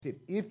said,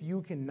 if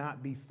you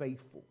cannot be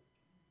faithful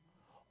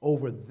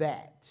over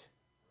that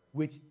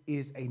which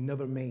is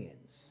another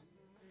man's,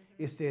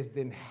 it says,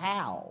 then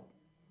how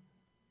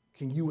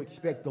can you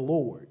expect the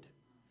Lord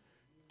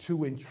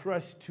to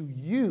entrust to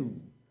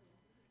you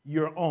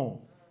your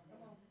own?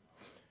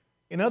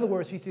 In other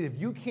words, he said, if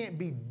you can't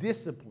be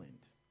disciplined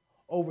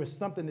over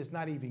something that's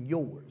not even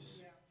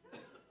yours,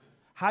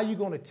 how are you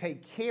going to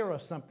take care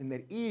of something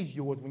that is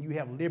yours when you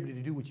have liberty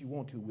to do what you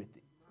want to with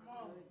it?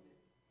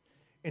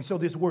 And so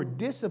this word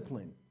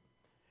discipline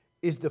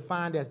is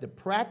defined as the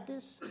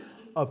practice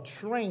of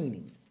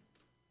training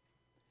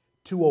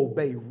to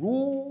obey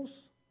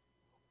rules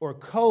or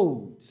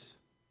codes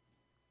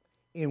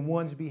in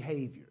one's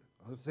behavior.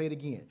 I'll say it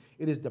again.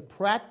 It is the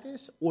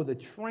practice or the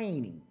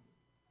training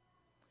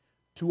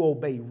to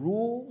obey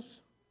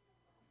rules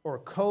or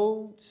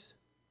codes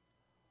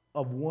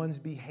of one's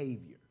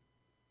behavior.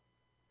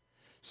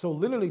 So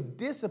literally,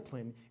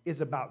 discipline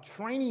is about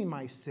training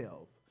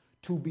myself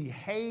to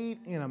behave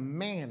in a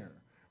manner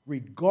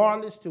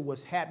regardless to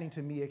what's happening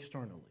to me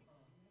externally.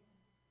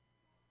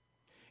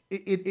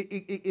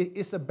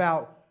 It's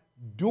about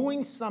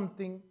doing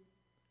something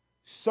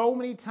so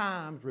many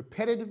times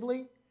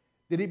repetitively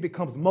that it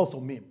becomes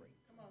muscle memory.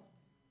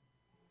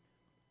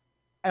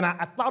 And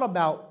I thought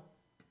about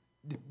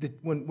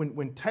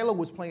when Taylor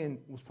was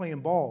playing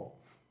ball,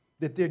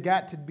 that there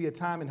got to be a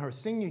time in her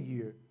senior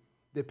year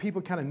that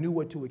people kind of knew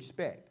what to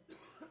expect.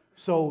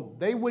 So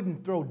they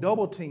wouldn't throw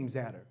double teams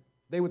at her.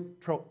 They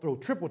would throw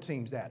triple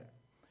teams at her.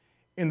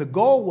 And the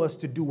goal was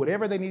to do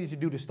whatever they needed to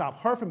do to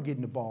stop her from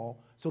getting the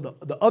ball so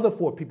the other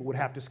four people would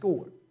have to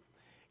score.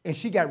 And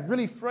she got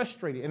really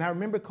frustrated. And I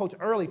remember Coach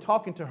Early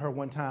talking to her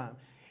one time.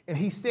 And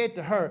he said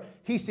to her,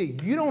 he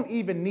said, you don't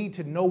even need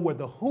to know where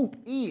the hoop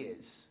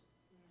is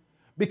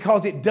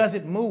because it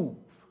doesn't move.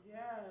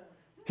 Yeah.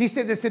 He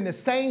says it's in the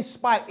same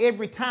spot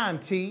every time,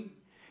 T.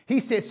 He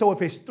said, so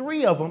if it's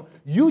three of them,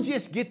 you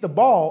just get the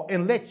ball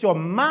and let your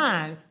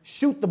mind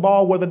shoot the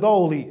ball where the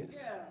goal is.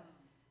 Yeah.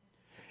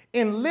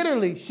 And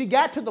literally, she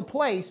got to the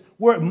place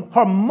where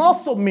her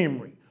muscle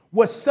memory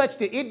was such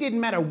that it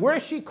didn't matter where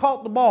she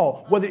caught the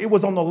ball, whether it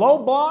was on the low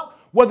block,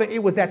 whether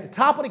it was at the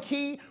top of the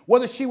key,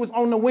 whether she was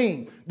on the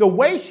wing. The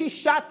way she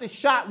shot the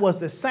shot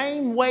was the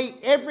same way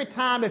every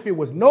time, if it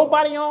was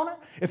nobody on her,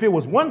 if it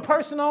was one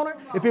person on her,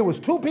 if it was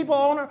two people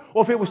on her,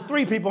 or if it was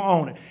three people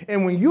on her.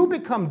 And when you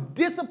become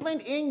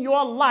disciplined in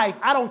your life,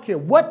 I don't care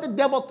what the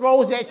devil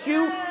throws at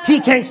you, he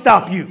can't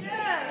stop you.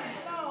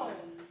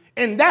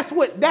 And that's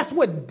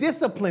what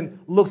discipline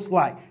looks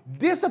like.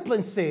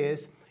 Discipline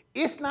says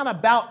it's not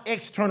about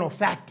external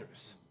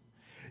factors.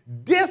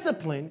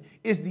 Discipline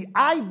is the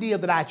idea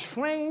that I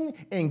train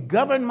and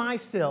govern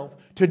myself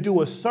to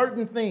do a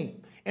certain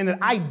thing, and that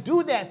I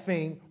do that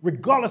thing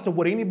regardless of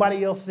what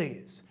anybody else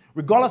says,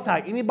 regardless how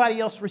anybody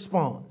else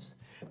responds.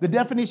 The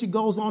definition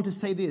goes on to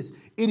say this.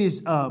 It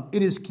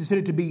is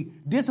considered to be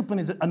discipline.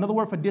 Is another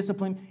word for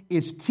discipline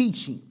is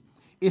teaching.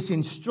 It's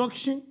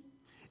instruction.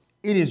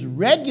 It is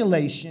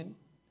regulation,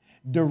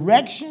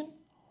 direction,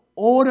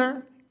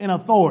 order, and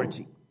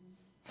authority.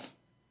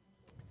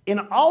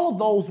 And all of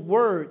those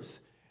words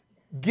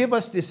give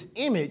us this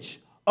image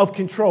of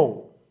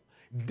control.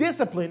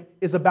 Discipline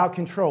is about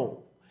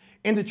control.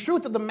 And the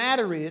truth of the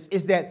matter is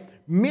that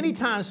many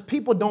times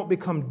people don't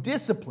become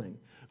disciplined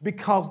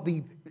because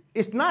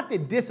it's not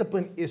that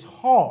discipline is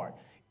hard.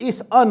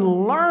 It's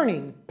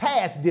unlearning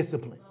past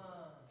discipline.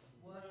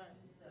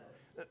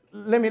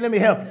 Let me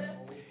help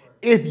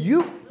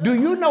you. Do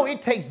you know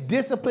it takes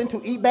discipline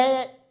to eat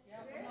bad?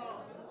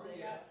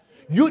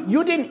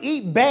 You didn't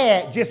eat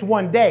bad just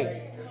one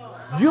day.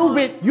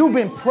 You've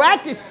been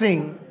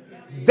practicing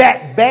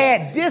that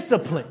bad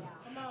discipline.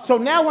 So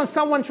now when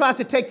someone tries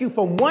to take you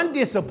from one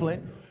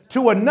discipline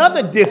to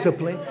another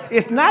discipline,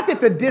 it's not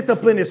that the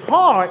discipline is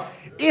hard.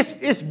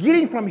 It's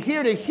getting from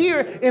here to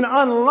here and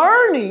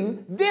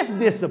unlearning this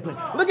discipline.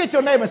 Look at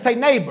your neighbor and say,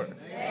 neighbor.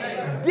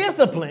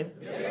 Discipline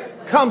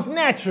comes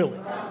naturally.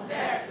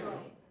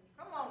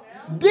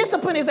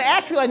 Discipline is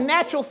actually a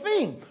natural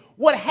thing.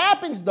 What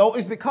happens, though,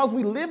 is because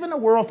we live in a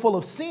world full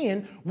of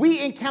sin,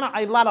 we encounter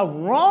a lot of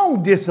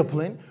wrong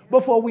discipline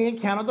before we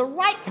encounter the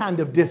right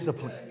kind of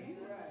discipline.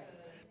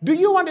 Do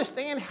you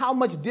understand how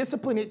much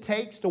discipline it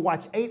takes to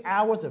watch 8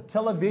 hours of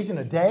television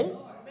a day?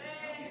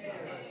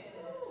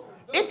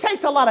 It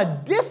takes a lot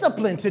of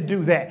discipline to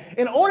do that.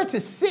 In order to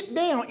sit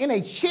down in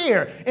a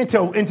chair and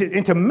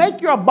to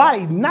make your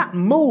body not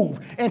move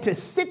and to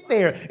sit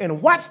there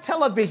and watch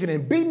television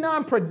and be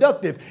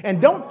non-productive and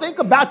don't think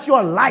about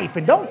your life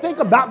and don't think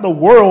about the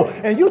world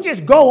and you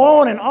just go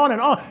on and on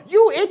and on.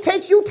 It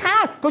takes you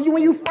time because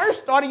when you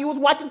first started, you was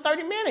watching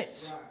 30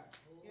 minutes.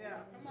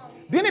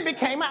 Then it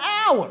became an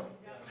hour.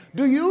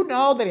 Do you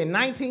know that in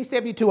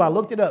 1972, I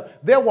looked it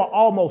up, there were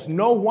almost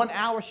no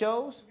 1-hour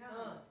shows?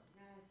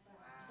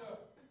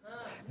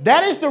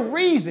 That is the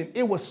reason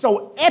it was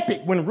so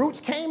epic when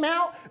Roots came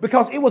out,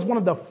 because it was one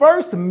of the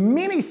first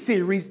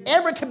miniseries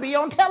ever to be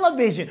on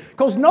television,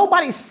 because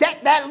nobody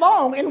sat that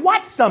long and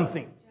watched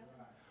something.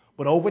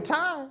 But over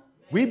time,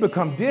 we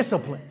become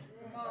disciplined.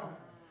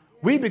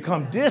 We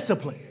become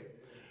disciplined.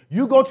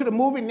 You go to the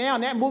movie now,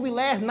 and that movie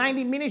lasts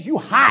 90 minutes, you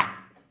hot.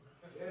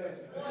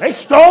 They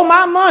stole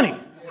my money.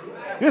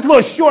 This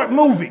little short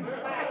movie.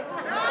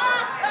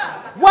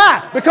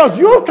 Why? Because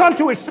you've come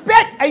to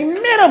expect a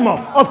minimum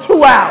of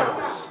 2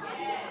 hours.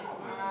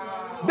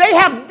 They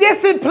have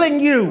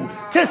disciplined you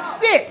to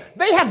sit.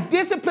 They have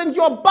disciplined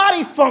your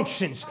body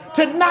functions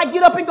to not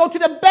get up and go to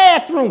the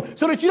bathroom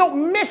so that you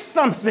don't miss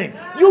something.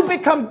 You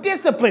become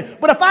disciplined.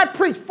 But if I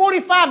preach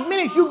 45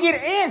 minutes, you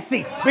get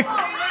antsy.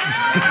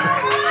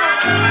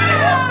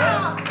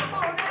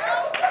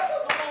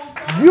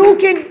 You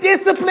can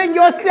discipline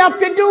yourself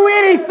to do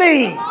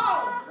anything.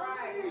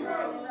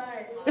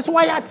 That's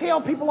why I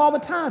tell people all the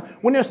time,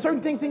 when there's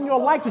certain things in your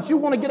life that you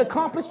want to get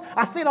accomplished,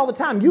 I say it all the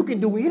time, you can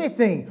do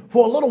anything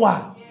for a little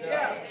while.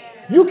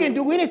 You can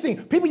do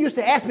anything. People used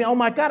to ask me, oh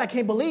my God, I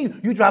can't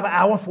believe you drive 1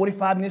 hour and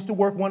 45 minutes to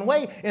work one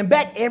way and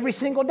back every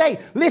single day.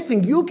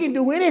 Listen, you can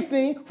do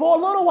anything for a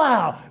little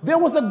while. There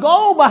was a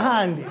goal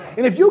behind it.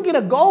 And if you get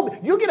a goal,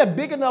 you get a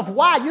big enough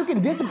why, you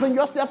can discipline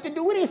yourself to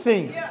do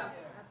anything.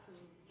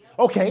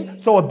 Okay,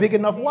 so a big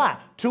enough why.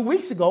 2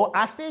 weeks ago,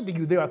 I said to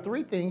you, there are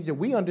 3 things that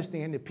we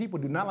understand that people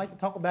do not like to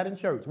talk about in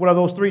church. What are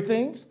those 3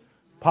 things?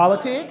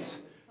 Politics,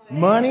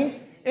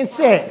 money, and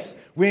sex.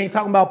 We ain't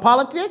talking about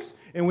politics,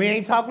 and we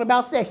ain't talking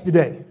about sex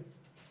today.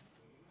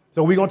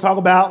 So we're going to talk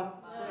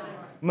about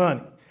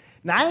money.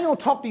 Now, I ain't going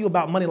to talk to you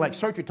about money like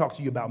Searcher talks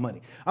to you about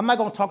money. I'm not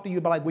going to talk to you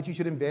about like what you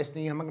should invest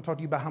in. I'm not going to talk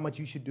to you about how much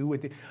you should do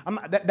with it.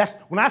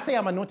 When I say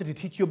I'm anointed to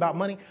teach you about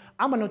money,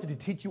 I'm anointed to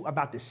teach you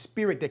about the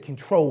spirit that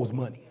controls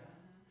money.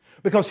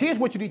 Because here's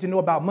what you need to know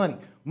about money.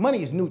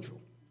 Money is neutral.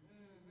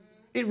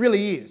 It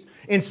really is.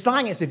 In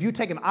science, if you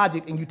take an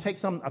object and you take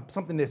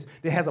something that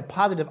has a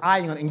positive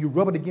ion and you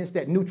rub it against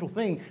that neutral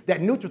thing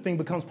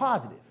becomes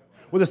positive.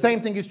 Well, the same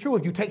thing is true.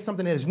 If you take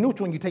something that is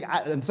neutral and you take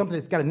something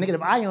that's got a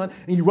negative ion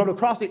and you rub it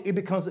across it, it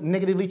becomes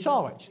negatively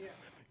charged. Yeah.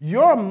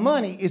 Your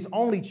money is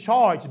only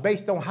charged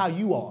based on how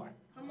you are.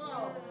 Come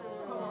on.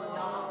 Come on,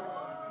 dog.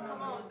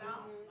 Come on,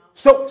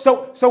 dog.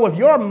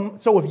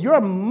 So if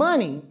your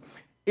money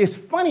is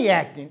funny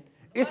acting,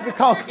 it's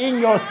because in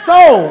your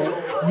soul,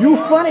 you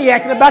funny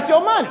acting about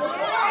your money.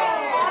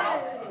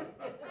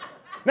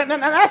 Now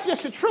that's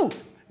just the truth.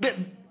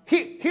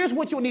 Here's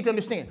what you'll need to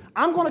understand.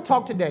 I'm going to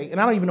talk today, and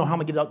I don't even know how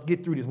I'm going to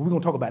get through this, but we're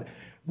going to talk about it.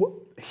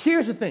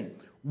 Here's the thing.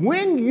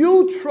 When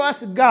you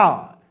trust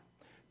God,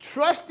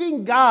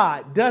 trusting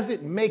God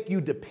doesn't make you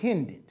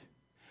dependent.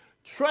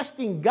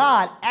 Trusting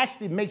God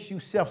actually makes you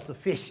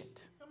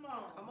self-sufficient. Come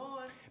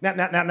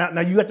on.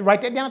 Now, you have to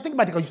write that down and think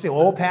about it, because you say,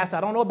 oh, Pastor,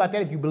 I don't know about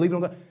that if you believe in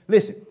God.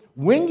 Listen,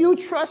 when you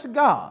trust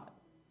God,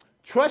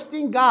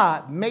 trusting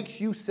God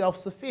makes you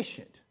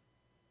self-sufficient.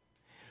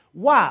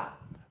 Why?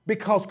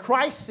 Because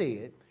Christ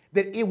said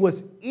that it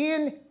was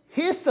in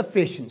his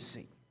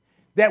sufficiency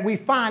that we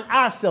find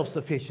our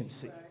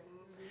self-sufficiency.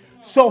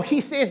 So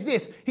he says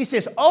this. He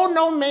says, owe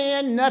no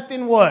man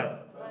nothing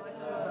what?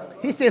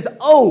 He says,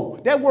 owe.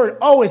 That word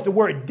owe is the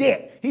word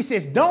debt. He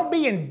says, don't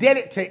be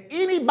indebted to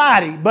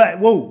anybody but,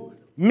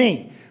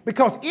 me.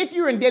 Because if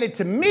you're indebted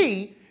to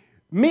me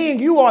and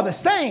you are the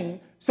same,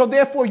 so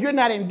therefore you're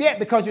not in debt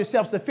because you're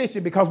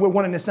self-sufficient, because we're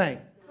one and the same.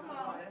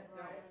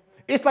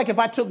 It's like if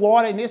I took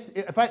water in this,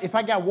 if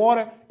I got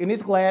water in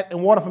this glass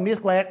and water from this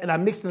glass and I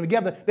mixed them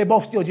together, they're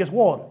both still just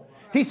water.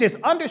 He says,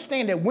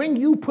 understand that when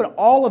you put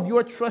all of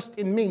your trust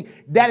in me,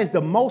 that is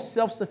the most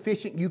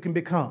self-sufficient you can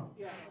become.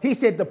 He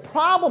said, the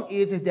problem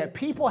is that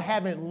people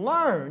haven't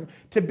learned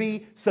to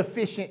be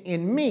sufficient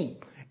in me.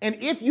 And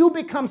if you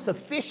become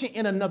sufficient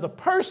in another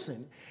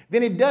person,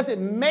 then it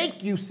doesn't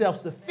make you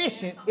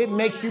self-sufficient. It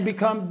makes you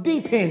become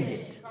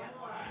dependent.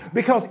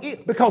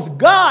 Because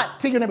God,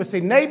 tell your neighbor,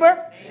 say,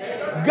 neighbor,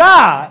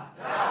 God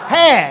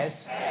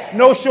has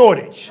no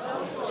shortage.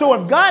 So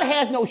if God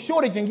has no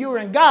shortage and you're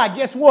in God,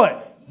 guess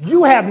what?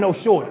 You have no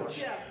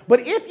shortage.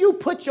 But if you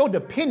put your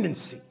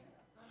dependency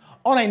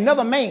on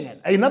another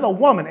man, another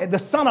woman, the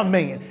son of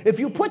man, if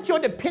you put your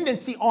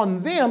dependency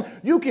on them,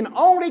 you can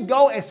only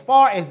go as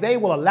far as they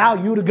will allow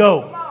you to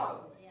go.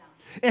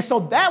 And so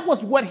that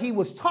was what he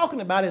was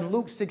talking about in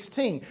Luke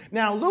 16.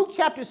 Now, Luke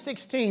chapter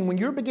 16, when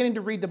you're beginning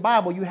to read the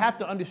Bible, you have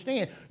to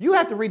understand, you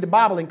have to read the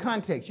Bible in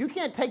context. You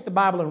can't take the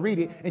Bible and read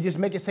it and just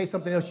make it say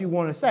something else you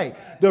want to say.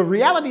 The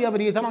reality of it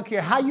is, I don't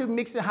care how you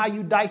mix it, how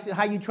you dice it,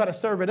 how you try to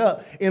serve it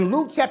up. In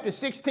Luke chapter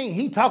 16,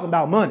 he's talking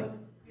about money.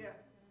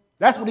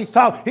 That's what he's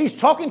talking. He's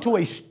talking to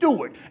a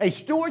steward. A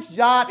steward's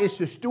job is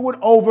to steward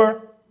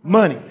over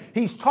money.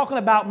 He's talking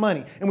about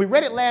money. And we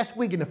read it last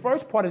week in the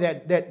first part of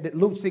that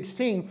Luke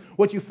 16.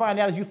 What you find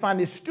out is you find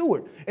this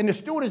steward. And the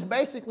steward is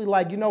basically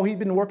like, he's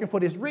been working for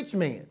this rich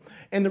man.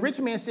 And the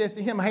rich man says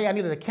to him, hey, I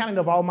need an accounting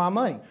of all my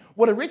money.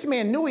 Well, the rich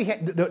man knew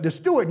the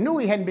steward knew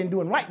he hadn't been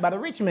doing right by the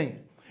rich man.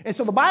 And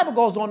so the Bible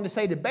goes on to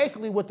say that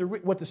basically what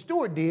the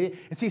steward did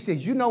is he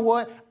says, you know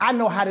what? I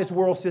know how this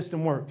world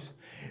system works.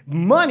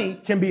 Money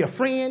can be a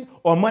friend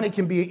or money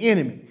can be an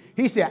enemy.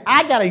 He said,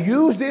 I got to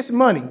use this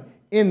money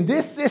in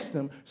this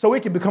system so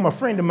it can become a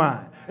friend of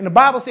mine. And the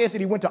Bible says that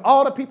he went to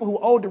all the people who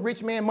owed the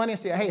rich man money and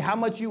said, hey, how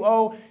much you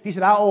owe? He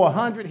said, I owe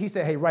 100. He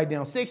said, hey, write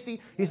down 60.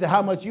 He said,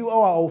 how much you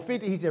owe? I owe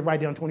 50. He said, write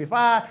down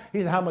 25.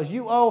 He said, how much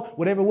you owe?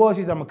 Whatever it was,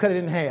 he said, I'm going to cut it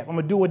in half. I'm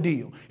going to do a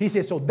deal. He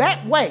said, so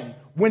that way,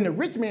 when the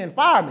rich man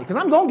fired me, because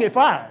I'm going to get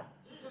fired.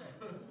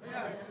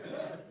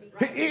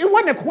 It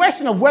wasn't a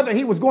question of whether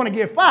he was going to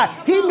get fired.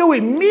 He knew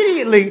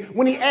immediately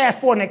when he asked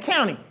for an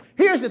accounting.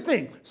 Here's the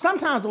thing.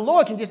 Sometimes the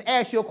Lord can just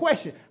ask you a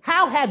question.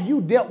 How have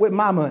you dealt with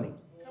my money?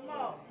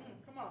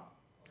 Come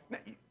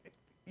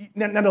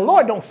on. Now the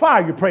Lord don't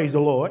fire you, praise the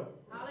Lord.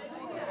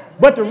 Hallelujah.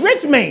 But the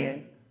rich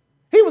man,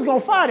 he was going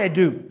to fire that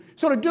dude.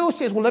 So the dude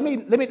says, well, let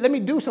me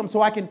do something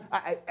so I can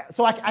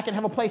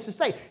have a place to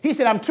stay. He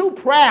said, I'm too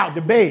proud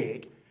to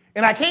beg,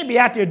 and I can't be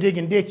out there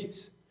digging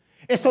ditches.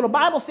 And so the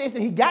Bible says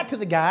that he got to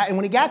the guy, and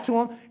when he got to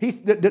him,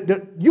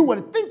 you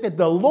would think that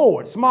the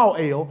Lord, small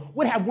L,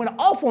 would have went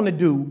off on the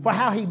dude for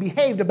how he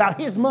behaved about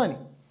his money.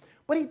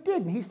 But he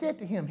didn't. He said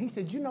to him, he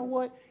said, you know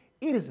what?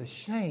 It is a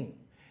shame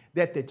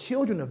that the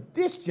children of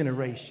this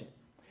generation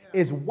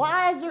is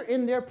wiser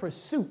in their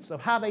pursuits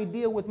of how they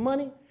deal with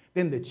money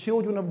than the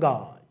children of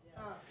God.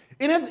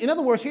 In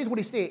other words, here's what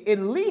he said. At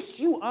least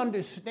you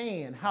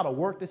understand how to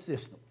work the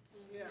system.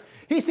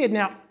 He said,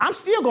 now, I'm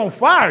still going to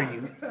fire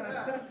you.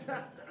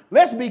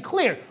 Let's be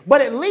clear.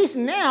 But at least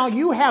now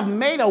you have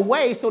made a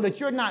way so that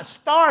you're not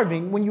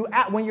starving when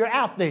you're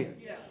out there.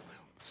 Yeah.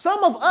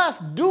 Some of us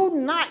do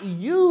not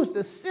use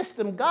the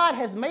system God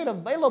has made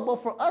available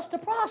for us to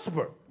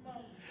prosper.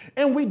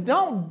 And we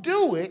don't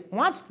do it,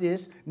 watch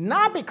this,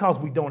 not because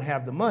we don't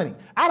have the money.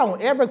 I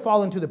don't ever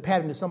fall into the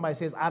pattern that somebody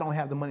says, I don't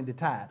have the money to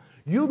tithe.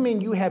 You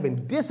mean you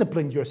haven't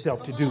disciplined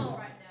yourself to do it.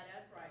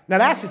 Now,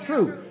 that's the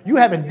truth. You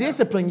haven't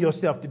disciplined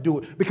yourself to do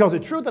it. Because the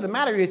truth of the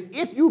matter is,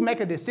 if you make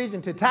a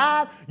decision to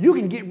tithe, you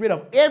can get rid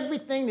of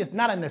everything that's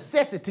not a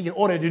necessity in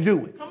order to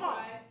do it. Come on.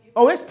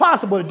 Oh, it's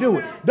possible to do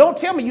it. Don't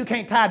tell me you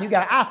can't tithe, you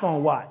got an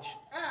iPhone watch.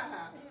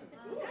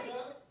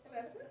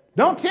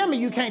 Don't tell me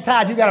you can't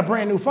tithe, you got a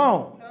brand new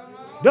phone.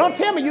 Don't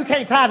tell me you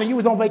can't tithe and you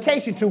was on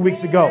vacation 2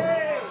 weeks ago.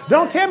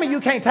 Don't tell me you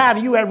can't tithe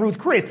and you at Ruth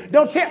Chris.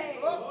 Don't tell...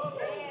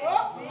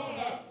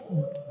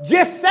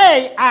 Just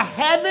say, I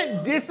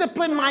haven't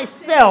disciplined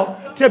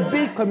myself to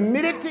be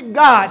committed to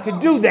God to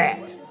do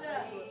that.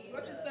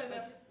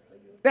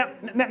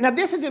 Now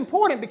this is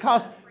important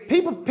because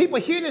people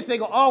hear this, they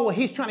go, oh, well,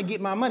 he's trying to get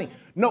my money.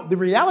 No, the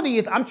reality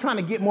is I'm trying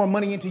to get more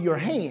money into your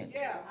hand.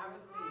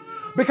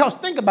 Because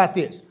think about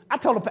this. I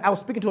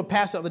was speaking to a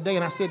pastor the other day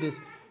and I said this.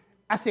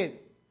 I said,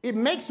 it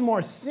makes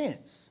more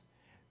sense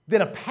that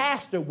a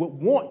pastor would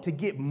want to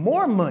get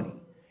more money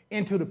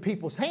into the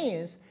people's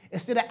hands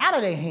instead of out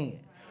of their hand.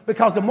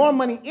 Because the more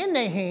money in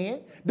their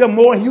hand, the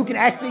more you can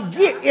actually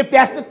get, if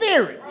that's the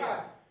theory.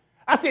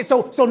 I said,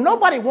 so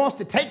nobody wants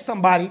to take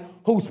somebody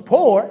who's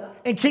poor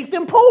and keep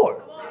them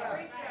poor.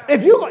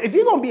 If you're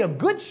going to be a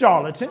good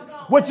charlatan,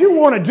 what you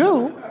want to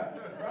do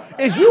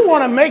is you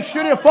want to make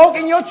sure that folk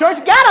in your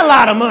church got a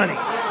lot of money.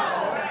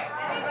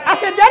 I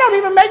said, that don't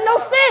even make no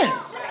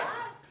sense.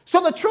 So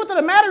the truth of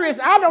the matter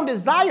is, I don't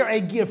desire a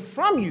gift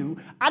from you.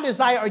 I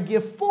desire a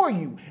gift for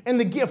you. And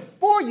the gift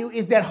for you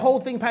is that whole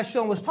thing Pastor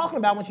Sean was talking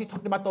about when she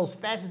talked about those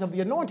facets of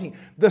the anointing,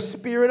 the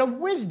spirit of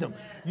wisdom.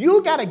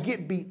 You got to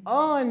get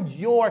beyond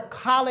your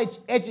college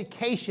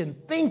education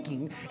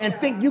thinking and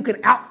think you can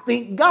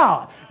outthink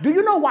God. Do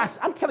you know why?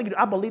 I'm telling you,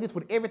 I believe this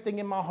with everything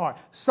in my heart.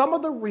 Some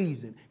of the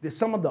reason that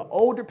some of the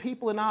older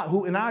people in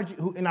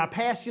our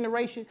past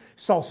generation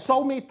saw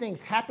so many things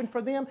happen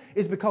for them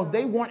is because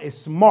they weren't as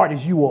smart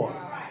as you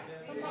are.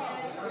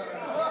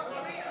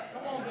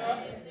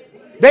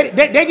 They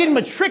didn't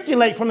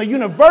matriculate from the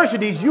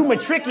universities you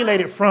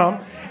matriculated from,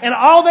 and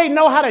all they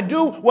know how to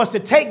do was to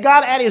take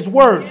God at his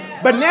word.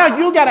 But now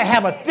you got to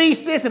have a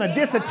thesis and a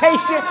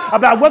dissertation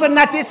about whether or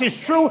not this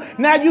is true.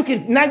 Now you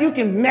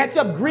can match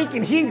up Greek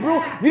and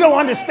Hebrew. You don't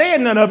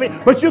understand none of it,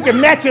 but you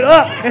can match it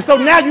up. And so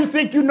now you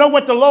think you know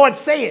what the Lord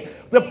said.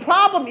 The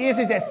problem is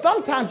that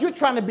sometimes you're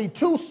trying to be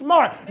too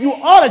smart. You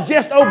ought to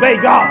just obey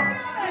God.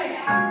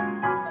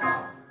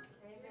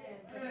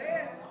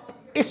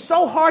 It's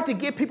so hard to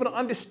get people to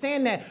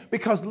understand that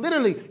because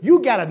literally you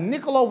got a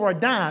nickel over a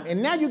dime,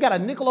 and now you got a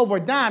nickel over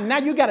a dime. Now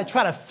you got to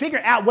try to figure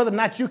out whether or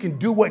not you can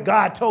do what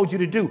God told you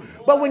to do.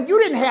 But when you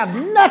didn't have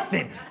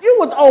nothing, you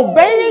was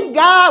obeying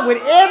God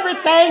with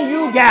everything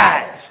you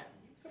got.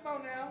 Come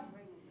on now.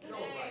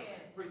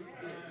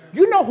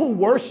 You know who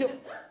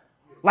worship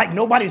like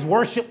nobody's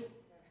worship?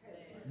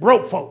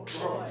 Broke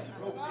folks.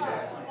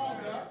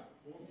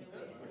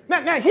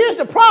 Now here's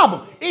the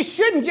problem. It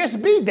shouldn't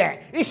just be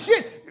that. It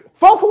should.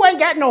 Folk who ain't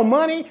got no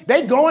money,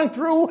 they going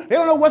through, they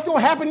don't know what's going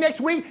to happen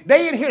next week.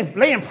 They in here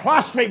laying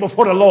prostrate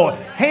before the Lord.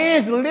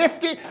 Hands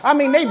lifted. I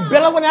mean, they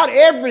bellowing out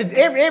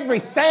every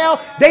sound.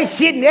 They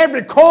hitting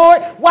every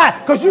chord. Why?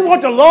 Because you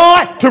want the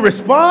Lord to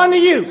respond to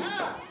you.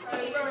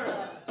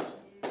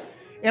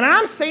 And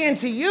I'm saying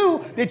to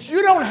you that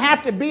you don't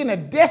have to be in a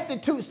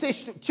destitute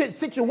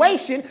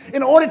situation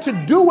in order to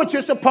do what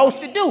you're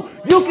supposed to do.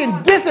 You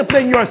can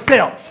discipline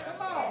yourself.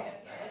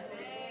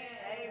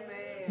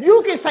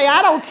 You can say,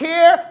 I don't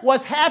care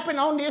what's happened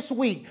on this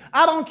week.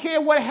 I don't care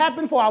what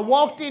happened before I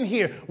walked in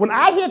here. When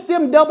I hit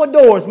them double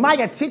doors, my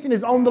attention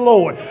is on the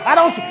Lord. I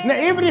don't.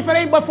 Now, even if it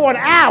ain't but for an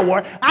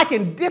hour, I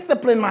can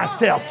discipline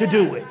myself to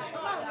do it.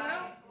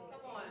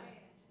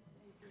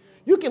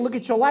 You can look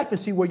at your life and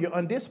see where you're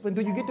undisciplined.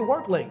 Do you get to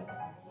work late?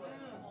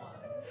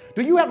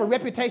 Do you have a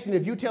reputation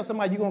if you tell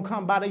somebody you're going to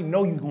come by, they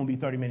know you're going to be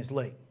 30 minutes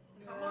late?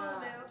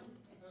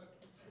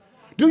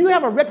 Do you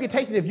have a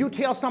reputation if you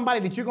tell somebody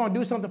that you're going to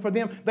do something for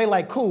them, they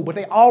like, cool, but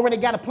they already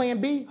got a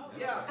plan B?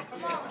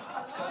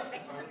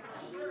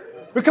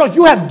 Because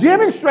you have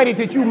demonstrated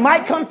that you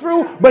might come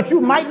through, but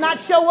you might not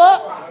show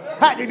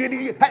up?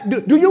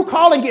 Do you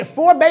call and get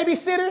 4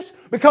 babysitters?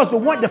 Because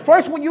the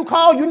first one you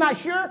call, you're not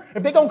sure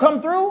if they're going to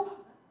come through?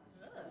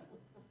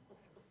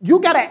 You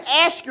got to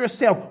ask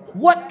yourself,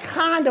 what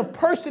kind of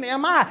person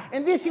am I?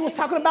 And this, he was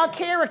talking about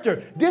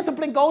character.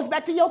 Discipline goes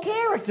back to your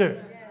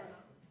character.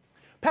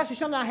 Pastor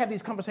Sean and I have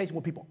these conversations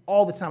with people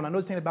all the time. I know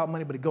this ain't about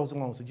money, but it goes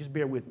along, so just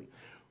bear with me.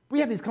 We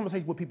have these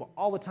conversations with people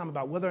all the time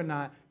about whether or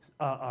not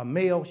a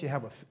male should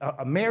have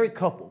a married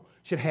couple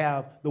should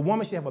have, the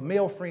woman should have a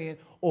male friend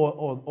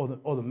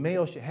or the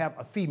male should have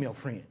a female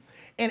friend.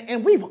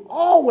 And we've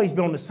always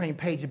been on the same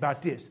page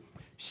about this.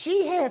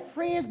 She had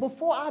friends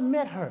before I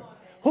met her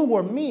who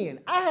were men.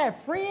 I had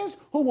friends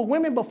who were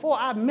women before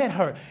I met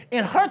her.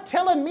 And her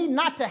telling me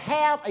not to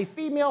have a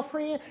female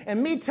friend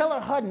and me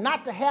telling her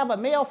not to have a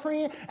male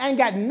friend ain't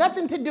got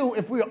nothing to do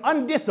if we're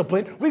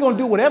undisciplined. We're going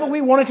to do whatever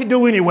we wanted to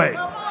do anyway.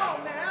 Come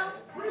on now.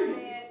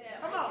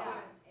 Come on.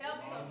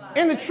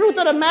 And the truth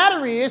of the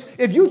matter is,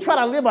 if you try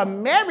to live a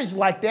marriage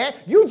like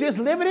that, you just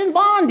living in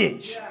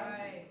bondage.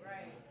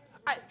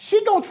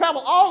 She going to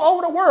travel all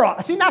over the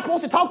world. She not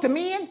supposed to talk to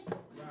men?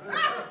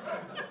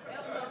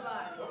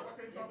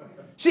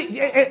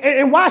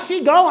 And while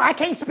she gone, I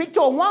can't speak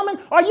to a woman?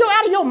 Are you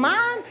out of your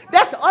mind?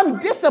 That's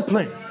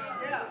undisciplined.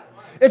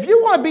 If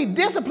you want to be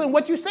disciplined,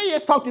 what you say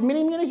is talk to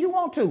many men as you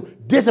want to.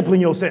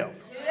 Discipline yourself.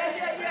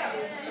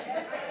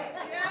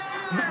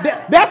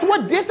 That's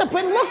what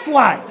discipline looks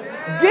like.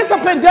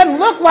 Discipline doesn't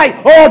look like,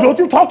 oh, don't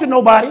you talk to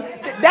nobody.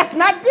 That's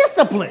not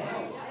discipline.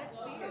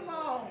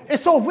 And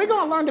so if we're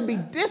going to learn to be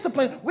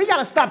disciplined, we got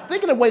to stop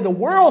thinking the way the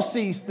world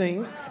sees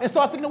things and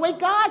start thinking the way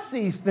God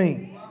sees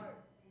things.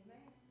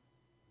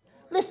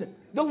 Listen,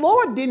 the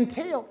Lord didn't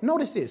tell.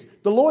 Notice this.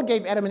 The Lord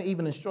gave Adam and Eve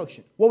an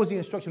instruction. What was the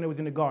instruction that was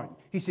in the garden?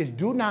 He says,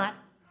 do not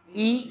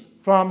eat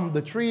from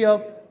the tree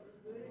of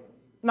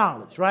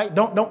knowledge, right?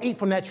 Don't eat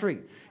from that tree.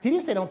 He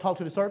didn't say don't talk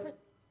to the serpent.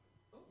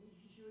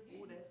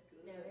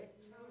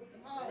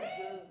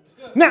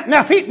 Now,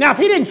 if he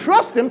didn't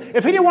trust him,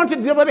 if he didn't want to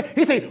deliver,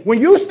 he said,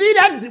 when you see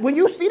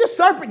the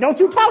serpent, don't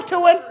you talk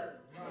to him.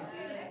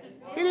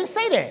 He didn't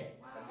say that.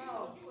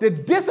 The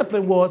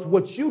discipline was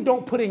what you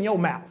don't put in your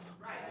mouth.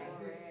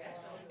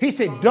 He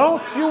said,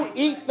 don't you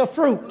eat the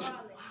fruit.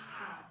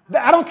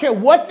 I don't care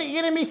what the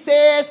enemy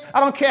says. I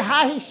don't care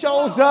how he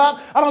shows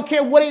up. I don't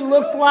care what he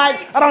looks like.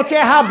 I don't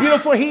care how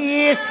beautiful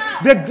he is.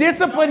 The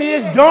discipline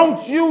is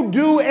don't you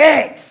do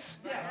X.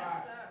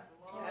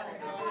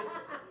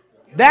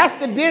 That's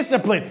the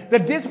discipline. The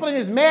discipline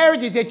in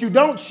marriage is that you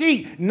don't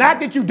cheat, not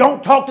that you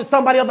don't talk to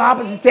somebody of the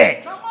opposite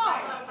sex.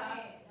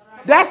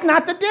 That's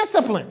not the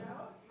discipline.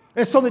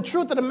 And so the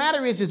truth of the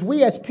matter is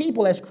we as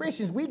people, as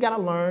Christians, we got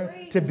to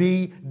learn to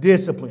be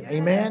disciplined.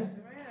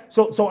 Amen?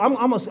 So I'm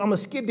gonna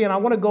skip down. I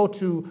want to go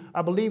to,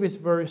 I believe it's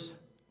verse,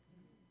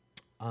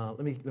 let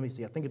me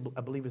see.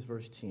 I believe it's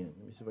verse 10.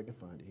 Let me see if I can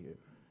find it here.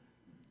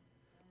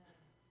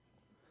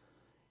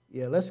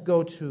 Yeah, let's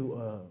go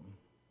to,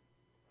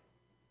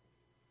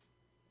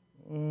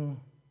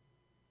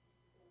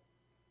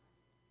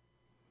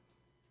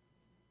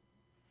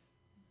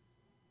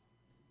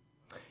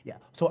 yeah,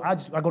 so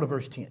I go to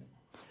verse 10.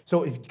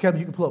 So if Kevin,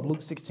 you can pull up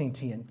Luke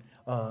 16:10.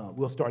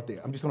 We'll start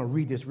there. I'm just going to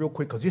read this real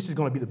quick because this is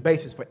going to be the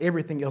basis for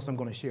everything else I'm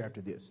going to share after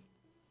this.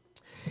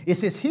 It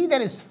says, "He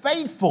that is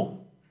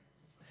faithful."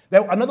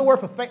 Another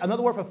word for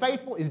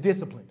faithful is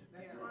disciplined.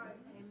 That's right.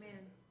 Amen.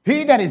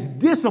 He that is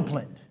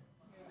disciplined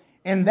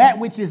in that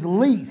which is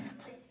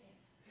least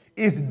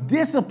is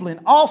disciplined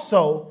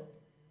also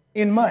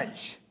in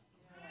much.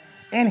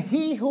 And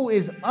he who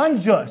is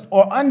unjust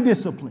or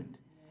undisciplined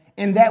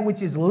in that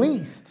which is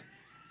least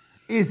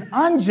is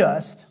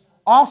unjust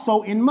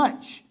also in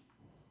much.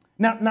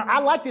 Now I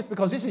like this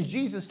because this is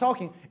Jesus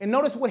talking. And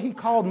notice what he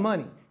called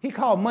money. He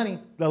called money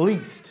the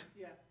least.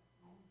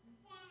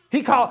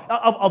 He called,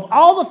 of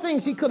all the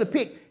things he could have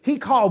picked, he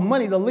called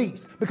money the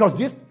least. Because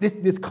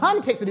this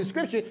context of this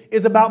scripture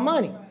is about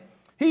money.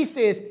 He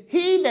says,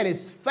 he that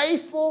is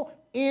faithful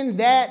in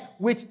that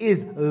which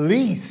is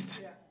least.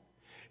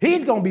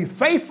 He's going to be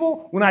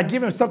faithful when I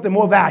give him something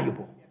more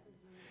valuable.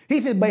 He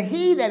said, but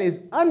he that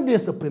is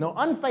undisciplined or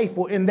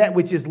unfaithful in that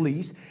which is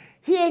least,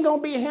 he ain't going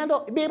to be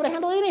able to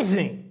handle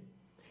anything.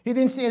 He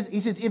then says,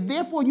 if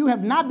therefore you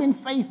have not been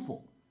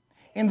faithful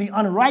in the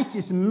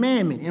unrighteous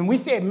mammon, and we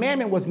said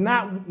mammon was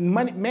not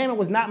money. Mammon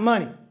was not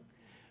money.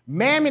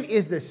 Mammon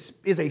is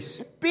a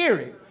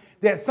spirit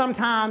that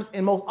sometimes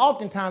and most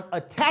oftentimes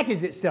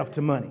attaches itself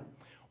to money.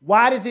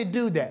 Why does it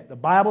do that? The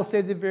Bible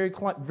says it very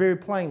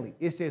plainly.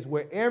 It says,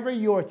 wherever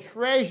your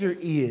treasure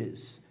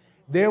is,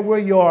 there will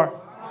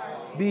your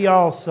heart be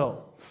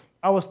also.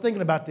 I was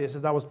thinking about this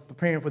as I was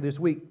preparing for this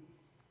week.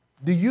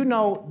 Do you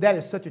know that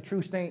is such a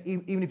true thing,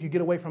 even if you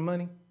get away from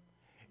money?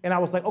 And I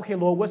was like, okay,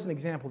 Lord, what's an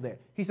example of that?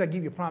 He said, I'll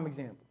give you a prime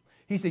example.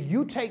 He said,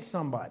 you take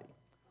somebody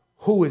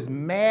who is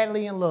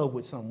madly in love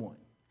with someone,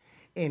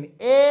 and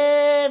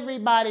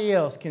everybody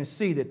else can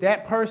see that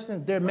that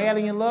person they're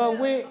madly in love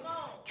with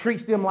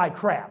treats them like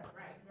crap.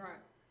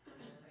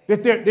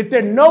 That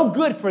they're no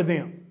good for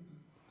them.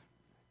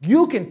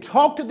 You can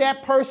talk to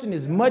that person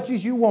as much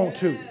as you want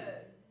to.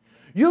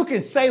 You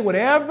can say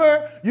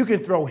whatever. You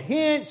can throw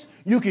hints.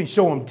 You can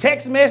show them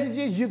text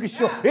messages. You can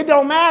show. It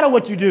don't matter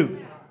what you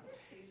do.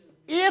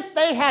 If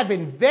they have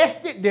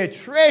invested their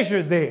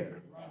treasure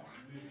there,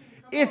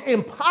 it's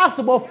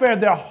impossible for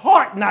their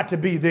heart not to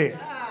be there.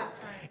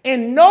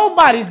 And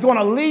nobody's going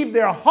to leave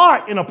their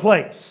heart in a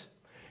place.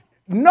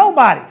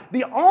 Nobody.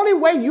 The only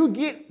way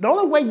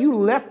you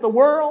left the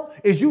world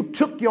is you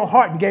took your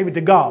heart and gave it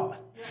to God.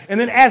 And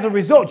then as a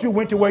result, you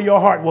went to where your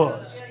heart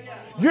was.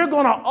 You're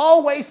going to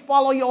always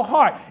follow your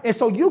heart. And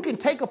so you can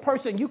take a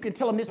person, you can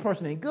tell them this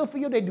person ain't good for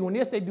you. They're doing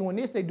this, they're doing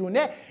this, they're doing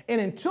that. And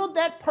until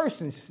that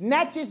person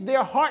snatches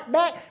their heart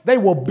back, they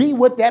will be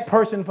with that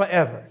person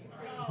forever.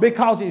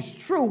 Because it's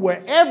true,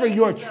 wherever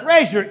your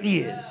treasure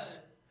is,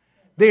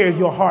 there's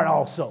your heart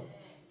also.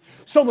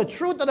 So the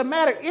truth of the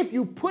matter,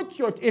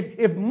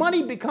 if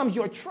money becomes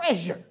your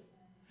treasure,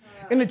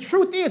 and the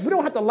truth is, we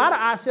don't have to lie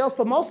to ourselves.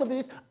 For most of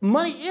this,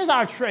 money is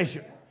our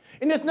treasure.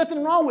 And there's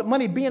nothing wrong with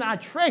money being our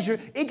treasure.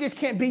 It just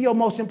can't be your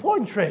most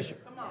important treasure.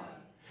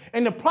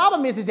 And the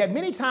problem is that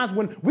many times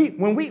when we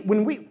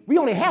really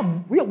only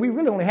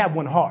have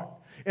one heart.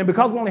 And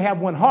because we only have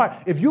one heart,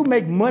 if you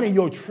make money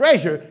your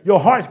treasure, your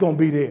heart's going to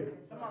be there.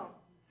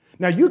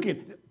 Now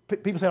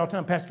people say all the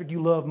time, Pastor,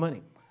 you love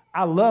money.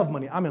 I love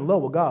money. I'm in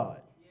love with God.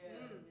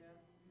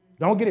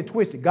 Don't get it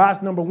twisted.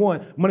 God's number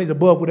one. Money's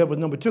above whatever's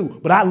number two.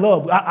 But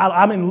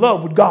I'm in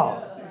love with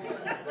God.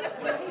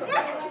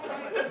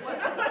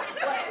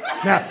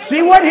 Now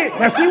she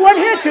wasn't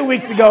here 2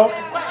 weeks ago,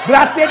 but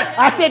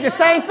I said the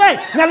same thing.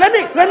 Now let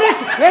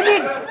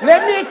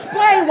me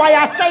explain why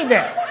I say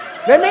that.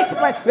 Let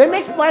me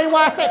explain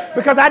why I say it.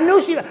 Because I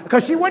knew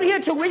because she wasn't here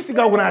 2 weeks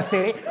ago when I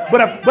said it.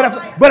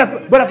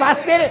 But if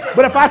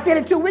I said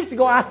it 2 weeks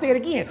ago, I say it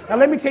again. Now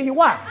let me tell you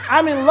why.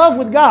 I'm in love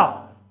with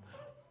God.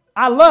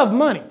 I love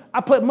money.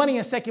 I put money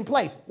in second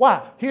place.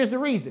 Why? Here's the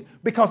reason.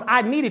 Because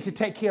I needed to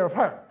take care of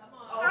her.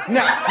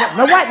 No.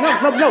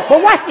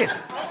 But watch this.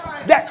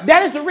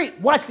 That is the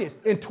reason. Watch this.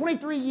 In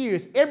 23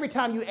 years, every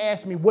time you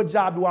ask me what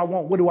job do I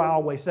want, what do I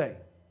always say?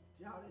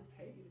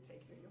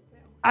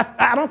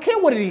 I don't care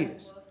what it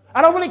is.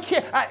 I don't really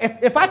care.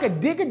 If I could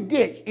dig a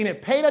ditch and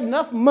it paid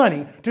enough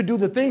money to do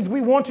the things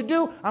we want to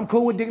do, I'm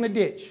cool with digging a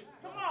ditch.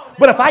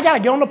 But if I got to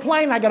get on the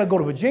plane, I got to go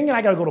to Virginia,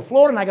 I got to go to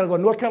Florida, and I got to go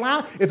to North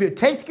Carolina, if it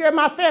takes care of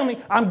my family,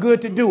 I'm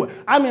good to do it.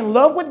 I'm in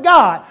love with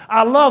God.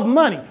 I love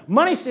money.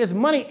 Money says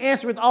money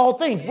answereth all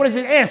things. What does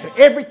it answer?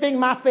 Everything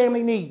my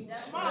family needs.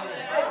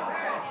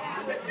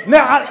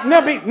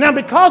 Now,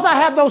 because I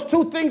have those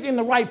two things in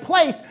the right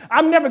place,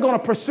 I'm never going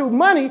to pursue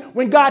money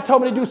when God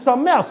told me to do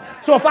something else.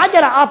 So if I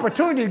get an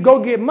opportunity to go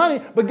get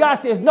money, but God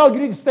says, no, you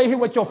need to stay here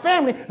with your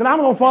family, then I'm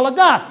going to follow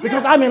God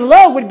because I'm in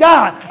love with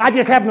God. I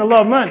just happen to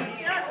love money.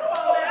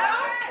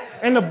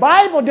 And the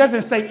Bible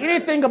doesn't say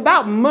anything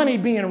about money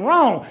being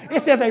wrong.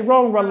 It says a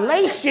wrong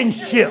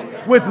relationship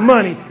with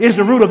money is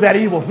the root of that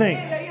evil thing.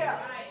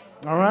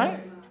 All right?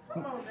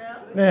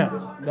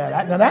 Now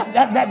that's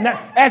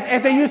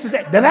as they used to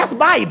say, now that's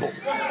Bible.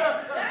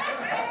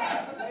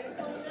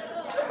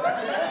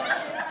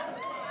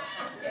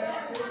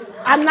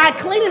 I'm not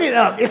cleaning it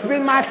up. It's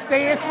been my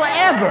stance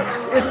forever.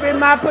 It's been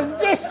my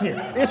position.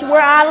 It's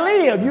where I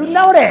live. You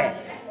know that.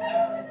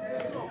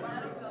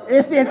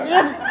 It says,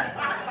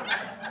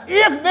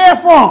 if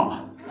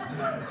therefore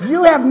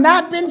you have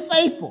not been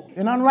faithful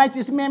in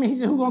unrighteous mammon, he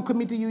said, who's going to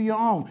commit to you your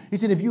own? He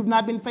said, if you've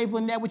not been faithful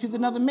in that which is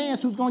another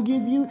man's, who's going to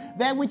give you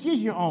that which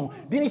is your own?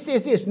 Then he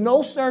says this,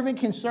 no servant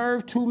can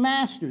serve two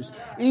masters.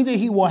 Either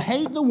he will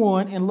hate the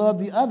one and love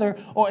the other,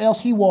 or else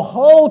he will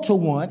hold to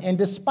one and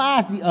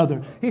despise the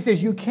other. He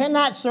says, you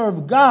cannot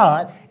serve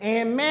God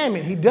and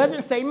mammon. He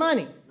doesn't say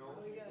money.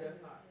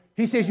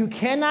 He says you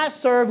cannot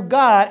serve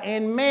God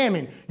and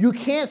mammon. You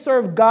can't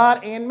serve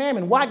God and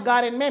mammon. Why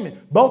God and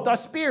mammon? Both are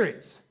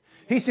spirits.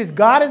 He says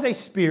God is a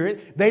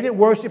spirit. They that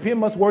worship him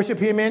must worship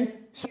him in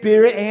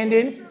spirit and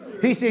in.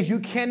 He says you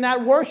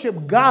cannot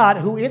worship God,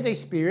 who is a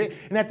spirit,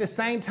 and at the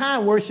same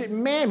time worship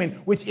mammon,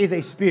 which is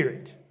a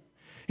spirit.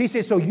 He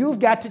says, so you've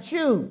got to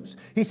choose.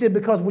 He said,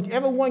 because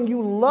whichever one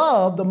you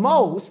love the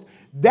most,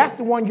 that's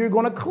the one you're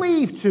going to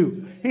cleave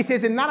to. He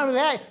says, and not only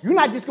that, you're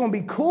not just going to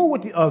be cool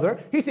with the other.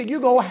 He said, you're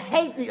going to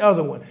hate the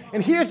other one.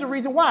 And here's the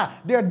reason why.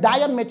 They're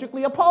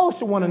diametrically opposed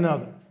to one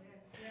another.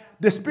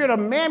 The spirit of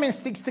mammon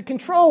seeks to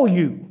control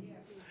you.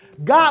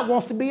 God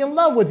wants to be in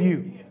love with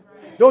you.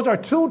 Those are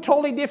two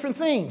totally different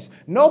things.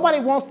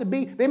 Nobody wants to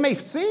be, they may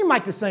seem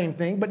like the same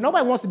thing, but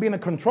nobody wants to be in a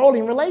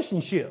controlling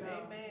relationship.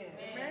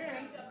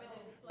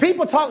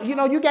 People talk, you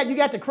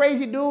got the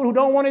crazy dude who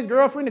don't want his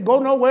girlfriend to go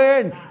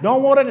nowhere and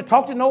don't want her to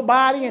talk to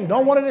nobody and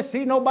don't want her to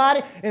see nobody.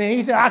 And then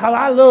he said,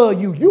 I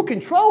love you. You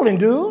controlling,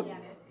 dude.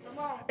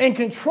 And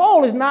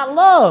control is not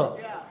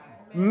love.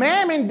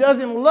 Mammon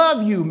doesn't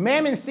love you.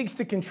 Mammon seeks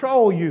to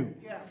control you.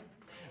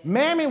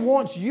 Mammon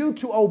wants you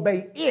to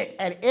obey it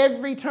at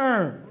every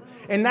turn.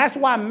 And that's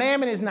why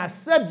mammon is not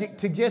subject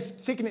to just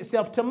sticking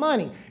itself to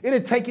money.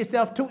 It'll take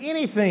itself to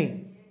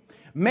anything.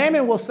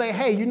 Mammon will say,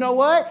 hey, you know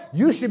what?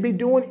 You should be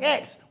doing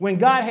X when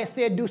God has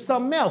said do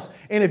something else.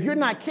 And if you're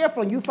not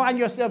careful and you find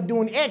yourself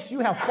doing X,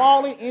 you have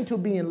fallen into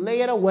being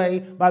led away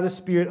by the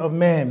spirit of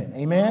mammon.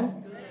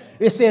 Amen?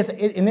 It says,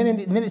 and then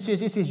it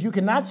says, you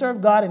cannot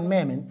serve God and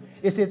mammon.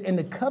 It says, and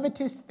the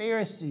covetous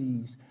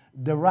Pharisees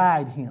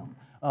deride him.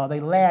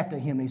 They laughed at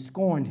him. They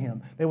scorned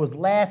him. They was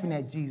laughing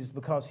at Jesus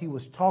because he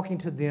was talking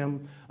to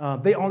them.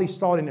 They only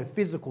saw it in a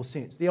physical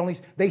sense.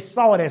 They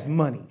saw it as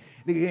money.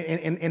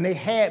 And they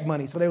had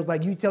money. So they was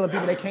like, you telling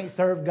people they can't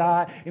serve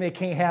God and they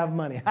can't have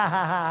money. Ha,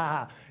 ha, ha,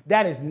 ha.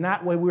 That is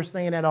not what we're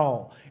saying at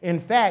all. In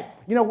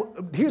fact,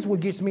 here's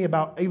what gets me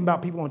about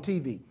people on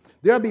TV.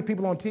 There'll be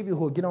people on TV who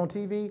will get on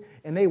TV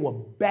and they will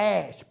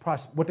bash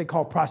what they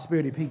call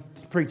prosperity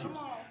preachers.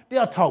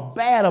 They'll talk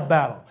bad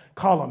about them,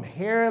 call them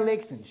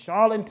herelicks and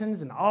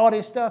charlatans and all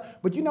this stuff.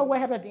 But you know what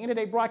happens at the end of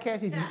their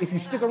broadcast if you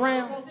stick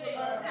around?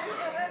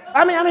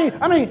 I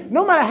mean,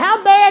 no matter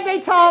how bad they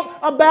talk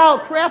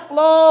about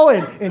Creflo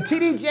and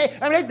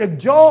TDJ, the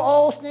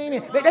Joel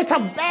Osteen, and they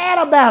talk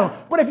bad about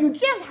them. But if you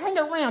just hang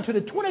around to the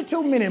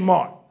 22-minute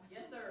mark.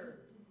 Yes, sir.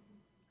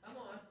 Come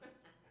on.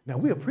 Now,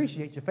 we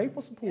appreciate your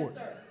faithful support.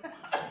 Yes,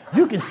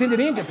 you can send it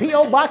in to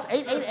P.O. Box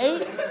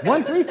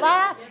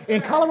 888-135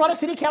 in Colorado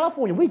City,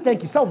 California. We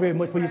thank you so very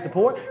much for your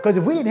support, because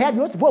if we didn't have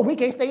your support, we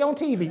can't stay on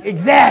TV.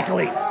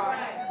 Exactly.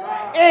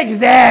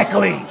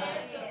 Exactly.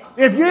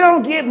 If you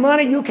don't get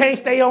money, you can't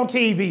stay on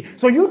TV.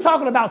 So you're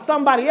talking about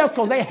somebody else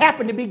because they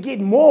happen to be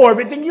getting more of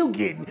it than you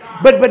getting,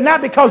 but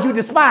not because you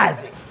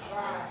despise it.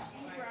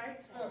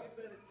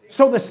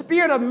 So the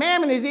spirit of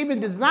mammon is even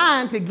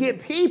designed to get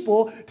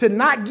people to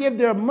not give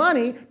their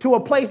money to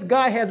a place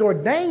God has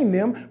ordained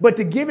them, but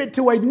to give it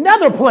to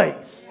another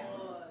place.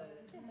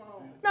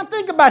 Now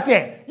think about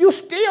that. You're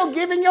still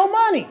giving your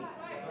money.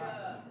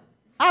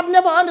 I've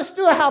never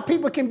understood how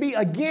people can be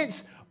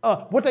against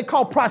what they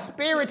call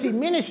prosperity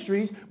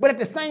ministries, but at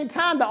the same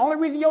time, the only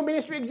reason your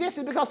ministry exists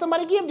is because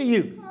somebody give to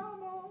you.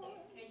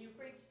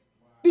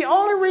 The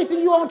only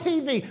reason you're on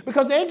TV,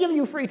 because they ain't giving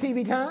you free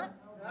TV time.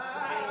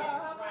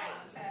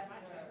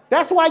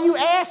 That's why you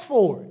ask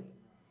for it.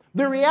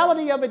 The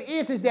reality of it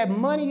is that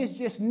money is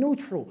just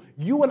neutral.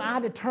 You and I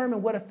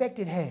determine what effect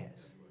it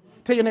has.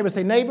 Tell your neighbor,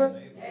 say, neighbor,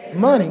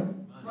 money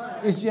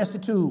is just a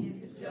tool.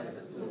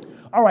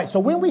 All right, so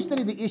when we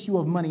study the issue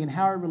of money and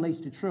how it relates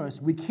to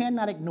trust, we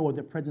cannot ignore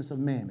the presence of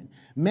mammon.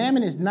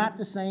 Mammon is not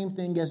the same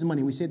thing as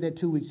money. We said that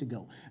 2 weeks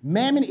ago.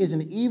 Mammon is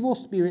an evil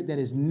spirit that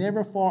is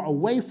never far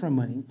away from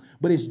money,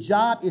 but its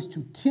job is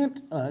to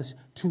tempt us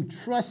to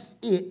trust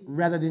it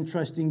rather than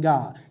trusting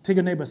God. Tell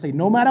your neighbor, say,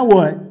 no matter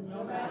what,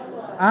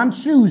 I'm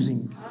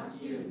choosing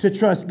to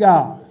trust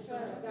God.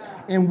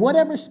 And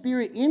whatever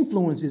spirit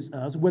influences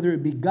us, whether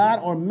it be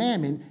God or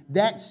mammon,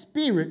 that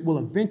spirit will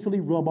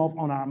eventually rub off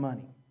on our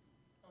money.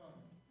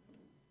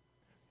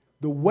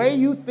 The way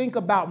you think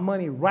about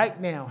money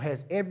right now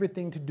has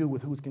everything to do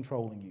with who's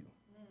controlling you.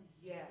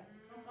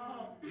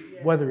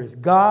 Whether it's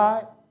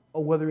God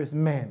or whether it's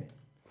mammon.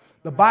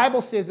 The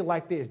Bible says it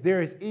like this.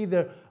 There is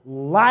either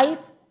life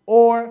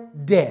or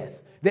death.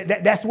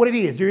 That's what it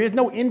is. There is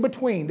no in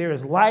between. There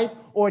is life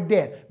or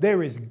death.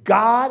 There is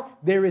God,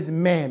 there is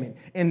mammon.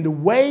 And the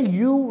way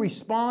you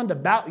respond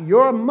about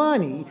your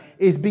money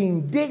is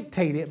being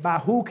dictated by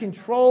who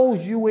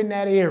controls you in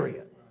that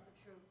area.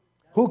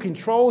 Who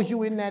controls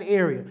you in that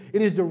area.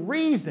 It is the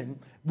reason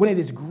when it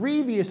is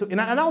grievous,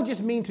 and I don't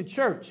just mean to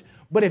church,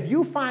 but if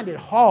you find it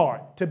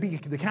hard to be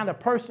the kind of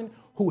person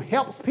who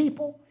helps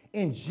people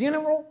in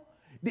general,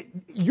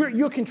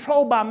 you're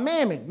controlled by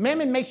mammon.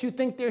 Mammon makes you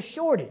think there's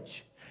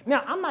shortage.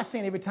 Now, I'm not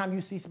saying every time you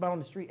see somebody on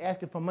the street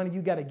asking for money,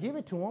 you got to give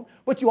it to them,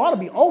 but you ought to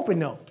be open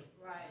though.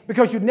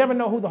 Because you never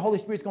know who the Holy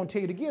Spirit's going to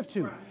tell you to give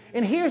to. Right.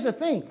 And here's the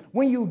thing.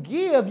 When you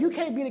give, you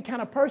can't be the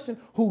kind of person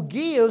who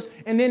gives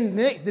and then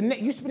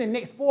you spend the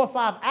next 4 or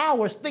 5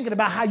 hours thinking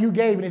about how you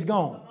gave and it's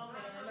gone.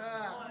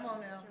 Come on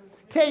now.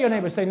 Tell your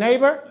neighbor, say,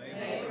 neighbor,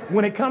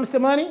 when it comes to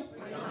money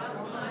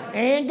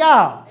and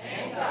God,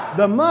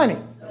 the money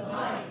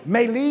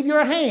may leave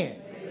your hand,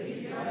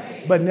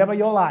 but never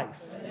your life.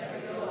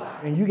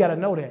 And you got to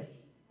know that.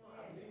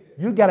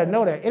 You got to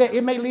know that.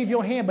 It may leave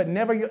your hand, but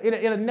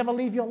it'll never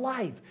leave your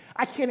life.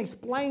 I can't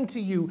explain to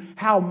you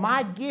how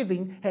my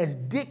giving has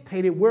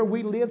dictated where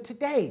we live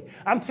today.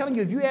 I'm telling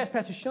you, if you ask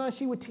Pastor Sean,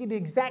 she would tell you the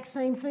exact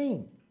same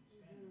thing.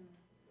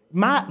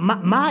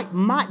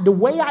 The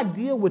way I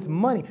deal with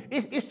money,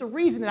 it's the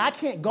reason that I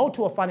can't go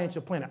to a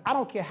financial planner. I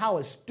don't care how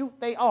astute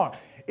they are.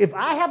 If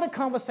I have a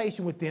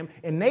conversation with them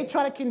and they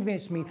try to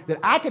convince me that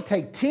I could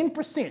take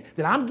 10%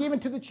 that I'm giving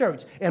to the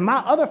church and my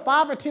other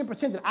 5 or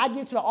 10% that I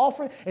give to the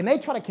offering, and they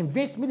try to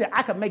convince me that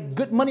I could make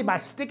good money by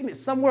sticking it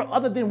somewhere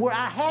other than where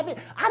I have it,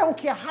 I don't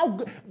care how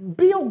good.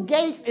 Bill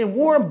Gates and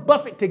Warren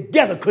Buffett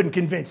together couldn't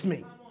convince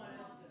me.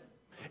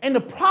 And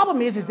the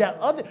problem is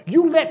that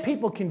you let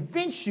people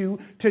convince you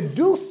to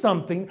do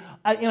something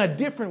in a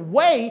different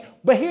way.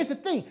 But here's the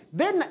thing.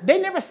 They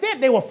never said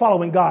they were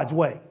following God's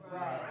way.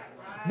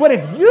 But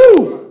if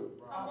you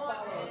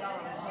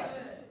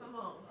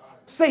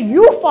say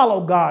you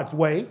follow God's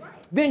way,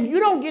 then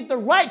you don't get the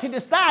right to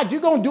decide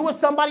you're going to do it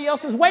somebody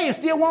else's way and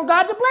still want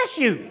God to bless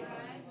you.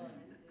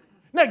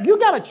 Now, you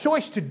got a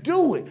choice to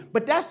do it.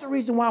 But that's the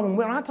reason why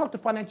when I talk to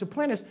financial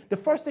planners,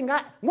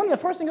 one of the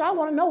first things I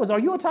want to know is, are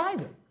you a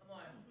tither?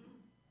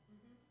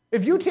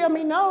 If you tell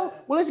me no,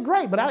 well, it's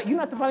great, but you're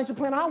not the financial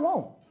planner I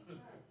want.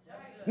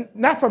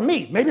 Not for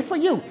me, maybe for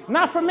you,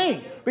 not for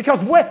me.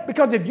 Because I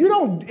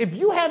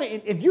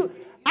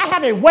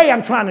have a way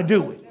I'm trying to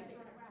do it.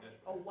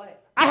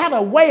 I have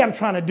a way I'm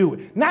trying to do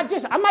it.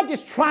 I'm not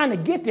just trying to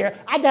get there.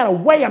 I got a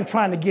way I'm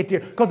trying to get there.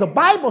 Because the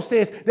Bible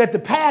says that the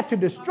path to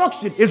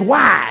destruction is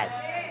wide.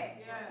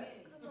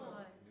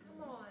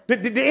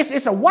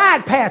 It's a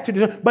wide path to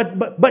destruction,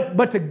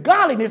 but to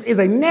godliness is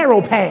a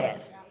narrow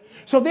path.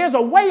 So there's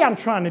a way I'm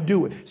trying to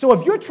do it. So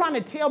if you're trying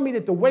to tell me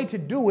that the way to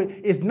do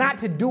it is not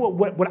to do it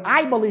what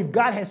I believe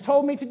God has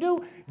told me to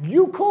do,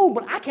 you cool,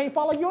 but I can't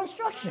follow your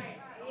instruction.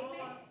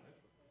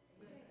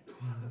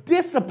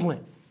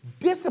 Discipline.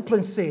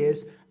 Discipline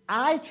says,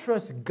 I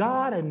trust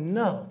God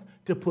enough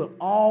to put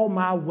all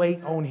my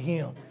weight on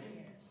him.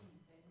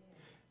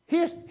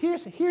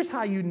 Here's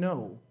how you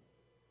know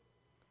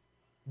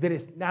that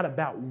it's not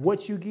about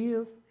what you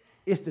give,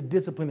 it's the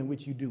discipline in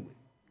which you do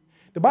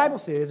it. The Bible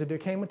says that there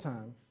came a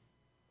time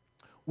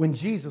when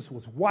Jesus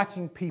was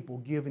watching people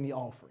giving the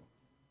offering.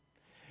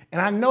 And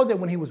I know that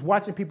when he was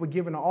watching people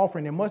giving the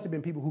offering, there must have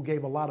been people who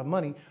gave a lot of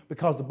money,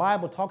 because the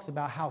Bible talks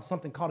about how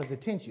something caught his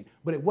attention,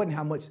 but it wasn't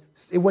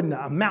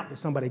the amount that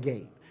somebody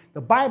gave.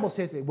 The Bible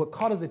says that what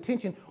caught his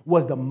attention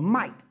was the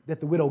mite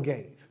that the widow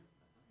gave.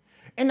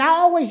 And I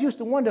always used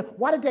to wonder,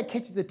 why did that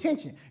catch his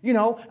attention? You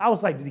know, I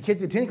was like, did he catch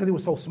his attention because he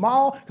was so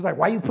small? Because like,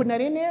 why are you putting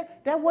that in there?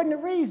 That wasn't the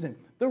reason.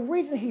 The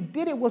reason he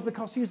did it was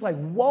because he was like,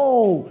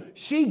 whoa,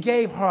 she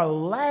gave her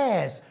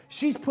last.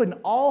 She's putting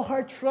all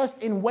her trust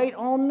and weight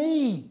on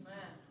me.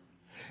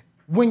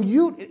 When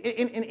you,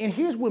 and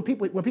here's when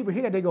people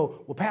hear that, they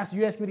go, well, Pastor,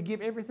 you asked me to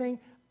give everything?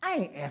 I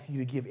ain't asking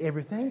you to give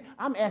everything.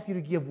 I'm asking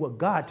you to give what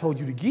God told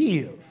you to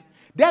give.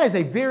 That is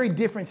a very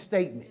different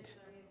statement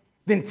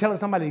than telling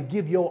somebody to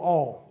give your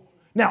all.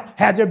 Now,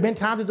 has there been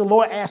times that the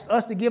Lord asked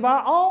us to give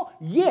our all?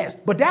 Yes,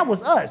 but that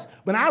was us.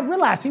 But I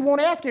realized he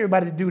won't ask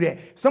everybody to do that.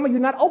 Some of you are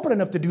not open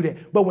enough to do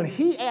that. But when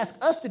he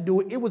asked us to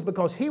do it, it was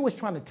because he was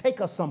trying to take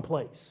us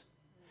someplace.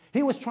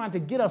 He was trying to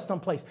get us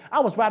someplace.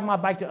 I was riding my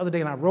bike the other day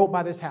and I rode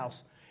by this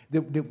house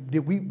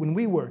when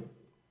we were,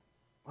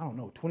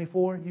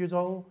 24 years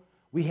old.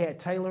 We had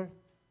Taylor.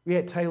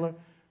 It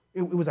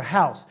was a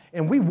house,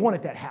 and we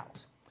wanted that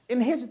house.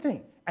 And here's the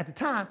thing. At the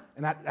time,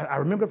 and I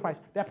remember the price,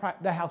 that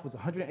house was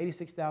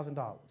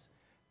 $186,000.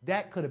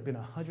 That could have been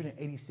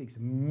 $186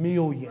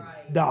 million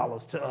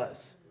to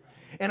us.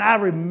 And I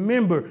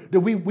remember that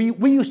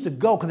we used to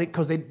go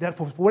because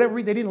for whatever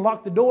reason, they didn't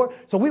lock the door,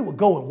 so we would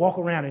go and walk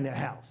around in that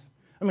house.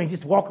 I mean,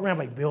 just walk around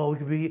like, Bill, we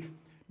could be.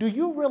 Do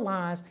you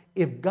realize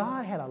if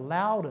God had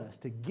allowed us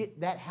to get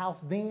that house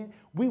then,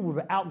 we would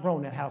have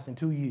outgrown that house in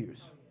 2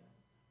 years.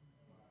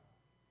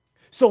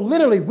 So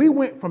literally, we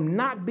went from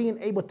not being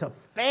able to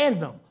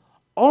fathom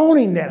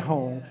owning that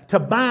home to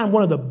buying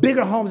one of the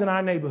bigger homes in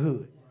our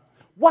neighborhood.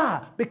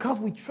 Why? Because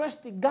we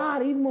trusted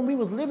God even when we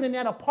was living in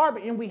that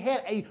apartment and we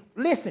had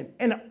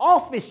an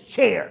office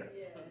chair.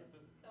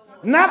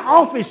 Not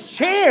office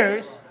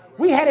chairs.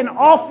 We had an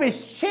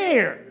office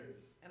chair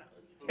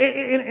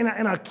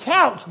and a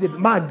couch that,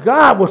 my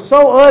God, was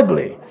so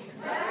ugly.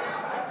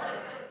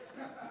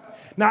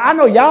 Now, I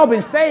know y'all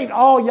been saved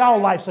all y'all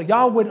life, so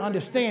y'all wouldn't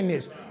understand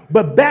this.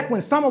 But back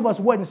when some of us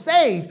wasn't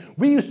saved,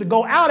 we used to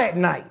go out at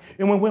night.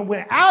 And when we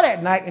went out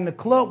at night and the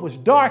club was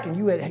dark and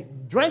you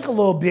had drank a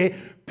little bit,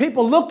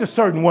 people looked a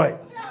certain way.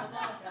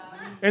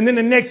 And then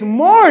the next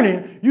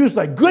morning, you was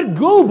like, good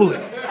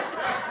googling.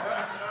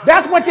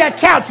 That's what that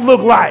couch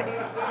looked like.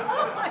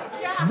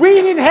 We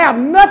didn't have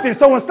nothing.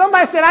 So when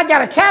somebody said, I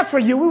got a couch for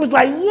you, we was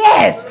like,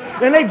 yes.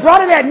 And they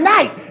brought it at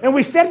night. And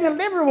we sat in the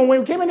living room. When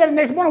we came in there the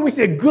next morning, we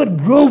said, good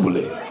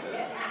googling.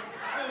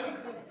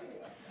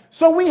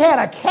 So we had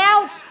a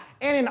couch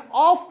and an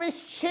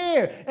office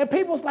chair. And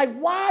people was like,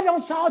 why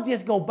don't y'all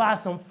just go buy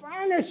some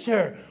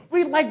furniture?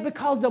 We like,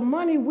 because the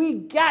money we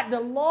got,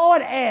 the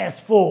Lord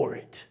asked for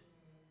it.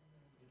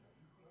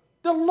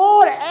 The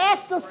Lord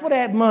asked us for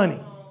that money.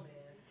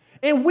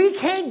 And we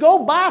can't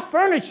go buy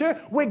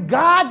furniture with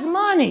God's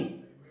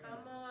money.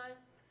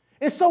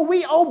 And so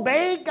we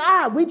obeyed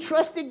God. We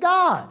trusted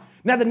God.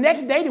 Now, the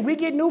next day, did we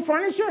get new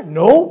furniture?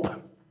 Nope.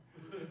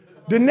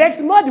 The next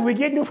month, did we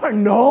get new furniture?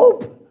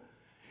 Nope.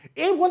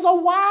 It was a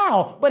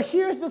while. But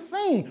here's the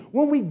thing.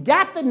 When we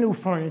got the new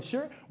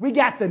furniture, and we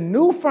got the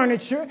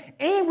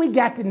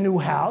new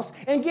house.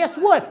 And guess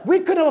what?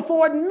 We couldn't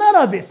afford none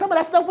of it. Some of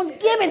that stuff was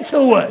given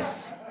to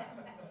us.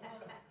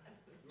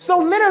 So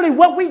literally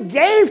what we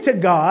gave to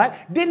God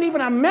didn't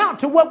even amount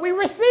to what we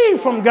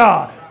received from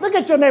God. Look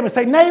at your neighbor and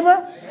say,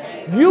 neighbor,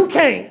 you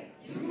can't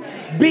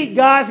beat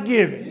God's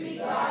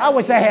giving. I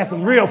wish I had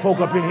some real folk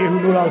up in here who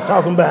knew what I was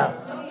talking about.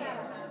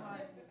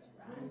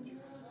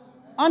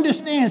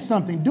 Understand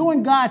something.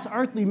 During God's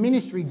earthly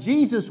ministry,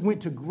 Jesus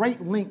went to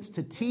great lengths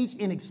to teach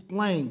and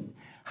explain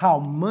how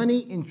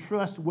money and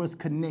trust was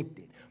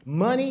connected.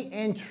 Money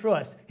and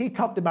trust. He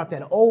talked about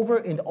that over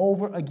and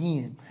over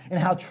again, and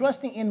how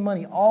trusting in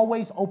money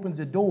always opens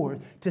the door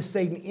to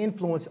Satan's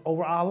influence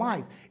over our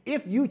life.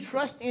 If you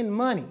trust in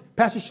money,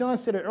 Pastor Sean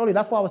said it earlier,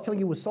 that's why I was telling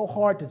you it was so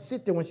hard to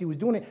sit there when she was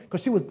doing it,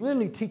 because she was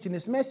literally teaching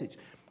this message.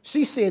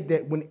 She said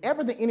that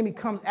whenever the enemy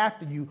comes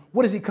after you,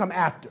 what does he come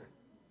after?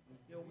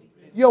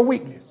 Your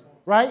weakness,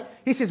 right?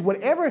 He says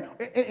whatever,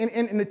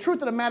 and the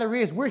truth of the matter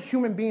is we're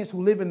human beings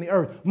who live in the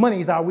earth.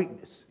 Money is our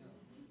weakness.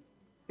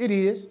 It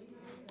is.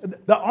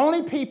 The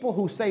only people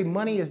who say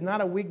money is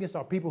not a weakness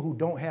are people who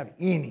don't have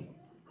any.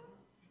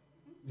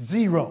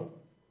 Zero.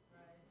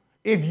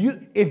 If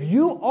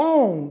you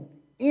own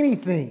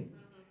anything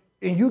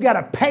and you got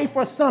to pay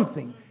for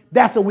something,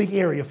 that's a weak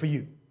area for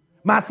you,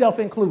 myself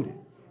included.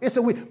 It's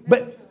a weak,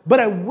 but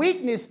a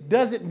weakness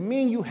doesn't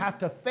mean you have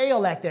to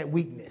fail at that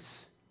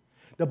weakness.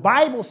 The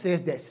Bible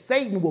says that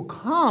Satan will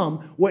come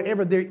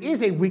wherever there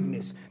is a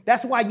weakness.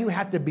 That's why you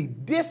have to be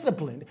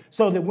disciplined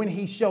so that when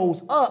he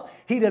shows up,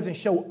 he doesn't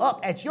show up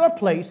at your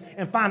place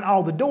and find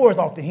all the doors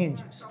off the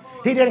hinges.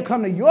 He doesn't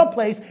come to your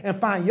place and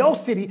find your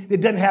city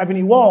that doesn't have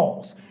any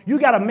walls. You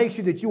got to make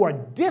sure that you are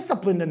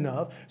disciplined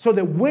enough so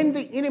that when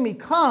the enemy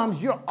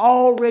comes, you're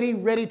already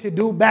ready to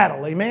do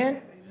battle.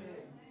 Amen?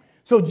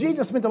 So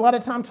Jesus spent a lot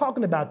of time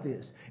talking about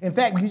this. In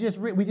fact, we just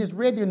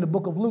read in the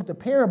book of Luke the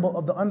parable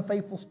of the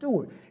unfaithful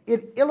steward.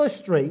 It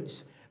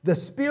illustrates the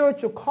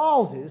spiritual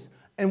causes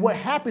and what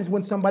happens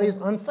when somebody is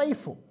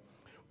unfaithful.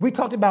 We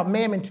talked about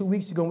Mammon 2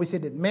 weeks ago, and we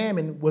said that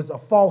Mammon was a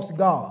false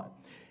god.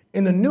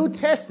 In the New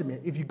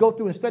Testament, if you go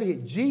through and study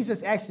it,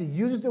 Jesus actually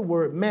uses the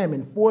word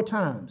Mammon 4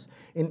 times.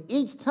 And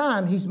each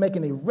time he's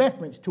making a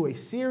reference to a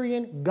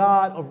Syrian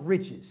god of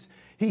riches.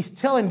 He's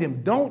telling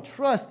them, don't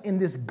trust in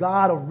this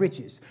God of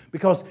riches.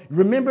 Because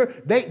remember,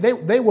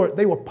 they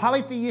were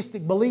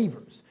polytheistic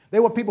believers. They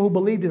were people who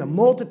believed in a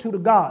multitude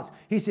of gods.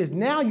 He says,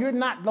 now you're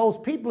not those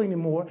people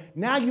anymore.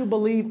 Now you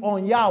believe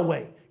on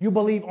Yahweh. You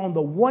believe on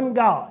the one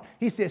God.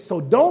 He says, so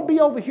don't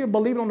be over here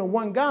believing on the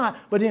one God,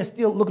 but then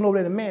still looking over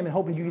at the man and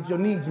hoping you get your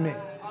needs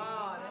met.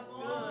 Oh, that's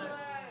good.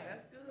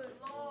 That's good,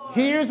 Lord.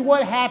 Here's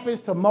what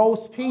happens to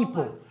most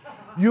people.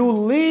 You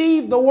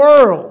leave the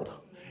world.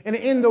 And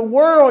in the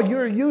world,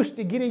 you're used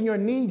to getting your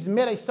needs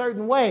met a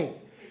certain way.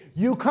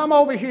 You come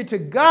over here to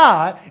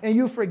God and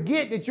you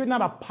forget that you're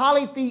not a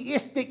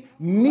polytheistic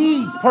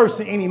needs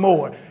person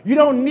anymore. You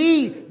don't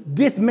need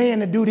this man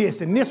to do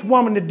this and this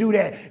woman to do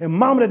that and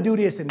mama to do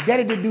this and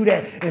daddy to do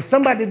that and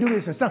somebody to do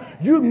this and some.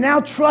 You now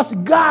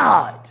trust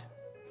God.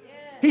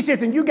 He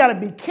says, and you got to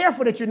be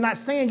careful that you're not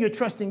saying you're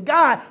trusting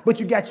God, but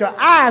you got your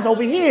eyes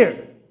over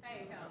here.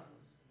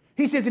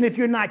 He says, and if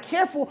you're not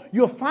careful,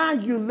 you'll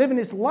find you living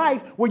this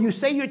life where you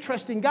say you're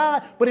trusting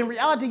God, but in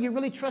reality, you're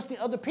really trusting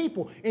other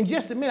people. In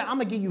just a minute, I'm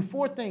going to give you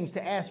 4 things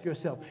to ask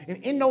yourself. And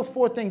in those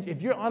 4 things,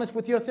 if you're honest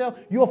with yourself,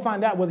 you'll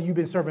find out whether you've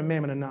been serving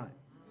Mammon or not.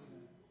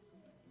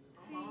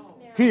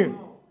 Here,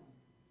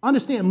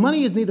 understand,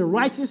 money is neither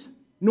righteous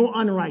nor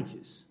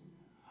unrighteous.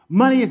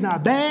 Money is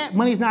not bad.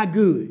 Money is not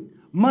good.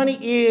 Money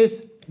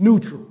is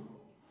neutral.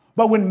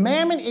 But when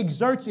Mammon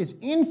exerts its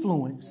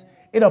influence,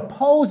 it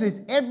opposes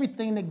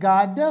everything that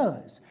God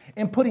does.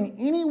 And putting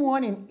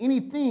anyone and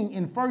anything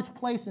in first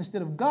place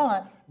instead of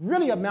God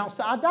really amounts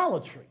to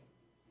idolatry.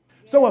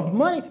 So if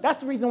money,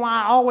 that's the reason why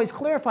I always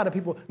clarify to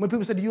people when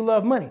people say, do you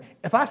love money?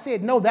 If I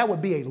said no, that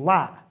would be a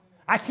lie.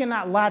 I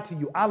cannot lie to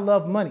you. I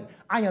love money.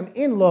 I am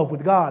in love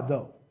with God,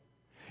 though.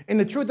 And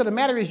the truth of the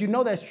matter is, you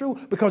know that's true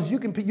because you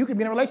can be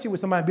in a relationship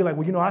with somebody and be like,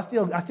 well, you know, I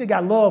still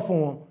got love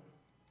for them,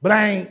 but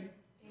I ain't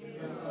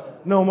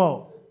no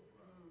more.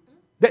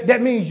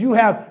 That means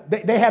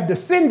they have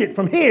descended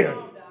from here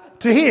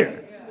to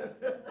here.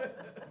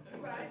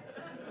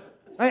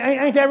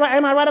 Ain't that right?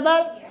 Am I right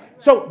about it?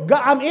 So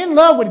God, I'm in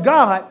love with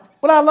God,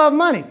 but I love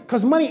money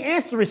because money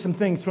answers some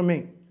things for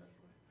me.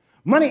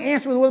 Money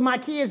answers whether my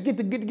kids get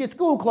to get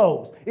school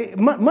clothes.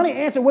 Money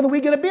answers whether we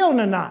get a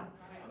building or not.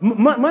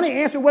 Money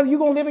answers whether you're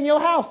going to live in your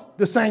house,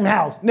 the same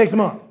house, next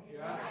month.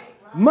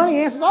 Money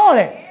answers all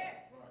that.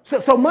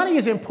 So money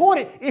is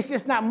important. It's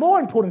just not more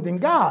important than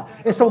God.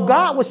 And so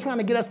God was trying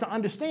to get us to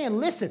understand,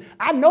 listen,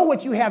 I know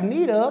what you have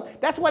need of.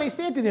 That's what he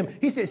said to them.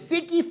 He said,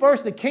 seek ye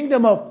first the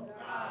kingdom of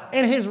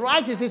and his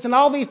righteousness, and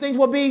all these things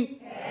will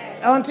be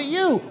unto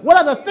you. What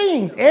are the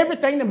things?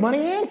 Everything that money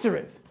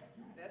answereth.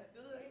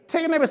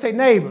 Tell your neighbor, say,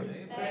 neighbor,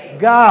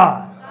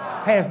 God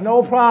has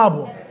no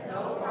problem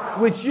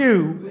with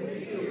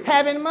you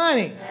having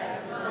money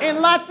and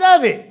lots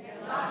of it.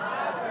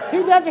 He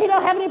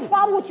don't have any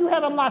problem with you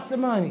having lots of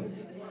money.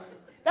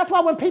 That's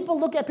why when people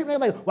look at people, they're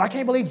like, well, I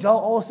can't believe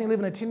Joel Osteen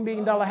living in a $10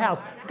 billion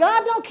house.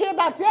 God don't care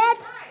about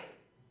that.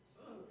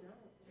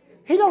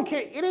 He don't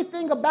care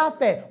anything about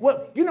that.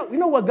 What, you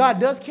know what God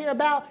does care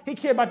about? He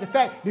cares about the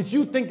fact that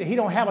you think that he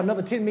don't have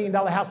another $10 million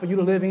house for you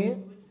to live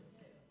in.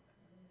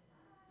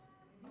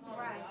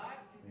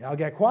 Y'all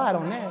got quiet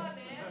on that.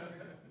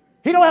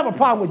 He don't have a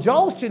problem with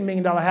Joel's $10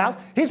 million house.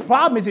 His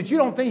problem is that you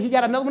don't think he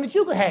got another one that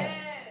you could have.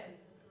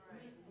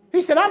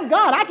 He said, I'm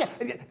God.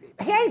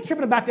 He ain't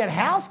tripping about that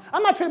house.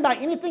 I'm not tripping about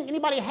anything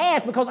anybody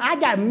has because I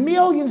got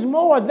millions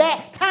more of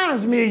that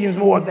times millions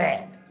more of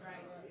that.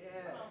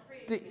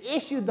 The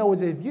issue, though,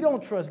 is if you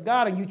don't trust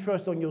God and you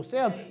trust on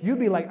yourself, you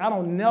be like, I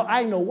don't know.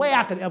 Ain't no way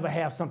I could ever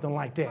have something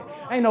like that.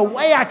 Ain't no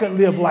way I could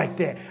live like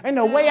that. Ain't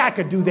no way I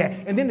could do that.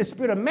 And then the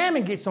spirit of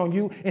mammon gets on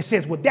you and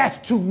says, well,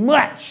 that's too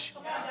much.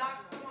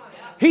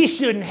 He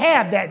shouldn't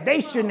have that. They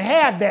shouldn't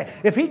have that.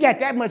 If he got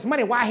that much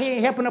money, why he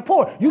ain't helping the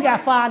poor? You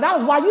got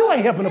 $5. Why you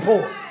ain't helping the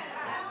poor?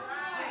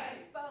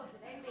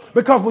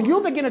 Because when you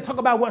begin to talk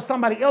about what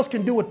somebody else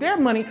can do with their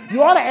money,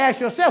 you ought to ask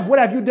yourself, what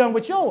have you done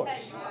with yours?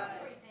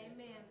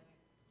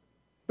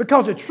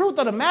 Because the truth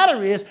of the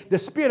matter is, the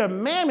spirit of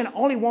mammon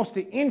only wants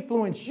to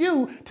influence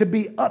you to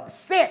be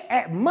upset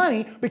at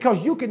money because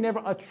you can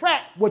never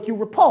attract what you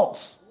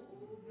repulse.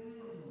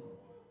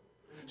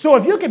 So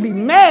if you can be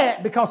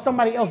mad because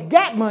somebody else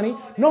got money,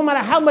 no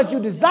matter how much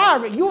you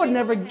desire it, you will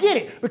never get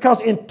it.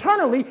 Because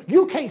internally,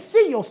 you can't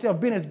see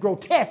yourself being as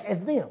grotesque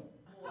as them.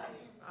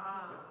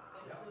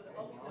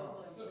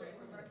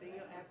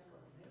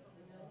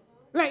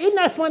 Now, isn't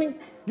that funny?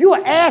 You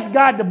will ask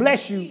God to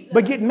bless you,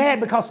 but get mad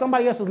because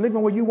somebody else is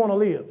living where you want to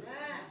live.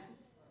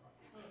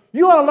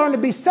 You ought to learn to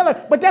be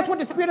selfish. But that's what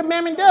the spirit of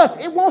mammon does.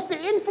 It wants to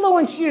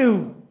influence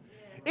you.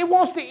 It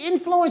wants to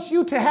influence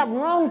you to have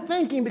wrong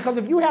thinking, because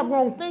if you have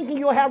wrong thinking,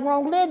 you'll have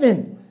wrong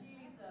living.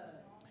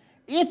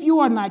 If you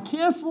are not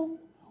careful,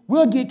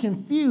 we'll get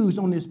confused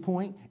on this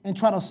point and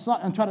try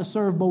to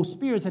serve both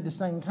spirits at the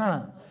same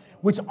time,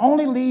 which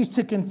only leads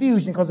to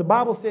confusion, because the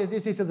Bible says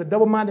this. It says a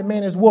double-minded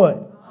man is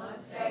what?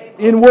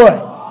 In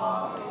what?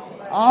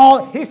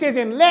 He says,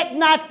 and let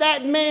not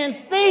that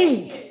man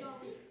think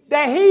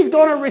that he's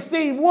going to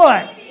receive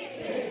what?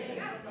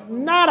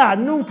 Nada,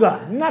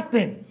 nunca,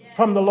 nothing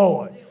from the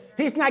Lord.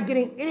 He's not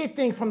getting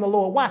anything from the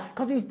Lord. Why?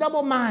 Because he's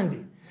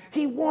double-minded.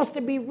 He wants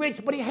to be rich,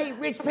 but he hates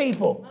rich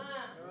people.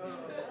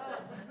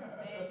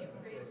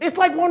 It's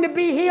like wanting to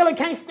be healed and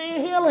can't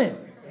stand healing.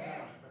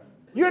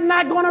 You're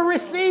not going to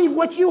receive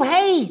what you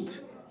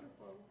hate.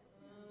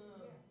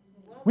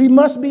 We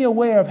must be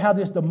aware of how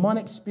this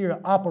demonic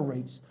spirit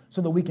operates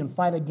so that we can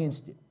fight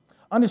against it.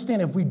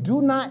 Understand, if we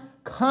do not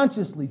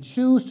consciously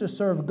choose to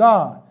serve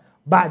God,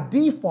 by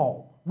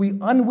default, we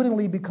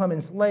unwittingly become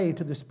enslaved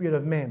to the spirit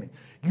of mammon.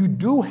 You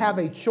do have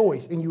a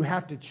choice, and you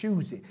have to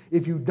choose it.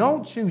 If you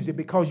don't choose it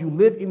because you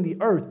live in the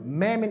earth,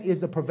 mammon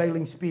is the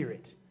prevailing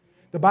spirit.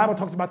 The Bible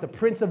talks about the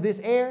prince of this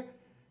air.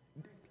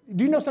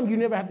 Do you know something you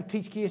never have to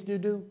teach kids to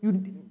do?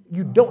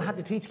 You don't have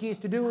to teach kids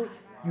to do it.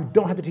 You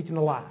don't have to teach them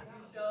to lie.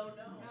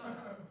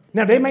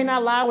 Now, they may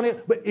not lie,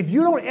 but if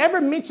you don't ever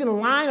mention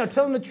lying or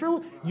telling the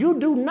truth, you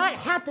do not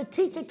have to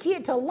teach a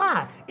kid to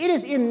lie. It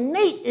is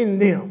innate in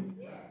them.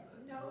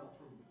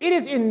 It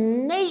is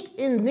innate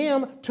in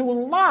them to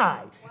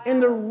lie.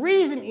 And the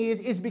reason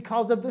is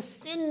because of the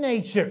sin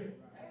nature.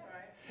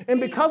 And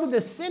because of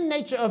the sin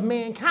nature of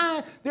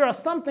mankind, there are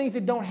some things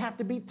that don't have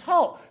to be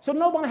taught. So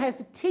nobody has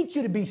to teach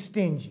you to be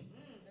stingy.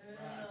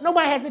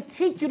 Nobody has to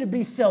teach you to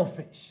be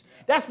selfish.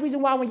 That's the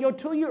reason why when your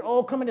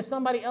 2-year-old come into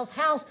somebody else's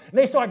house and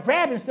they start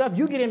grabbing stuff,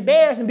 you get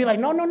embarrassed and be like,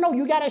 no,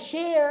 you got to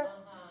share.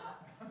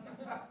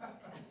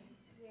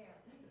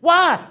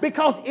 Why?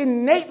 Because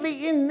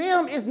innately in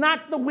them is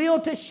not the will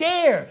to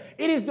share.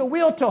 It is the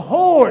will to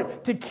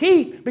hoard, to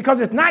keep,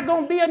 because it's not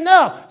going to be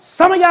enough.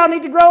 Some of y'all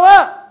need to grow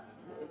up.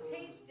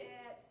 Teach,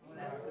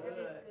 Dad.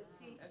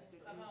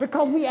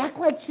 Because we act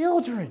like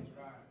children.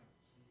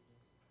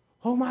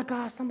 Oh my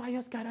God, somebody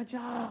else got a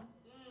job.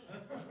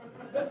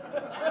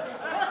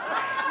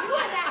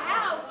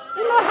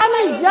 You know how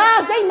many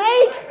jobs they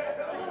make?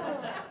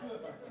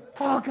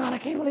 Oh God, I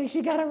can't believe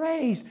she got a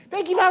raise.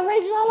 They give out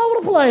raises all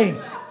over the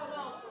place.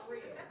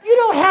 You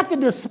don't have to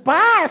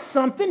despise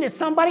something that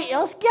somebody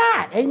else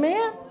got.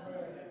 Amen?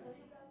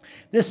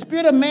 The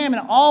spirit of mammon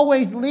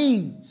always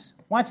leads.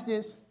 Watch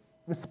this.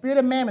 The spirit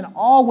of mammon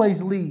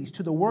always leads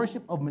to the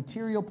worship of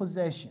material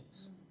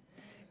possessions.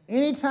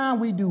 Anytime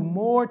we do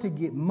more to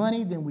get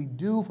money than we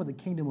do for the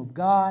kingdom of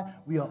God,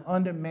 we are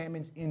under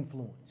mammon's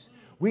influence.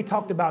 We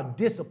talked about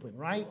discipline,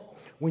 right?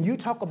 When you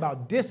talk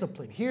about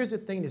discipline, here's the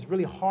thing that's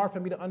really hard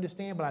for me to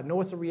understand, but I know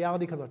it's a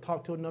reality because I've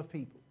talked to enough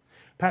people.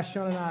 Pastor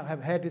Sean and I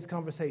have had this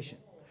conversation.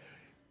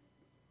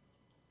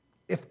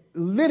 If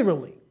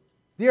literally,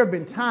 there have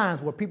been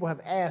times where people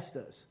have asked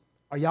us,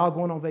 are y'all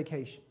going on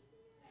vacation?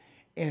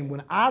 And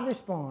when I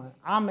respond,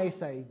 I may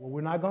say, well,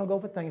 we're not going to go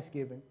for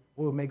Thanksgiving,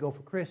 or we may go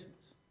for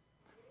Christmas.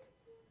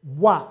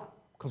 Why?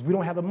 Because we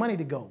don't have the money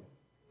to go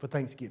for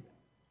Thanksgiving.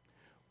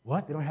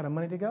 What? They don't have the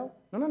money to go?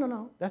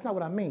 No. That's not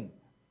what I mean.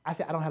 I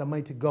said, I don't have the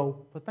money to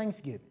go for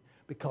Thanksgiving.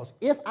 Because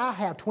if I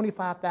have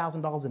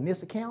 $25,000 in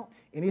this account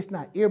and it's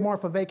not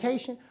earmarked for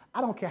vacation, I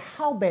don't care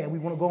how bad we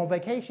want to go on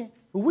vacation,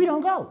 but we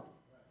don't go.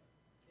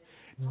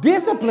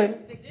 Discipline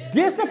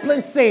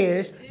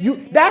says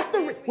you. That's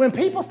the when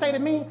people say to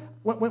me,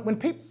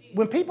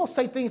 when people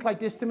say things like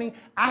this to me,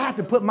 I have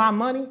to put my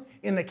money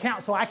in the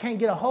account so I can't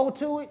get a hold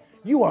to it.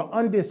 You are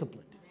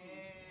undisciplined.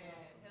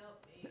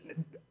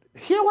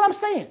 Hear what I'm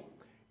saying?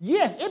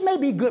 Yes, it may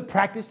be good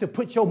practice to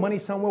put your money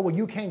somewhere where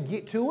you can't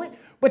get to it,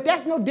 but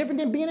that's no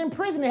different than being in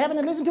prison and having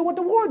to listen to what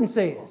the warden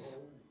says.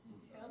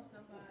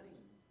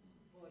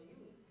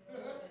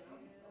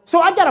 So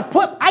I gotta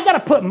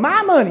put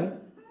my money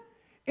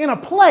in a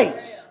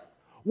place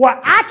where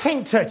I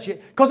can't touch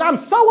it because I'm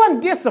so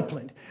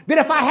undisciplined that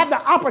if I have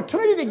the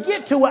opportunity to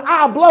get to it,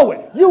 I'll blow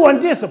it. You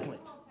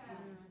undisciplined.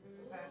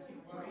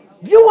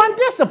 You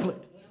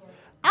undisciplined.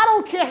 I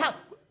don't care how.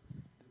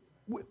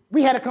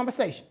 We had a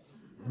conversation.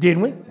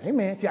 Didn't we?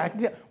 Amen. See, I can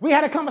tell. We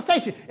had a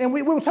conversation, and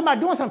we were talking about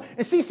doing something,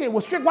 and she said,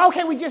 well, Strick, why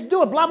can't we just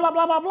do it? Blah, blah,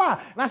 blah, blah,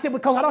 blah. And I said,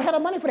 because I don't have the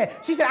money for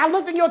that. She said, I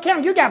looked in your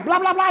account, you got blah,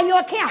 blah, blah in your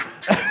account.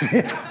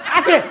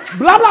 I said,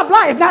 blah, blah,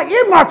 blah is not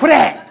earmarked for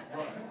that.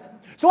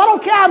 So I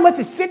don't care how much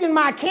is sitting in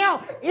my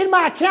account. In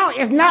my account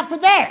is not for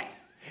that.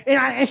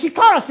 And she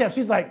called herself.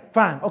 She's like,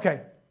 fine,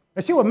 okay.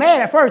 And she was mad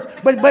at first,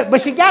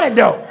 but she got it,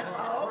 though.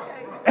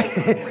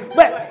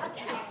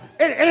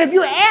 And if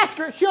you ask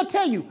her, she'll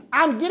tell you,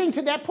 I'm getting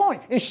to that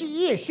point. And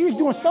she is. She's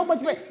doing so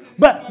much better.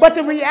 But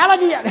the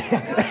reality,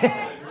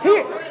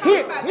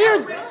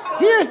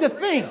 here's the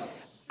thing.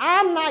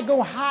 I'm not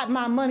going to hide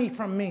my money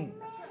from me.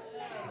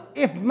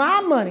 If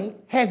my money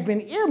has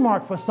been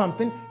earmarked for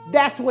something,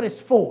 that's what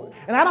it's for.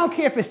 And I don't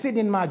care if it's sitting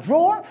in my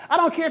drawer. I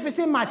don't care if it's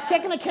in my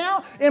checking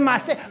account. I'm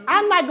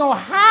not going to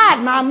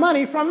hide my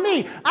money from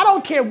me. I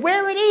don't care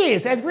where it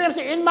is. As Graham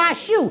said, in my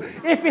shoe.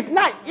 If it's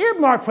not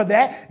earmarked for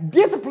that,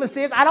 discipline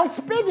says I don't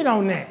spend it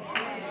on that.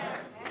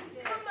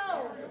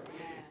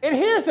 And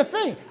here's the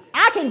thing.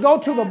 I can go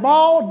to the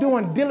mall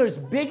doing dealer's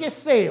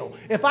biggest sale.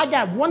 If I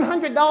got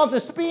 $100 to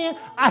spend,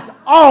 that's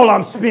all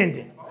I'm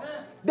spending.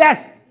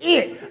 That's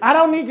it. I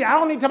don't need to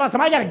tell about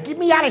somebody got to get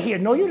me out of here.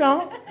 No, you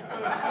don't.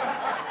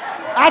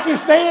 I can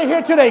stay in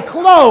here till they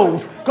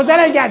close because that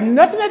ain't got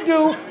nothing to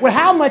do with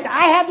how much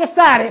I have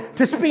decided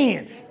to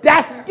spend.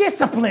 That's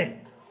discipline.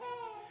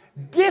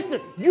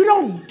 You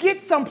don't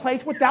get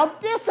someplace without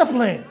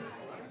discipline.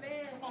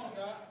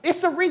 It's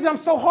the reason I'm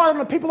so hard on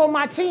the people on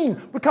my team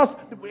because,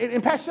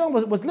 and Pastor Sean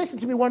was listening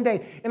to me one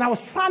day, and I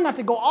was trying not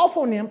to go off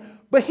on them,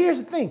 but here's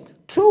the thing.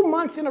 2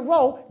 months in a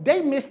row,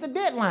 they missed the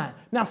deadline.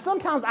 Now,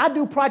 sometimes I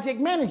do project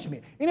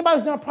management. Anybody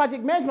who's done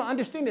project management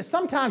understand that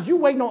sometimes you're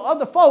waiting on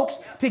other folks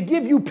to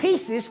give you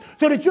pieces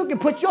so that you can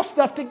put your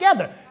stuff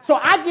together. So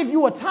I give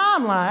you a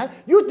timeline.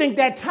 You think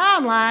that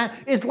timeline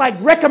is like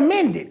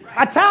recommended.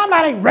 A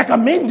timeline ain't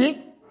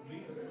recommended.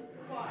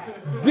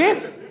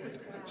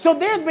 So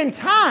there's been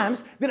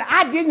times that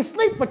I didn't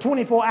sleep for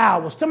 24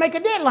 hours to make a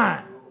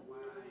deadline.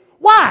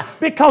 Why?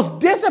 Because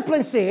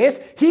discipline says,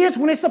 here's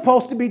when it's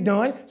supposed to be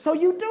done, so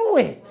you do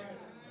it.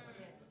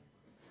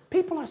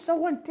 People are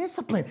so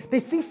undisciplined. They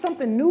see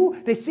something new,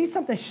 they see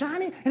something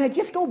shiny, and they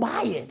just go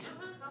buy it.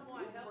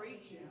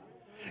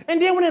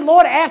 And then when the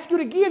Lord asks you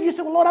to give, you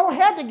say, well, Lord, I don't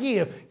have to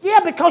give. Yeah,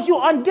 because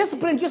you're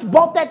undisciplined, just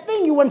bought that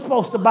thing you weren't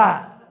supposed to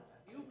buy.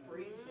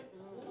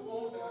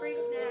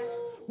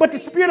 But the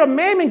spirit of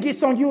mammon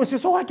gets on you and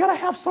says, oh, I got to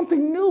have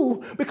something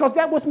new because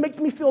that what makes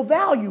me feel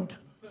valued.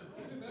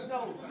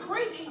 No,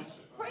 preach.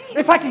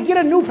 If I can get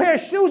a new pair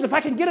of shoes, if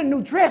I can get a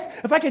new dress,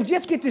 if I can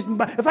just get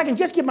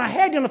my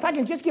hair done, if I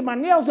can just get my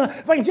nails done,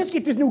 if I can just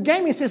get this new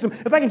gaming system,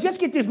 if I can just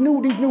get these new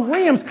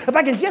rims, if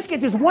I can just get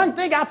this one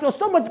thing, I feel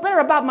so much better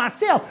about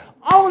myself.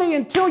 Only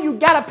until you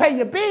got to pay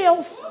your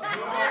bills.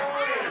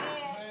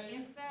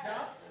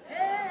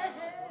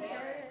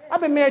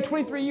 I've been married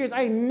 23 years.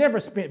 I ain't never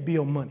spent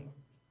bill money.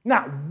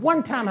 Not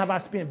one time have I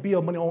spent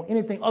bill money on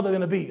anything other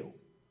than a bill.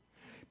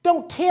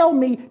 Don't tell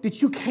me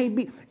that you can't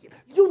be.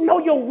 You know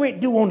your rent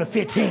due on the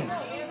 15th.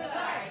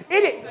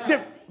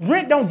 The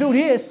rent don't do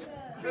this.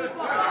 Rent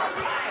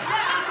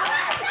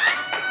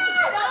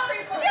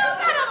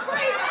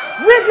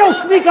don't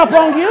sneak up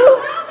on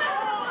you.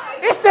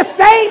 It's the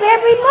same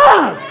every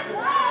month.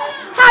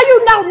 How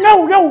you not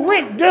know your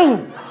rent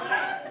due?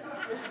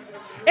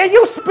 And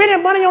you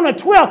spending money on the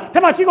 12th, talking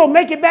about you going to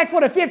make it back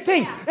for the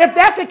 15th. If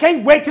that's the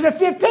case, wait till the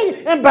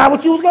 15th and buy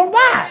what you was going to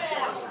buy.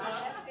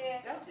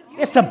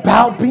 It's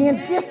about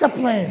being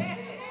disciplined.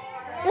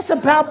 It's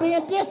about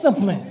being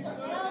disciplined.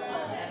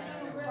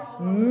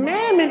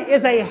 Mammon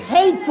is a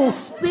hateful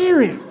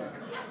spirit.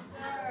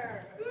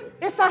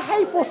 It's a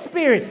hateful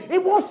spirit.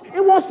 It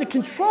wants to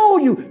control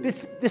you.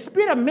 The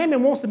spirit of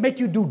mammon wants to make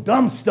you do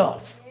dumb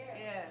stuff.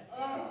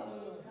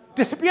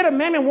 The spirit of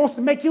mammon wants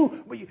to make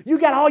you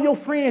got all your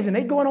friends and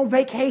they going on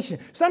vacation.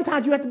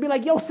 Sometimes you have to be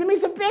like, yo, send me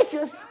some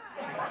pictures.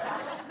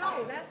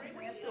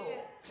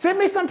 Send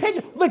me some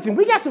pictures. Listen,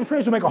 we got some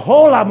friends who make a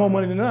whole lot more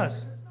money than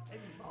us.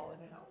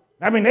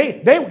 I mean,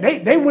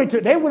 they went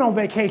on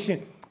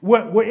vacation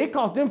where it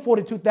cost them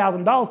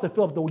 $42,000 to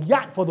fill up the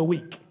yacht for the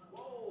week.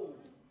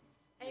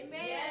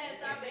 Amen.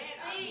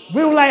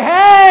 We were like,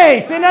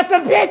 hey, send us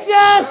some pictures.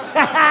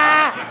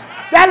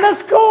 That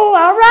looks cool.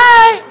 All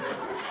right.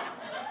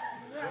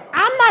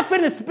 I'm not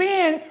finna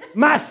spend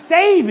my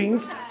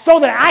savings so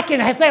that I can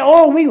say,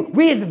 oh,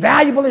 we as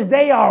valuable as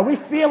they are. We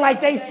feel like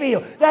they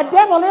feel. The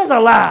devil is a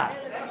lie.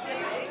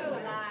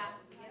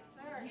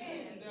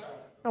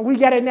 And we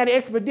got in that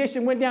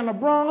expedition, went down to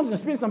Bronx and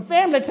spent some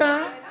family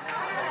time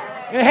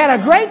and had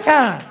a great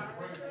time.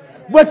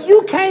 But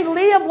you can't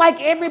live like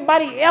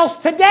everybody else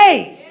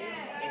today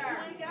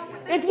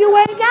if you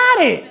ain't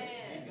got it.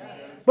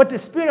 But the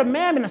spirit of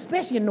mammon,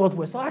 especially in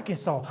Northwest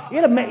Arkansas,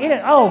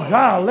 oh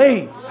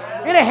golly,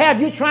 it'll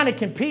have you trying to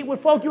compete with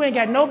folk you ain't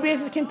got no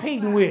business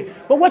competing with.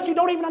 But what you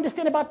don't even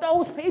understand about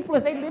those people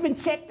is they live in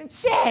check to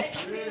check.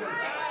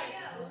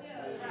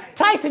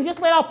 Tyson just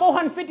let off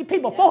 450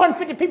 people.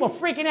 450 people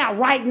freaking out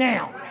right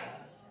now.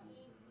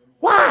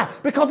 Why?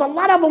 Because a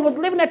lot of them was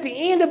living at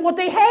the end of what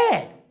they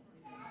had.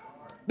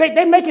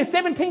 They making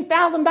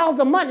 $17,000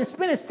 a month and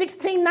spending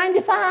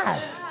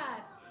 $1,695.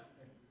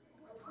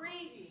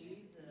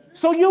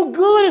 So you're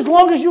good as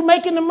long as you're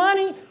making the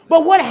money.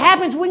 But what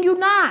happens when you're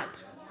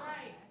not?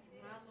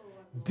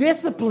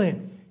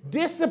 Discipline.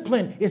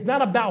 Discipline is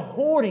not about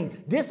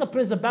hoarding.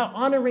 Discipline is about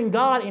honoring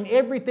God in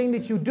everything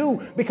that you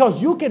do,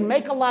 because you can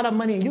make a lot of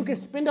money and you can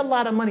spend a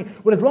lot of money,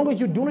 but as long as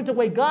you're doing it the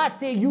way God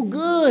said, you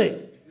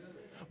good.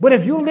 But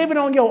if you're living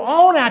on your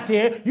own out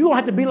there, you're going to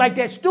have to be like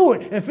that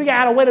steward and figure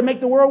out a way to make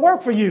the world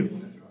work for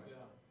you.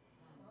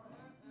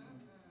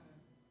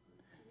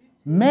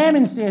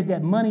 Mammon says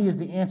that money is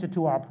the answer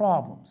to our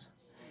problems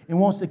and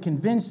wants to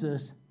convince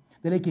us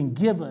that it can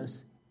give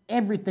us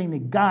everything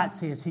that God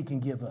says he can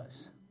give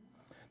us.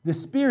 The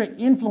spirit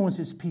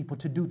influences people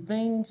to do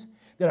things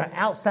that are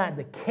outside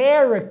the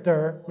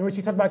character. Remember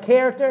she talked about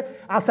character?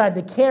 Outside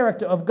the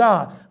character of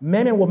God.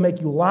 Mammon will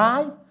make you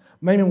lie.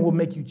 Mammon will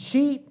make you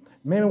cheat.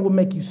 Mammon will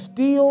make you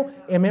steal.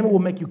 And mammon will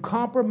make you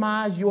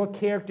compromise your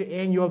character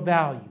and your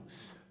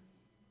values.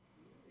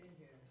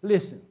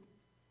 Listen,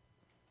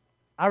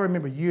 I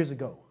remember years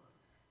ago,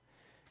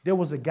 there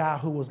was a guy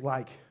who was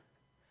like,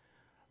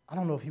 I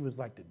don't know if he was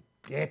like the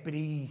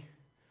deputy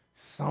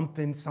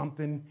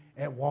something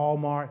at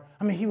Walmart.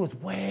 I mean, he was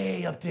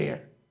way up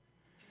there.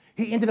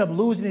 He ended up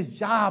losing his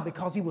job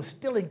because he was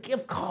stealing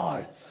gift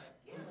cards.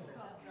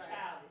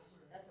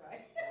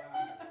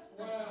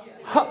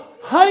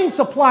 Hunting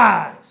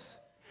supplies.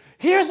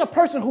 Here's a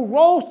person who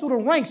rose through the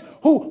ranks,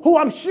 who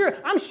I'm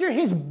sure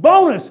his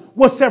bonus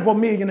was several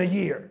million a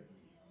year.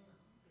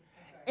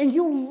 And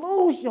you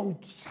lose your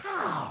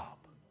job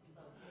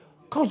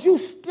because you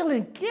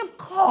stealing gift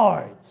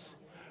cards.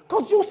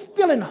 Because you're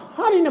stealing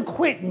hunting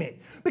equipment.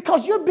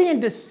 Because you're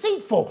being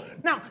deceitful.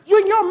 Now,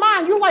 in your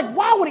mind, you're like,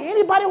 why would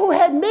anybody who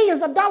had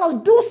millions of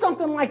dollars do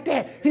something like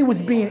that? He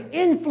was being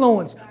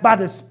influenced by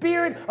the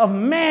spirit of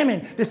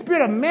mammon. The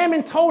spirit of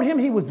mammon told him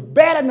he was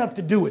bad enough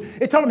to do it.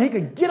 It told him he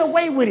could get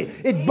away with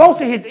it. It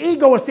boasted his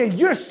ego and said,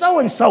 you're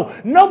so-and-so.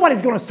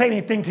 Nobody's going to say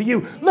anything to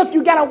you. Look,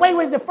 you got away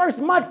with it the first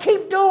month.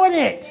 Keep doing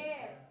it.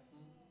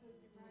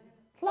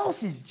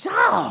 Lost his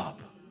job.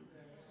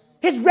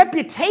 His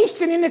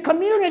reputation in the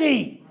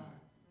community.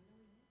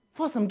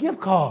 For some gift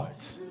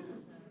cards.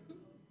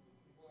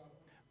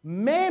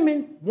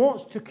 Mammon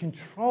wants to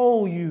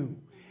control you.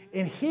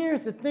 And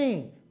here's the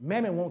thing.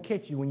 Mammon won't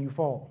catch you when you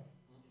fall.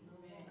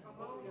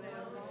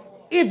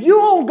 If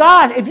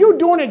you're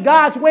doing it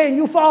God's way and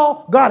you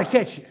fall, God will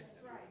catch you.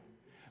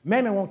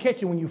 Mammon won't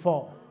catch you when you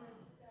fall.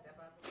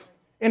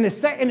 And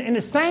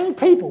the same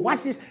people,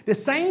 watch this, the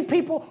same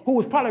people who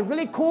was probably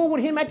really cool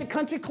with him at the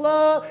country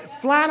club,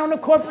 flying on the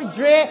corporate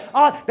jet,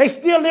 they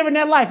still living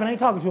their life and ain't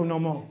talking to him no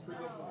more.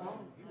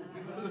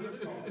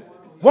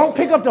 Won't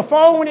pick up the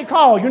phone when he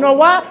calls. You know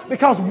why?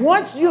 Because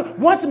once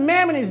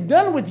mammon is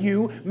done with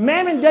you,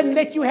 mammon doesn't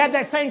let you have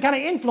that same kind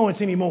of influence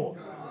anymore.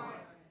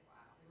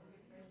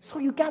 So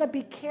you got to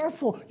be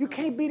careful. You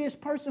can't be this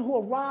person who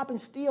will rob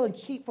and steal and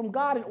cheat from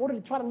God in order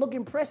to try to look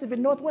impressive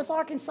in Northwest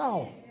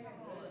Arkansas.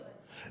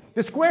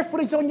 The square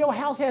footage on your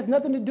house has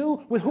nothing to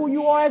do with who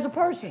you are as a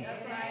person.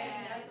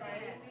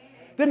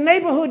 The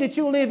neighborhood that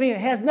you live in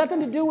has nothing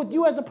to do with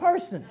you as a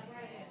person.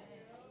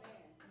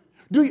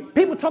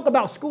 People talk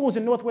about schools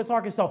in Northwest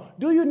Arkansas.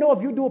 Do you know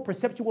if you do a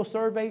perceptual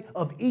survey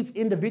of each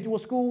individual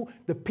school,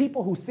 the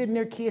people who send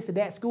their kids to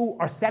that school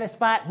are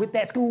satisfied with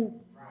that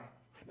school?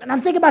 Right. Now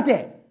think about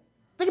that.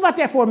 Think about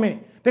that for a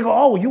minute. They go,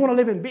 oh, you want to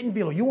live in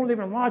Bentonville, or you want to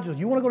live in Rogers,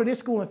 you want to go to this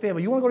school in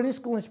Fayetteville, you want to go to this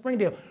school in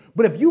Springdale.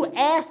 But if you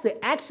ask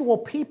the actual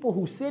people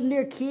who send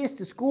their kids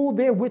to school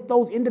there with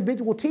those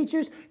individual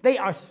teachers, they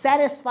are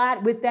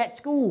satisfied with that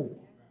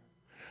school.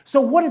 So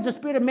what does the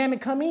spirit of mammon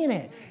come in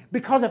at?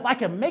 Because if I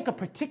can make a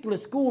particular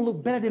school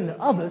look better than the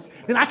others,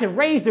 then I can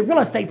raise the real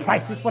estate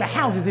prices for the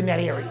houses in that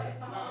area.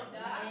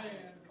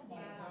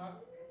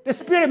 The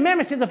spirit of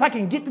mammon says if I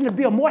can get them to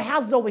build more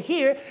houses over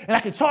here and I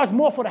can charge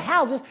more for the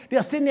houses,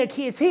 they'll send their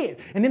kids here.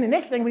 And then the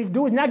next thing we need to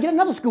do is now get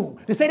another school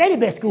to say they're the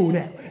best school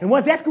now. And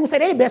once that school say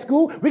they're the best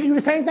school, we can do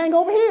the same thing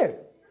over here.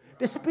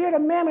 The spirit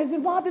of mammon is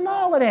involved in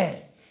all of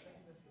that.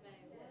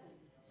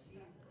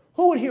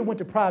 Who in here went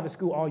to private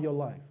school all your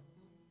life?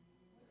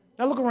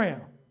 Now look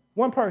around.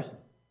 One person.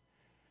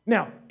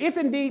 Now, if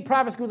indeed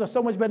private schools are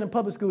so much better than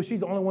public schools, she's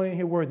the only one in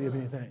here worthy of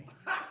anything.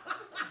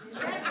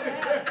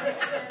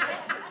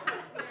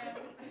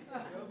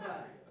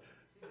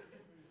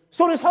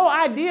 So this whole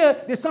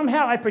idea that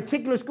somehow a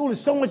particular school is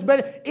so much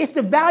better, it's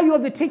the value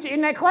of the teacher in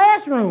that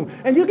classroom.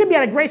 And you can be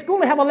at a great school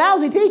and have a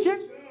lousy teacher.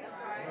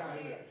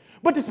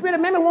 But the spirit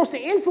of mammon wants to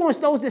influence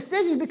those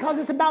decisions because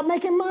it's about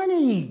making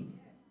money.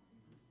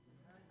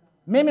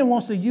 Mammon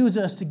wants to use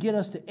us to get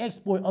us to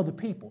exploit other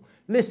people.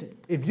 Listen,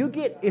 if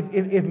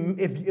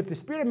the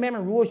spirit of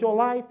mammon rules your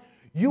life,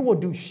 you will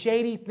do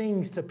shady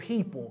things to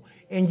people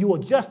and you will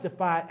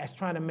justify it as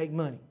trying to make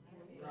money.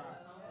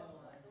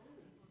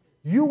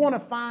 You want to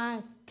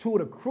find two of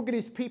the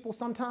crookedest people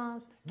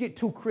sometimes? Get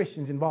two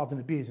Christians involved in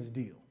a business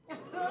deal.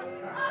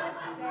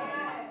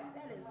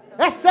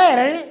 That's sad,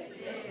 ain't it?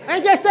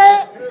 Ain't that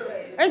sad?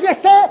 Ain't that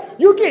sad?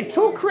 You get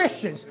two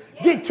Christians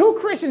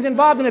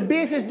involved in a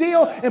business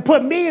deal and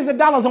put millions of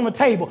dollars on the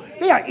table.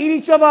 They'll eat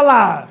each other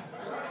alive.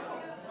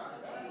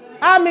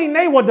 I mean,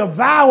 they will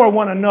devour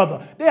one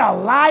another.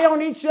 They'll lie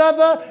on each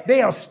other.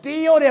 They'll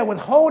steal. They'll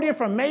withhold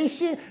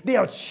information.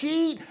 They'll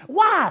cheat.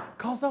 Why?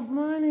 Because of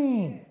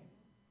money.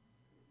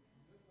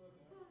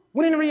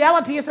 When in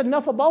reality, it's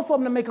enough for both of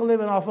them to make a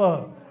living off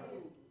of.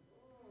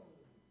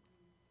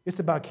 It's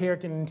about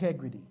character and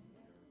integrity.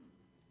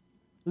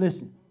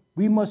 Listen,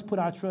 we must not put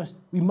our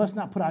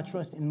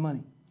trust in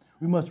money.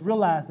 We must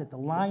realize that the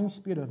lying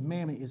spirit of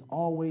mammon is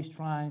always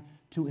trying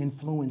to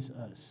influence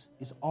us.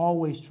 It's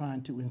always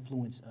trying to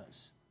influence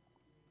us.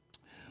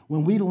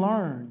 When we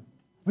learn,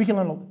 we can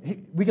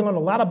learn a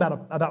lot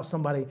about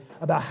somebody,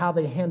 about how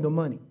they handle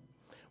money.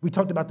 We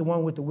talked about the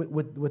one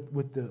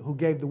who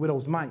gave the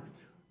widow's mite.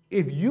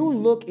 If you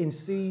look and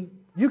see,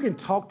 you can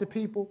talk to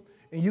people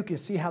and you can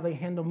see how they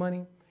handle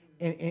money,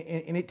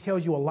 and it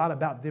tells you a lot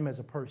about them as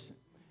a person.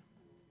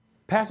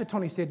 Pastor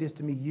Tony said this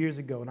to me years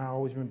ago, and I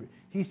always remember.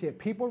 He said,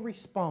 people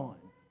respond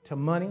to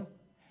money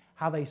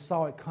how they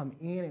saw it come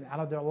in and out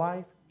of their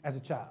life as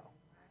a child.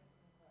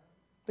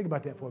 Think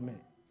about that for a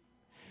minute.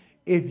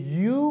 If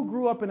you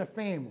grew up in a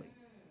family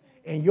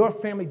and your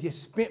family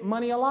just spent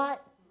money a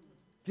lot,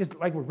 just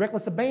like with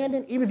reckless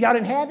abandon, even if y'all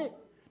didn't have it,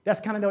 that's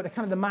kind of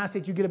the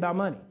mindset you get about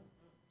money.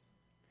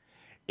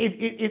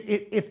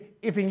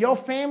 If in your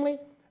family,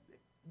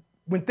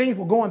 when things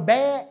were going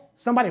bad,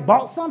 somebody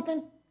bought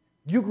something,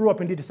 you grew up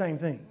and did the same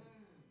thing.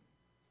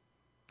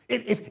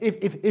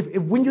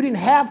 If when you didn't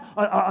have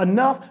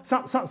enough,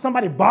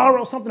 somebody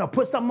borrowed something or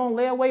put something on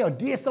layaway or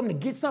did something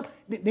to get something,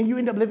 then you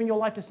end up living your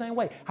life the same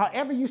way.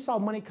 However you saw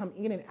money come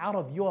in and out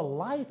of your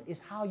life is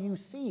how you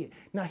see it.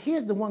 Now,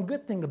 here's the one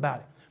good thing about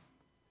it.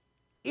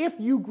 If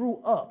you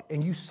grew up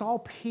and you saw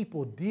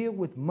people deal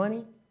with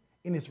money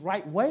in its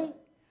right way,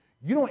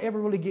 you don't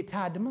ever really get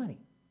tied to money.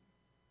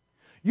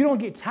 You don't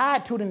get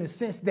tied to it in the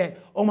sense that,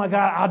 oh my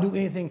God, I'll do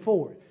anything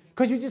for it.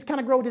 Because you just kind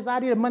of grow with this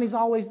idea that money's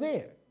always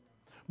there.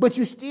 But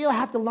you still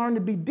have to learn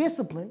to be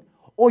disciplined,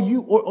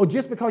 or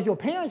just because your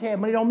parents have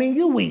money don't mean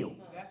you will.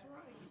 That's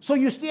right. So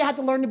you still have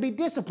to learn to be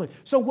disciplined.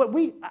 So what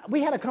we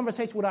had a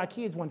conversation with our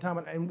kids one time,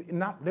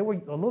 and they were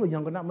a little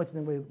younger, not much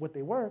than what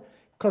they were,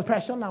 because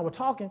Pastor Sean and I were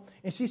talking,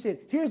 and she said,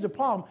 here's the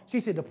problem.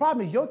 She said, the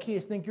problem is your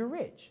kids think you're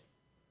rich.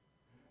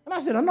 And I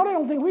said, no, they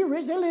don't think we're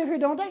rich. They live here,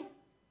 don't they?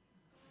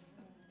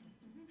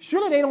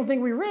 Surely they don't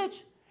think we're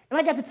rich. And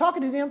I got to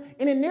talking to them,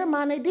 and in their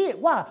mind they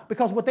did. Why?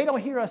 Because what they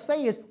don't hear us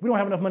say is, we don't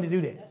have enough money to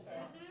do that.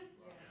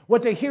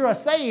 What they hear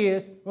us say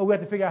is, well, we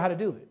have to figure out how to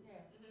do it.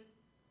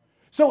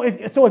 So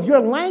if your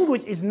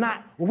language is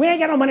not, well, we ain't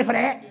got no money for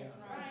that.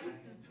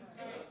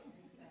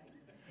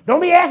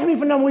 Don't be asking me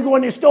for nothing when we go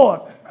in this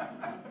store.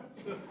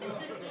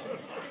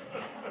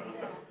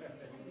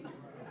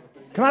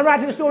 Can I ride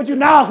to the store with you?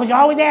 No, because you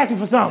always ask me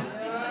for something.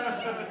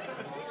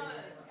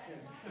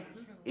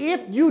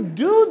 If you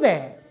do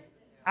that,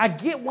 I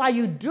get why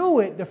you do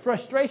it, the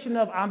frustration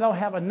of I don't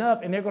have enough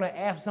and they're going to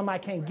ask somebody I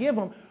can't give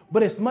them,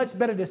 but it's much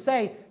better to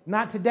say,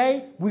 not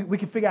today, we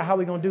can figure out how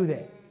we're going to do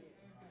that.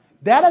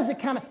 That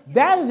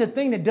is the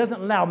thing that doesn't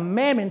allow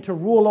mammon to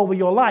rule over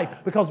your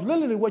life, because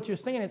literally what you're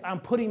saying is I'm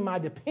putting my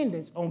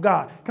dependence on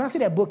God. Can I see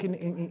that book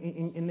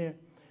in there?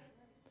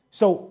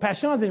 So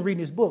Pastor Sean's been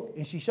reading this book,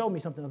 and she showed me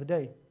something the other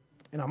day,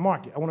 and I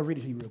marked it. I want to read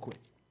it to you real quick.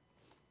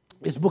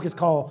 This book is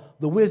called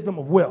The Wisdom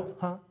of Wealth.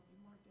 Huh?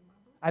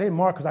 I didn't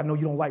mark because I know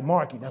you don't like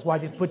marking. That's why I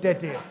just put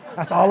that there.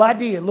 That's all I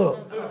did. Look,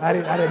 I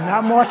did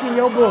not mark in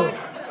your book.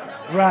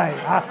 Right.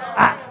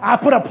 I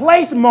put a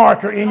place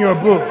marker in your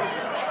book.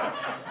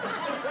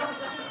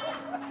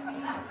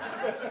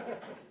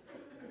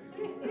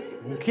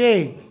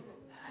 Okay.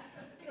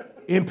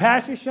 In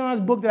Pastor Sean's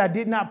book that I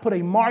did not put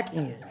a mark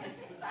in,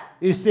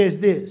 it says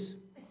this.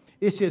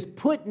 It says,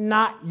 put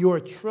not your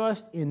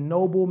trust in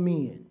noble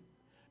men,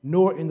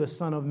 nor in the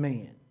Son of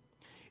Man.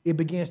 It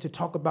begins to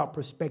talk about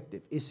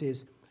perspective. It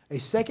says, a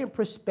second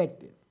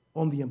perspective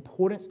on the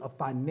importance of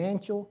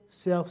financial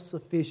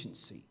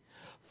self-sufficiency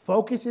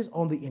focuses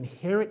on the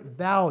inherent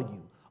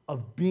value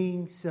of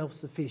being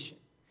self-sufficient.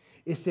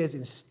 It says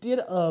instead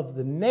of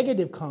the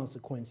negative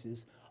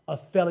consequences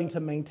of failing to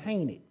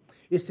maintain it.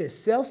 It says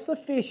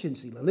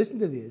self-sufficiency, now listen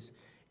to this,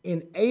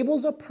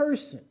 enables a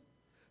person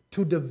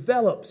to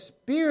develop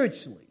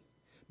spiritually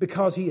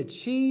because he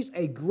achieves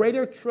a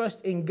greater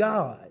trust in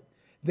God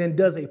than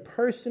does a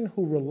person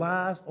who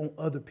relies on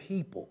other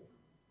people.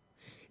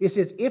 It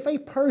says if a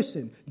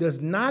person does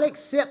not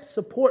accept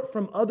support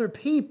from other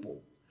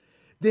people,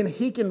 then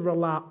he can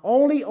rely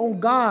only on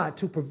God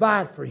to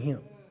provide for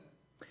him.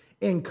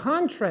 In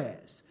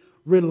contrast,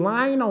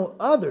 relying on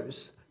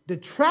others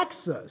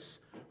detracts us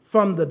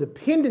from the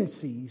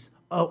dependencies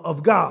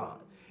of God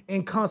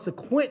and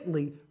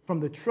consequently from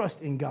the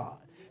trust in God.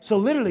 So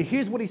literally,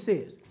 here's what he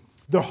says.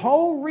 The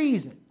whole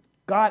reason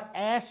God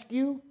asks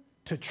you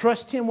to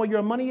trust him where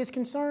your money is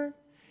concerned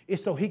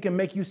is so he can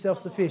make you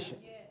self-sufficient.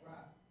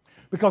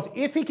 Because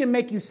if he can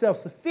make you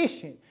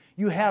self-sufficient,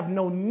 you have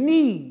no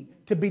need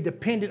to be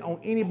dependent on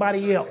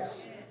anybody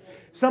else.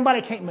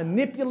 Somebody can't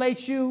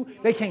manipulate you.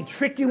 They can't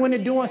trick you into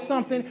doing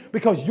something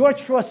because your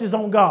trust is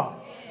on God.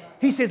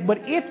 He says,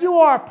 but if you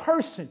are a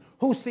person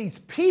who sees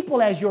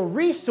people as your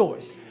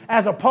resource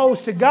as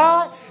opposed to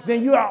God,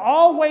 then you are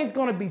always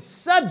going to be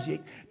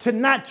subject to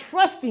not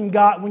trusting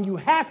God when you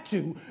have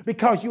to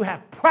because you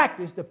have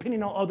practiced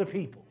depending on other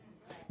people.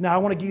 Now, I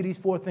want to give you these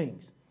 4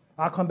 things.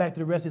 I'll come back to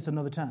the rest of this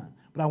another time.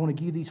 But I want to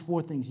give you these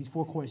 4 things, these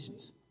 4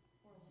 questions.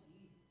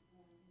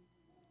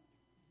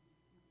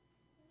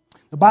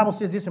 The Bible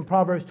says this in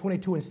Proverbs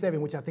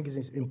 22:7, which I think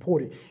is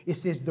important. It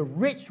says, the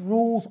rich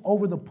rules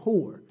over the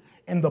poor,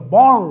 and the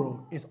borrower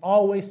is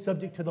always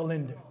subject to the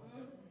lender.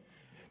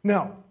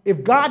 Now,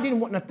 if God didn't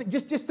want,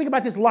 just think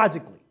about this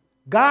logically.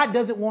 God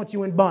doesn't want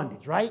you in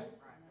bondage, right?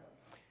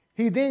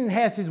 He then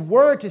has his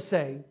word to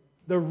say,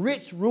 the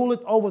rich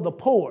ruleth over the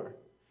poor.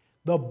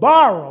 The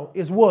borrower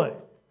is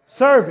what?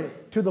 Servant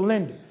to the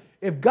lender.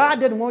 If God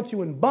doesn't want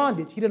you in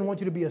bondage, he doesn't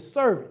want you to be a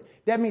servant.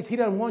 That means he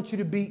doesn't want you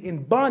to be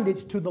in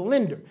bondage to the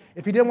lender.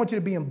 If he doesn't want you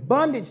to be in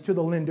bondage to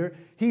the lender,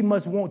 he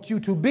must want you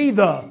to be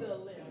the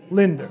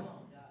lender.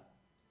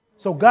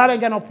 So God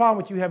ain't got no problem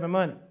with you having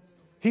money.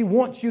 He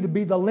wants you to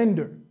be the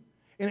lender.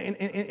 In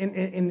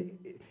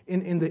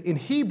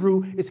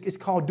Hebrew, it's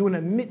called doing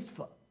a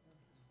mitzvah.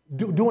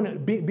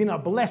 Being a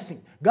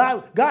blessing.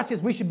 God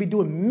says we should be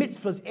doing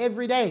mitzvahs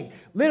every day.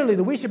 Literally,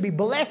 that we should be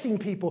blessing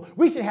people.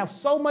 We should have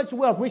so much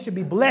wealth. We should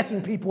be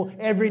blessing people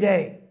every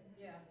day.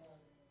 Yeah.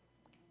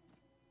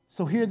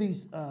 So here are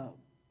these.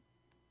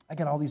 I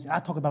got all these. I'll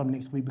talk about them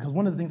next week because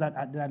one of the things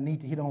that I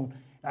need to hit on,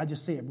 I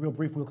just say it real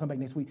briefly, we'll come back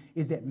next week,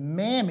 is that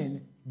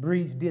mammon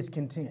breeds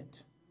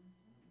discontent.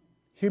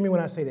 Hear me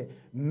when I say that.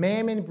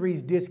 Mammon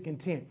breeds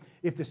discontent.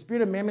 If the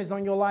spirit of mammon is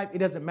on your life, it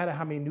doesn't matter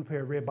how many new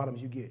pair of red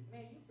bottoms you get.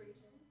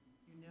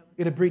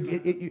 It'll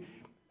breed.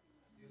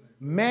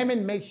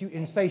 Mammon makes you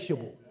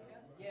insatiable.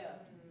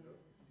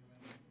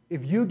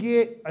 If you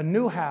get a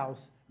new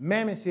house,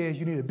 mammon says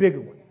you need a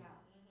bigger one.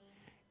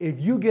 If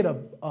you get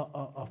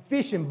a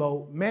fishing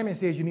boat, mammon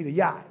says you need a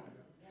yacht.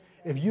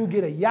 If you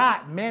get a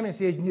yacht, mammon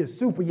says you need a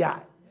super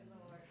yacht.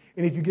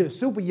 And if you get a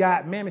super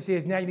yacht, mammon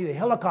says now you need a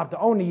helicopter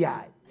on the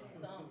yacht.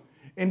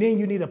 And then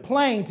you need a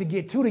plane to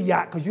get to the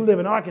yacht because you live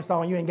in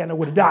Arkansas and you ain't got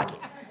nowhere to dock it.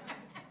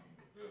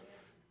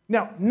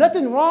 Now,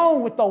 nothing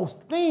wrong with those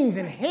things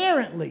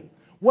inherently.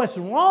 What's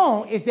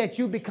wrong is that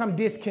you become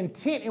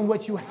discontent in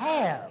what you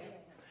have.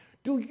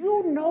 Do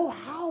you know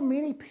how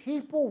many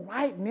people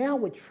right now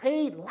would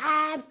trade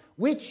lives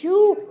with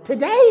you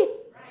today?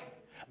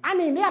 I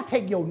mean, they'll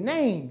take your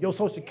name, your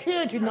social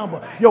security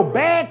number, your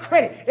bad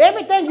credit,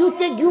 everything you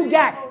think you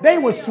got, they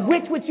will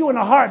switch with you in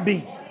a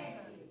heartbeat.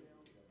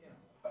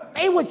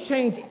 They would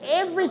change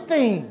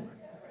everything.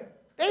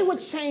 They would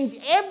change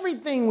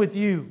everything with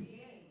you.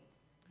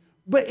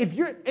 But if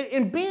you're,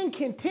 and being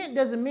content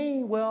doesn't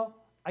mean, well,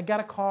 I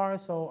got a car,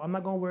 so I'm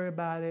not going to worry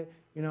about it.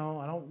 You know,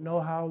 I don't know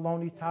how long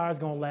these tires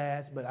going to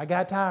last, but I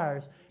got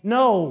tires.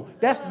 No,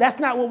 that's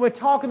not what we're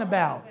talking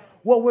about.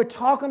 What we're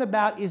talking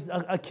about is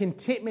a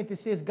contentment that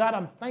says, God,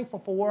 I'm thankful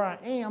for where I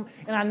am,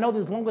 and I know that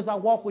as long as I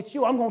walk with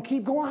you, I'm going to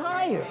keep going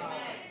higher.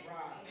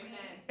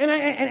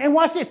 And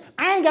watch this.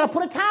 I ain't got to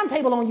put a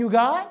timetable on you,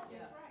 God.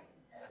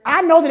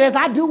 I know that as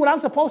I do what I'm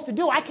supposed to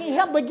do, I can't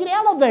help but get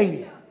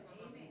elevated.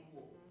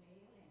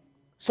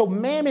 So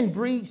mammon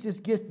breeds this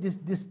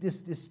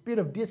spirit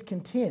of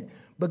discontent.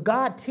 But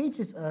God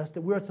teaches us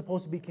that we're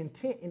supposed to be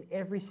content in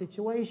every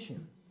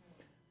situation.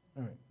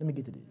 All right, let me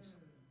get to this.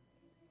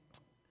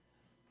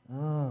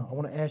 I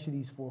want to ask you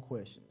these 4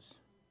 questions.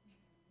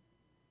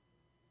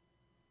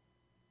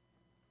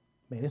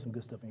 Man, there's some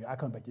good stuff in here. I'll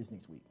come back to this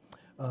next week.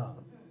 All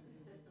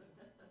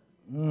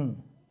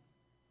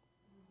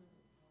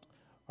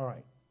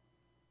right.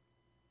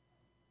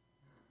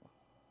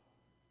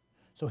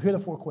 So here are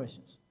the 4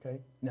 questions, okay?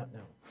 Now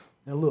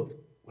look,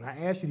 when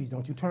I ask you these,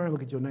 don't you turn and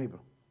look at your neighbor.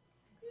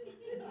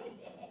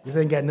 This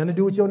ain't got nothing to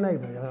do with your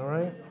neighbor, all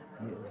right?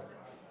 Yeah.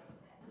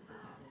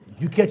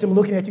 If you catch them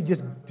looking at you,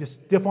 just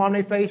stiff arm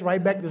their face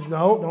right back. Just,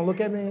 no, don't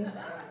look at me.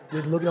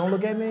 Don't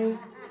look at me.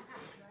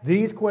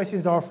 These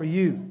questions are for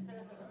you.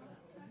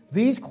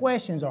 These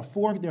questions are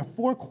there are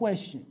 4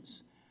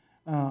 questions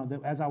that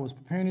as I was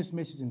preparing this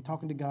message and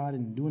talking to God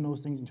and doing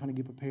those things and trying to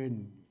get prepared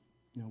and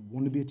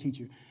wanting to be a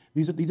teacher,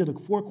 these are the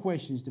 4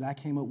 questions that I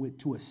came up with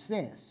to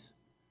assess,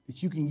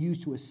 that you can use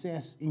to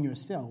assess in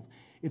yourself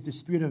if the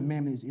spirit of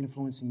mammon is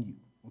influencing you,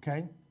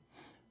 okay?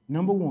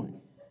 Number 1,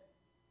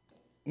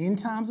 in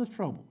times of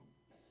trouble,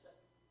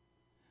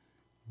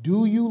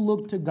 do you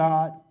look to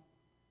God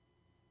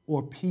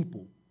or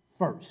people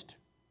first?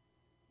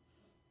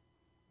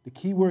 The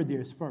key word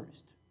there is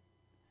first.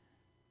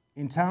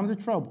 In times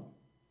of trouble,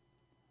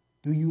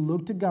 do you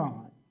look to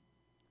God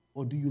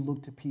or do you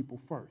look to people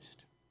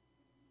first?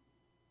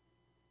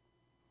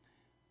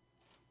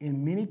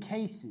 In many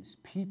cases,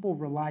 people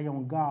rely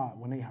on God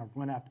when they have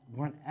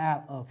run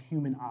out of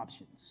human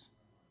options.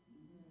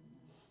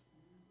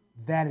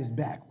 That is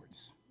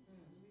backwards.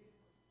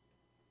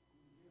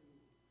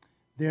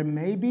 There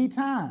may be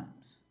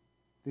times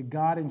that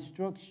God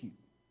instructs you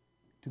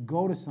to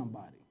go to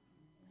somebody,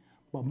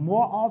 but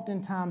more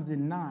oftentimes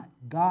than not,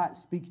 God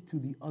speaks to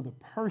the other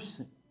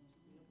person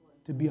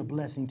to be a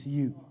blessing to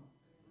you.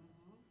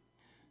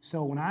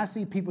 So when I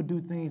see people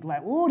do things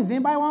like, oh, does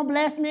anybody want to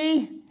bless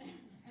me?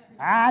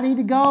 I need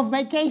to go on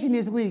vacation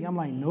this week. I'm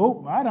like,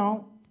 nope, I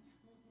don't.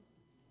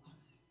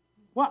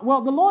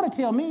 Well, the Lord will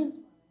tell me.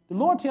 The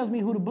Lord tells me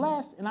who to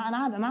bless, and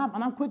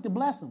I'm quick to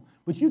bless them.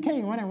 But you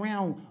can't run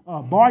around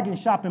bargain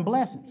shopping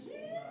blessings.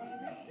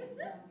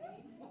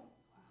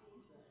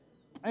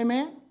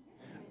 Amen?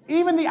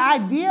 Even the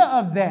idea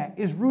of that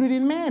is rooted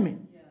in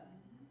mammon.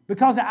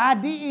 Because the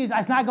idea is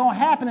it's not going to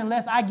happen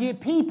unless I get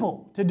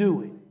people to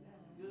do it.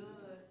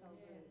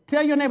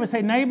 Tell your neighbor,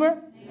 say, neighbor,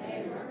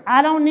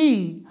 I don't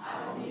need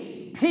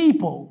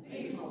people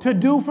to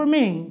do for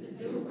me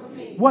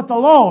what the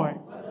Lord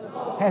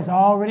has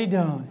already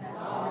done.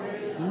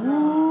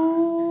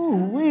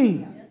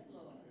 Ooh-wee.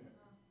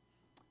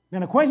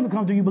 Then the question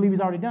becomes, do you believe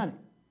he's already done it?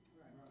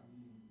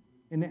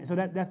 And so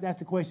that's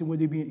the question,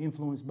 whether you're being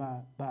influenced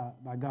by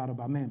God or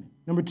by mammon.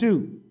 Number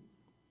 2,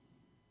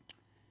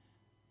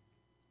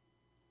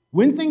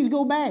 when things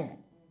go bad,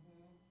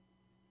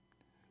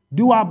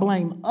 do I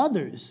blame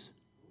others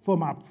for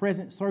my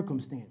present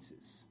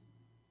circumstances?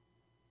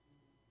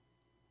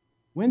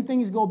 When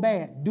things go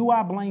bad, do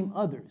I blame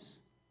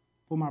others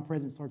for my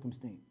present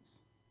circumstance?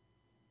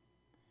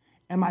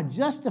 Am I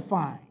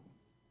justifying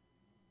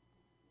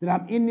that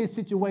I'm in this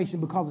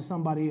situation because of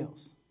somebody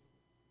else?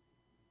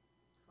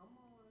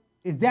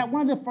 Is that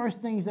one of the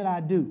first things that I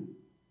do?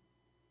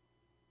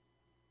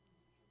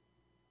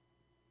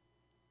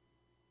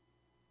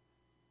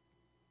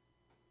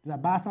 Did I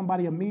buy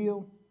somebody a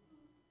meal?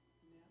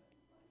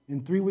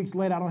 And 3 weeks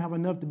later, I don't have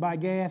enough to buy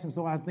gas, and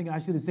so I think I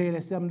should have said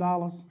that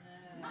 $7?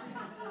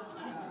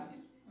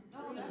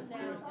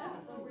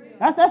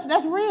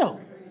 That's real.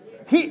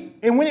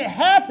 And when it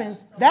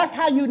happens, that's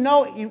how you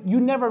know you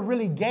never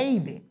really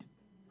gave it.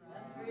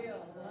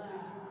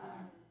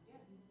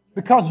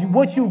 Because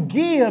what you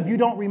give, you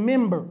don't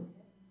remember.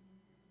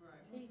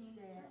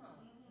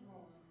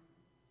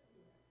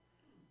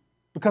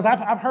 Because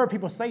I've heard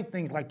people say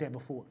things like that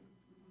before.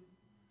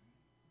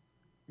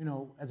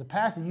 As a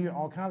pastor, you hear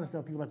all kinds of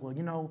stuff. People are like,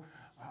 well,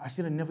 I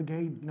should have never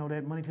gave,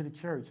 that money to the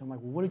church. I'm like,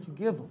 well, what did you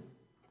give them?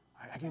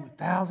 I gave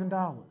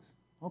 $1,000.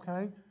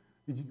 Okay.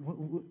 Did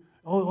you?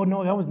 Oh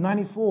no, that was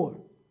 94.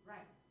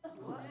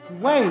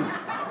 Right.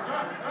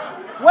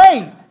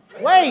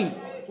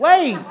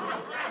 Wait.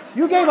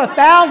 You gave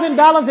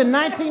 $1,000 in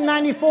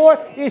 1994.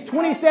 It's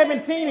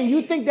 2017, and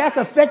you think that's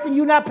affecting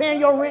you not paying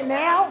your rent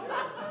now?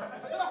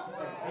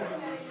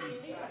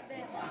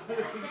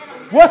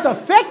 What's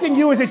affecting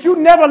you is that you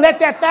never let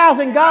that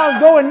 $1,000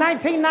 go in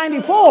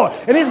 1994,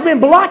 and it's been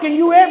blocking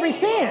you ever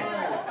since.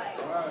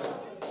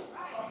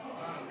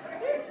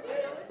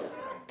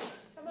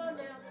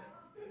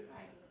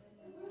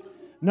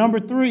 Number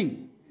 3,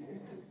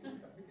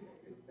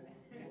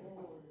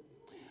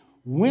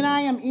 when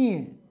I am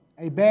in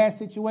a bad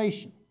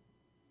situation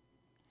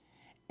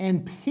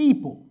and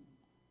people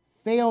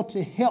fail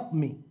to help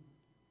me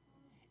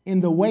in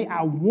the way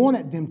I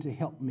wanted them to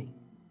help me,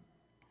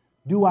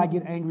 do I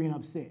get angry and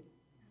upset?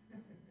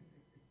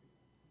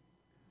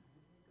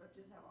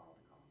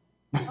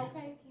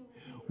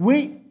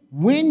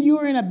 When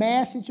you're in a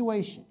bad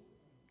situation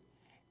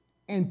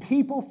and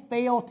people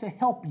fail to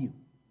help you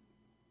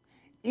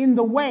in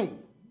the way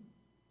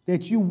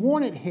that you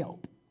wanted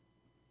help,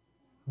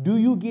 do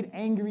you get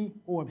angry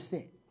or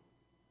upset?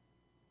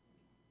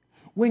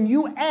 When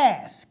you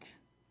ask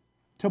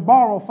to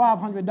borrow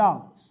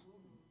 $500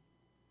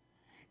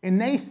 and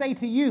they say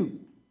to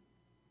you,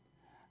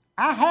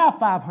 I have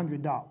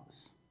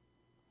 $500,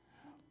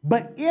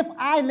 but if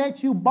I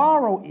let you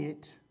borrow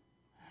it,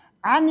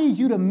 I need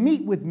you to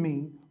meet with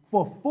me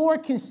for 4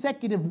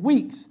 consecutive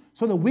weeks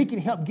so that we can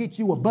help get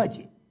you a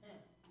budget.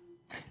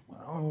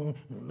 Well,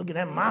 looking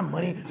at my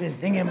money and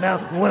thinking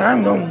about what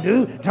I'm going to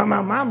do, talking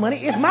about my money.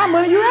 It's my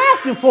money you're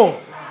asking for.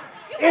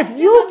 If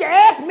you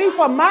ask me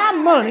for my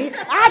money,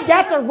 I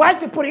got the right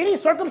to put any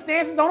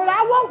circumstances on it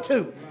I want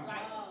to.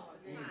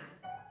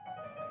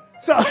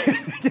 So,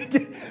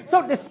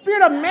 so the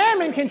spirit of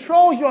mammon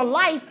controls your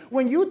life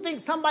when you think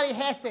somebody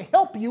has to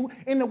help you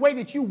in the way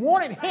that you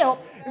wanted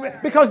help,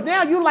 because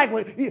now you're like,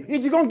 well,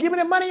 is you going to give me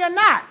the money or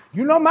not?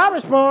 You know my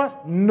response,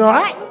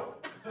 not.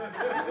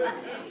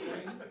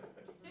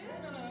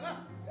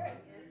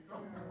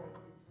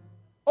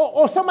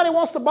 Or somebody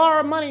wants to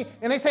borrow money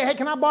and they say, hey,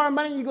 can I borrow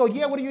money? And you go,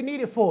 yeah, what do you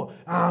need it for?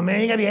 Oh,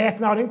 man, you got to be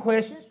asking all them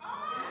questions.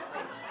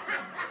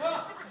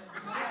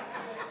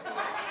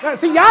 Now,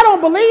 see, y'all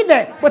don't believe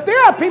that, but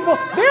there are people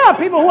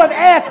who have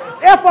asked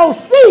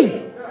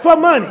FOC for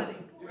money.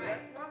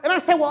 And I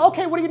say, well,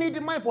 okay, what do you need the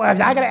money for? I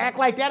got to act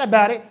like that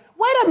about it.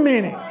 Wait a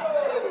minute.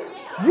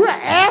 You're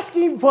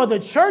asking for the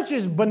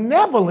church's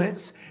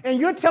benevolence, and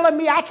you're telling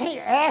me I can't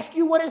ask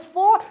you what it's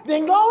for?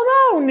 Then go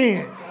on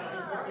then.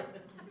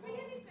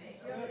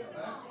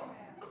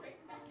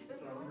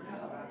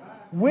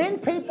 When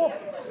people,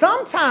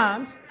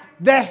 sometimes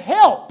the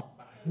help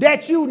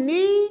that you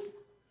need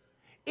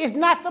is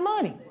not the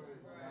money.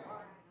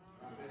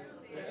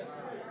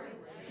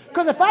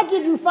 Because if I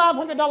give you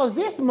 $500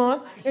 this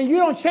month and you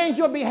don't change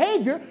your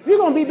behavior, you're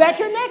going to be back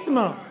here next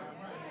month.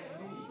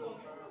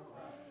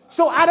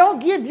 So I don't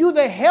give you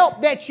the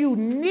help that you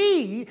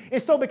need,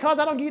 and so because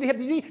I don't give you the help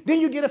that you need, then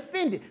you get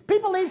offended.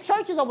 People leave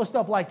churches over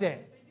stuff like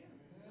that.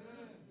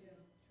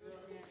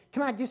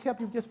 Can I just help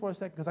you just for a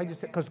second?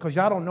 Because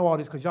y'all don't know all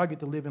this, because y'all get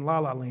to live in la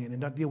la land and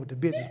not deal with the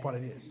business part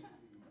of this.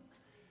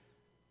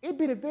 It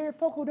be the very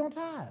folk who don't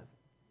tithe.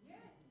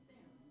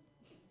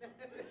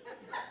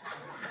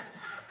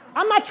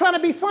 I'm not trying to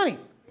be funny.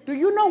 Do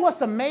you know what's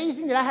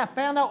amazing that I have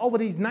found out over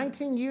these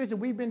 19 years that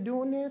we've been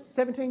doing this,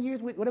 17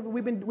 years, whatever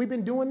we've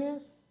been doing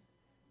this?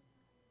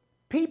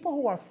 People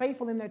who are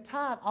faithful in their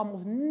tithe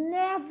almost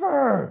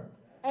never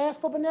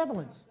ask for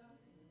benevolence.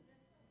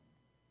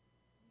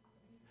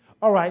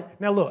 All right,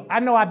 now look, I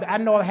know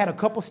I had a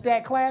couple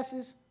stat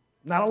classes,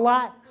 not a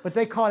lot, but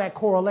they call that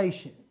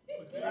correlation.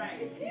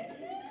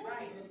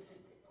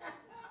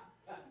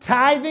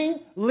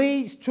 Tithing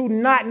leads to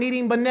not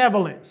needing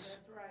benevolence.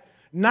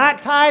 Not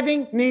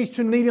tithing leads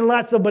to needing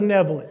lots of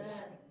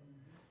benevolence.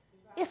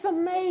 It's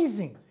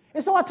amazing.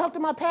 And so I talked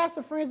to my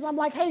pastor friends, and I'm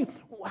like, hey,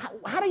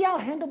 how do y'all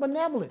handle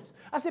benevolence?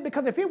 I said,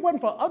 because if it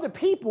wasn't for other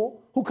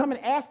people who come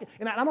and ask,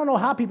 and I don't know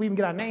how people even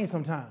get our names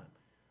sometimes,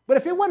 but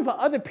if it wasn't for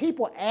other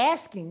people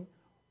asking,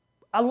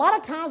 a lot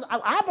of times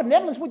our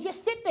benevolence would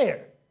just sit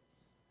there.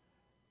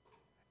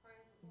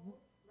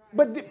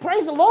 But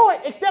praise the Lord,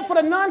 except for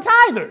the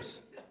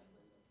non-tithers.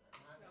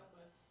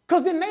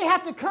 Because then they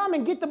have to come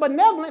and get the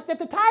benevolence that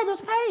the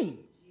tithers paid.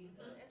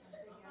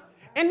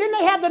 And then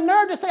they have the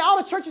nerve to say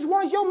all the churches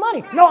want is your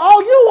money. No,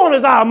 all you want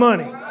is our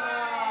money.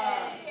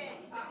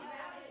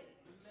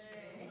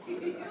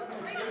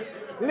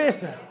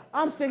 Listen,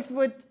 I'm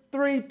 6'3",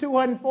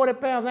 240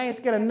 pounds. I ain't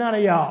scared of none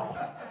of y'all.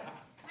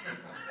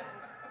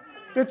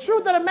 The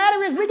truth of the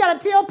matter is we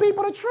got to tell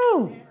people the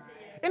truth.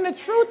 And the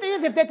truth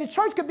is that the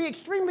church could be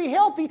extremely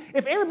healthy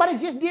if everybody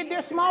just did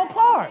their small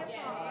part.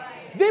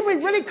 Then we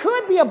really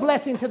could be a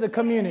blessing to the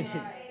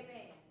community.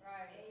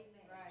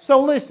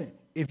 So listen,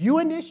 if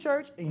you're in this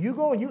church and you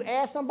go and you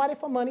ask somebody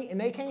for money and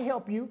they can't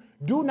help you,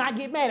 do not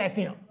get mad at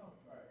them.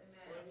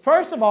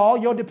 First of all,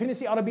 your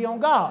dependency ought to be on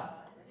God.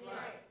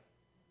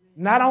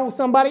 Not on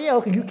somebody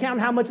else, because you count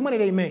how much money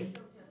they make.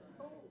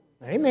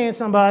 Amen,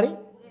 somebody.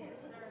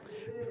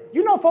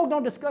 You know folks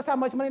don't discuss how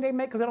much money they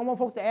make because they don't want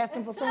folks to ask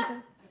them for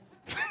something?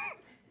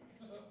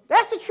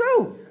 That's the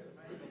truth.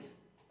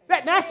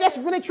 That's just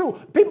really true.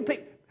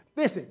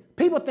 Listen,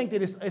 people think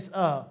that it's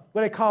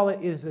what they call it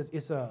is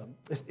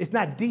it's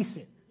not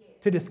decent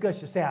to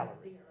discuss your salary.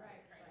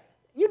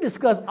 You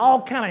discuss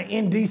all kind of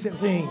indecent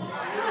things.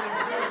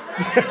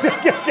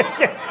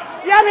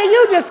 Yeah, I mean,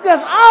 you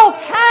discuss all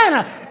kind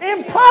of,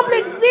 in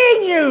public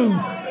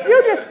venues,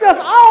 you discuss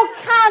all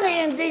kind of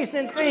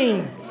indecent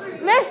things.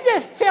 Let's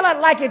just tell it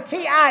like a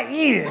T.I.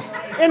 is.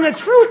 And the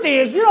truth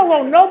is, you don't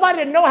want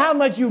nobody to know how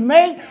much you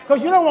make,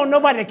 because you don't want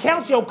nobody to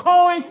count your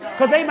coins,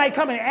 because they might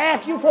come and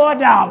ask you for $1.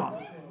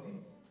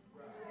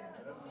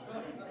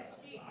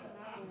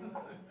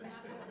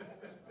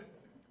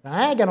 Now,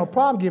 I ain't got no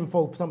problem giving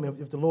folks something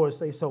if the Lord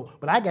says so,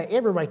 but I got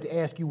every right to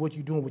ask you what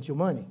you're doing with your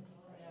money.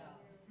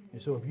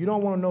 And so if you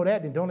don't want to know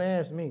that, then don't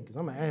ask me, because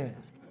I'm going to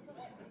ask.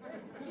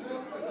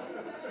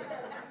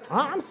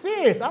 I'm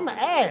serious. I'm going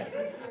to ask.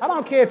 I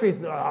don't care if it's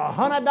 $100,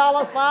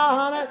 $500,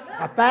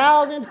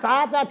 $1,000,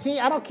 $5,000.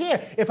 I don't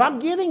care. If I'm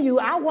giving you,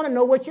 I want to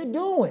know what you're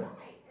doing.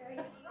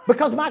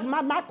 Because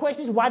my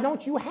question is, why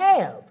don't you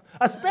have?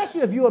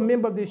 Especially if you're a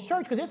member of this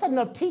church, because there's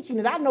enough teaching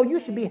that I know you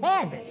should be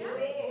having.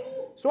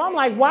 So I'm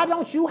like, why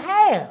don't you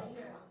have?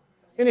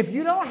 And if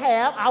you don't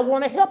have, I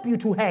want to help you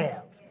to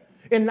have.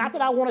 And not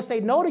that I want to say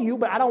no to you,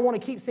 but I don't want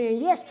to keep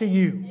saying yes to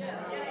you.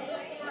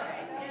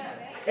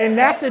 And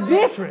that's the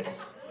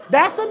difference.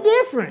 That's a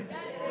difference.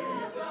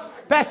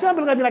 Pastor, some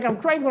people are going to be like, I'm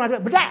crazy when I do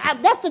it. But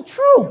that's the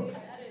truth.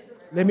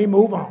 Let me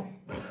move on.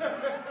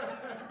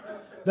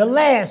 The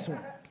last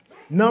one.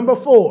 Number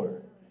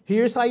 4.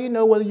 Here's how you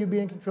know whether you're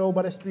being controlled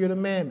by the spirit of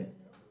mammon.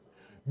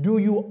 Do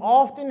you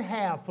often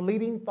have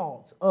fleeting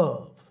thoughts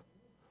of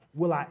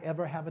Will I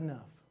ever have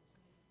enough?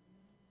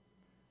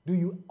 Do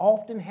you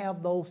often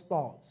have those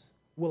thoughts?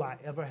 Will I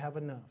ever have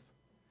enough?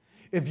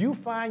 If you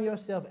find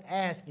yourself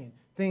asking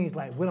things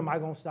like, when am I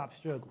going to stop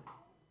struggling?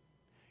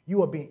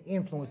 You are being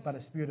influenced by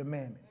the spirit of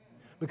mammon,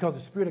 because the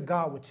spirit of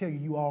God will tell you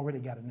you already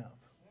got enough.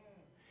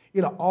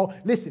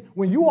 Listen,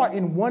 when you are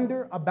in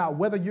wonder about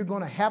whether you're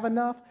going to have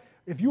enough,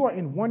 if you are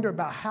in wonder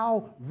about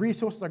how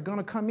resources are going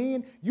to come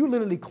in, you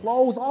literally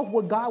close off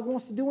what God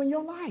wants to do in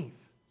your life.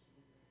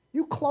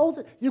 You close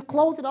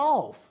it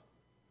off.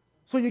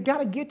 So you got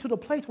to get to the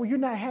place where you're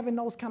not having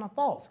those kind of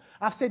thoughts.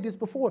 I've said this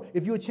before.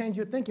 If you'll change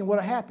your thinking,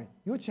 what'll happen?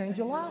 You'll change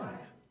your life.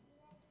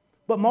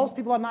 But most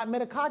people are not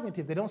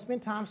metacognitive. They don't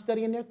spend time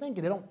studying their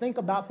thinking. They don't think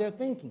about their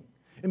thinking.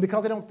 And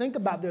because they don't think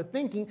about their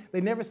thinking,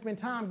 they never spend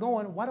time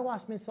going, why do I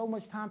spend so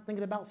much time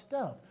thinking about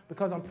stuff?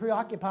 Because I'm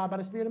preoccupied by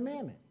the spirit of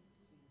mammon.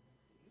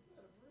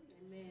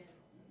 Amen.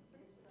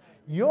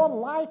 Your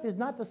life is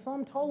not the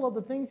sum total of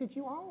the things that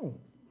you own.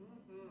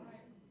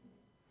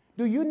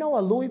 Do you know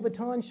a Louis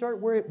Vuitton shirt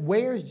where it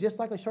wears just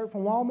like a shirt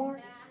from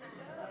Walmart?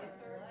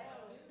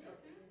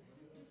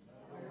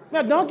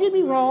 Now, don't get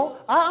me wrong.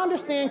 I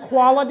understand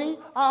quality.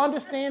 I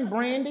understand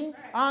branding.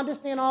 I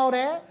understand all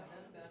that.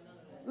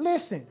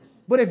 Listen,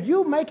 but if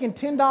you're making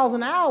 $10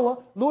 an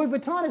hour, Louis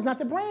Vuitton is not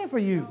the brand for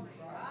you.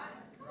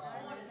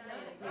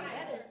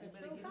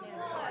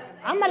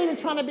 I'm not even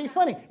trying to be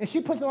funny. And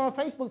she puts it on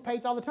her Facebook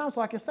page all the time,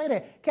 so I can say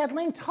that.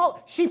 Kathleen,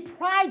 she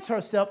prides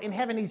herself in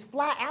having these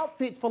fly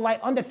outfits for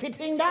like under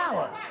 $15.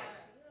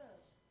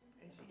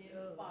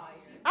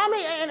 I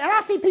mean, and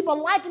I see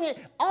people liking it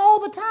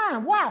all the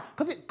time. Why?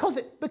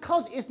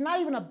 Because it's not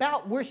even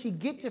about where she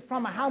gets it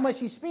from or how much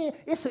she spends.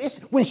 It's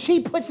when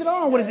she puts it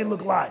on, what does it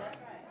look like?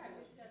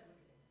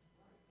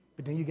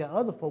 But then you got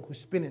other folks who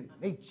spending,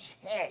 they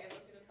check.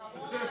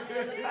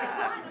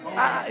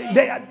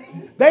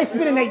 They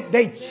spending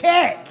they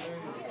check.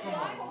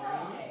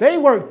 They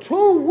work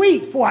 2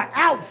 weeks for an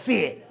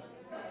outfit.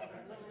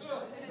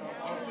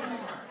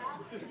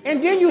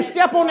 And then you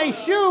step on their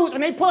shoes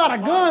and they pull out a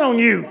gun on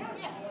you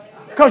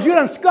because you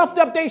done scuffed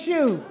up their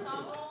shoes.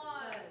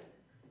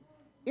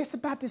 It's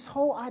about this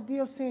whole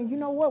idea of saying, you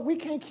know what, we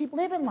can't keep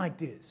living like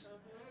this.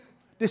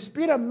 The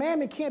spirit of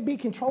mammon can't be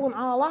controlling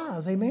our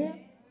lives, amen?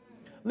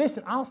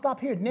 Listen, I'll stop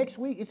here. Next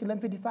week, it's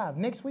 11:55.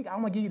 Next week,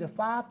 I'm going to give you the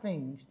 5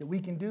 things that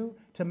we can do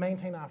to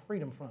maintain our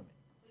freedom from it.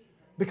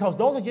 Because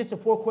those are just the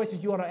 4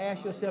 questions you ought to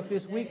ask yourself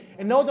this week.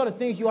 And those are the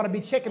things you ought to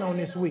be checking on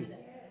this week.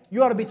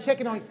 You ought to be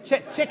checking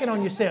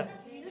on yourself.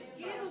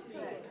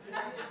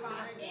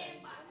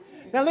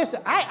 Now, listen,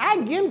 I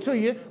can give them to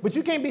you, but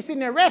you can't be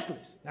sitting there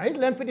restless. Now, it's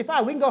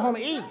 11:55. We can go home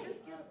and eat.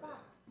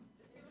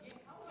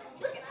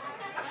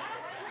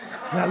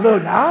 Now,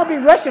 look, I don't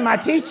be rushing my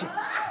teaching.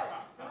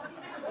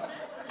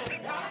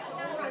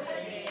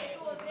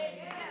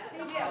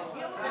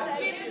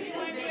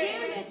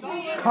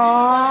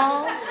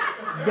 Calm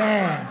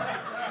down.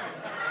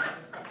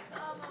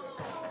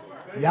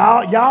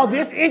 Y'all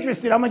this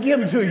interested, I'm going to give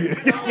them to you.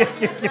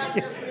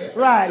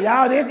 Right,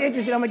 y'all this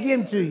interested, I'm going to give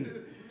them to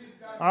you.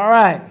 All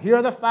right, here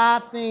are the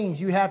 5 things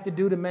you have to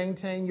do to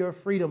maintain your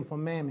freedom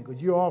from mammon,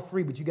 because you're all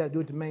free, but you got to do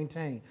it to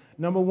maintain.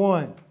 Number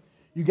 1,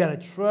 you got to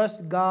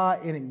trust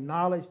God and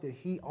acknowledge that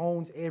He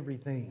owns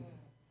everything.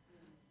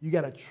 You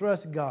got to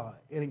trust God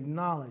and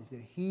acknowledge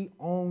that He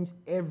owns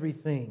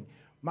everything.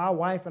 My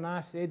wife and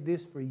I said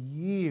this for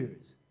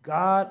years.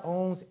 God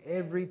owns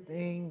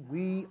everything.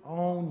 We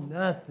own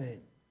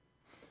nothing.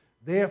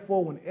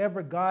 Therefore,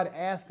 whenever God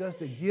asked us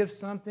to give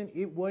something,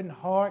 it wasn't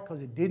hard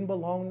because it didn't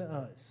belong to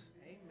us.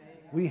 Amen.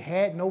 We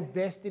had no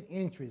vested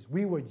interest.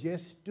 We were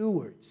just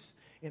stewards.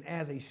 And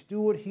as a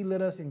steward, He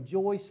let us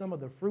enjoy some of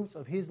the fruits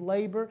of His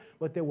labor,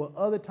 but there were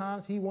other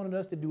times He wanted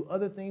us to do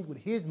other things with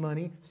His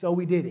money, so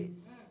we did it.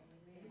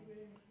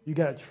 You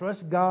got to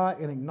trust God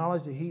and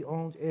acknowledge that He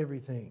owns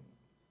everything.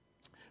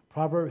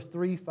 Proverbs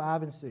 3,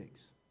 5, and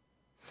 6.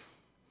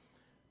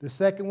 The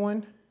second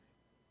one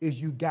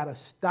is you got to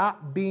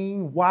stop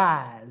being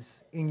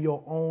wise in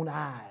your own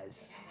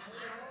eyes.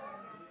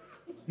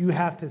 You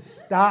have to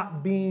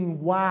stop being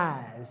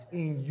wise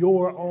in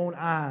your own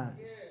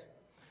eyes.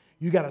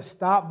 You got to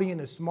stop being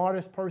the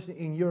smartest person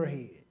in your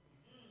head.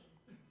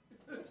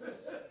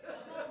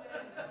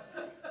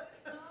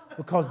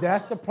 Because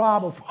that's the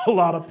problem for a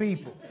lot of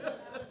people.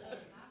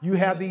 You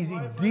have these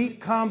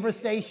deep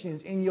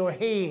conversations in your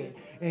head,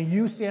 and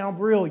you sound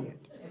brilliant.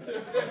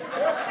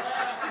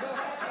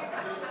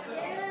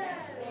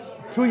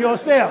 To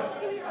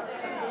yourself.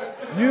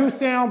 You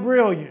sound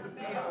brilliant.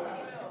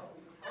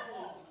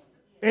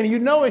 And you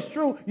know it's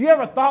true. You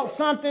ever thought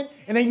something,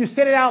 and then you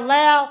said it out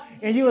loud,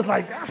 and you was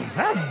like,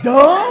 that's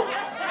dumb.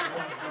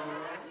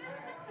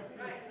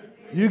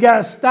 You got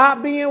to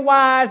stop being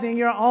wise in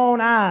your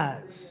own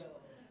eyes.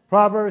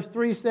 Proverbs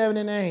 3, 7,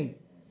 and 8.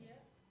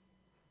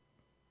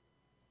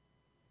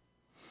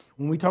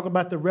 When we talk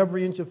about the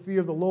reverential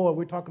fear of the Lord,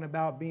 we're talking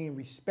about being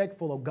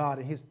respectful of God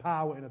and His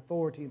power and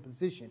authority and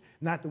position,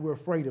 not that we're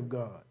afraid of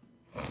God.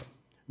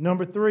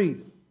 Number 3,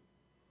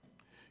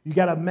 you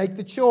got to make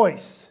the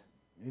choice.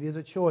 It is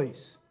a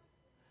choice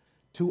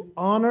to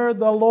honor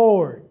the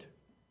Lord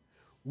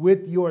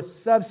with your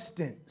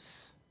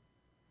substance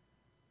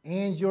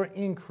and your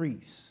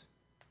increase.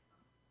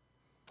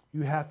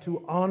 You have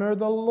to honor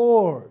the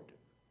Lord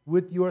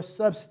with your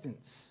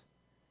substance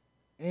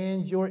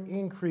and your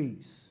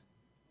increase.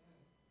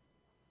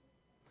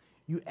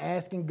 You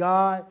asking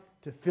God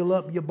to fill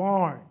up your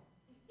barn,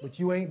 but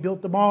you ain't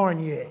built the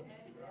barn yet.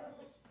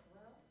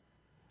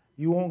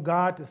 You want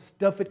God to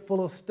stuff it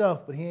full of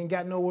stuff, but he ain't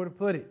got nowhere to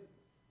put it.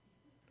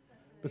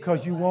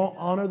 Because you won't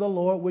honor the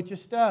Lord with your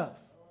stuff.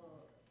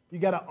 You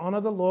got to honor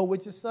the Lord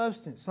with your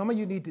substance. Some of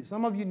you need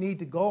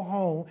to go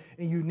home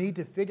and you need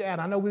to figure out.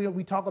 I know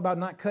we talk about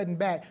not cutting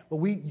back, but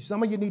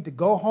some of you need to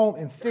go home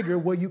and figure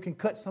where you can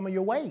cut some of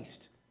your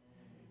waste.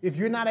 If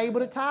you're not able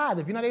to tithe,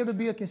 if you're not able to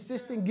be a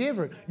consistent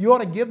giver, you ought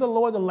to give the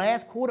Lord the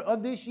last quarter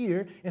of this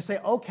year and say,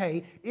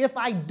 okay, if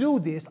I do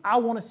this, I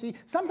want to see.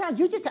 Sometimes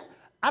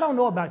I don't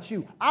know about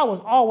you. I was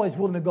always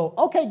willing to go,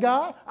 okay,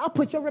 God, I'll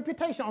put your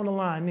reputation on the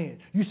line then.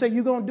 You say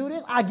you're going to do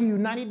this, I'll give you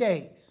 90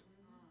 days.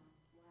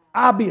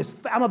 I'm going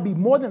to be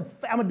I'm going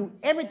to do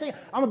everything.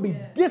 I'm going to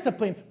be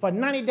disciplined for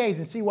 90 days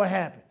and see what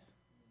happens.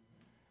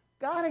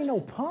 God ain't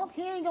no punk.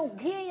 He ain't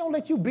gonna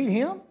let you beat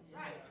him.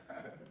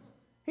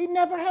 He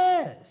never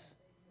has.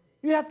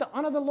 You have to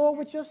honor the Lord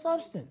with your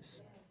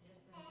substance.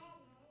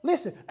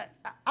 Listen,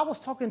 I was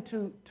talking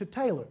to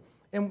Taylor,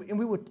 and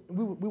we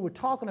were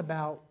talking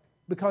about,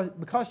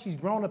 because she's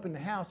grown up in the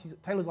house,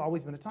 Taylor's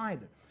always been a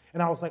tither.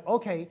 And I was like,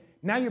 okay,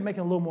 now you're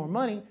making a little more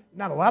money.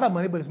 Not a lot of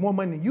money, but it's more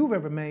money than you've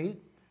ever made.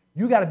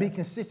 You got to be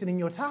consistent in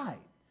your tithe.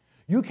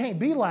 You can't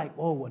be like,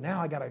 oh, well,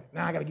 now I gotta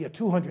give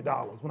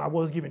 $200 when I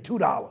was giving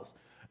 $2.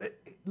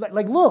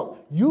 Like,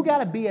 look, you got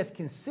to be as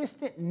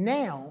consistent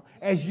now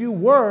as you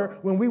were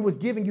when we was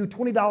giving you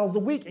 $20 a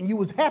week and you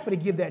was happy to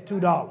give that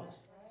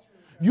 $2.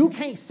 You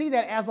can't see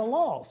that as a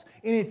loss.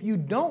 And if you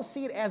don't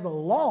see it as a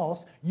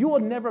loss, you will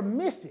never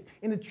miss it.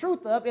 And the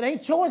truth of it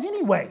ain't yours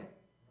anyway.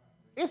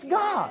 It's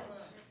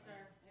God's.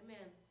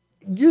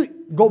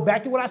 You go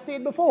back to what I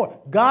said before.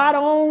 God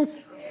owns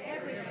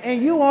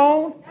and you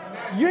own.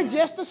 You're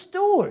just a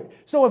steward.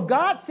 So if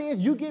God says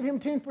you give him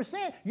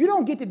 10%, you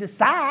don't get to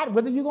decide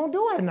whether you're going to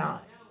do it or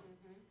not.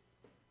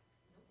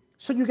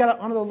 So you got to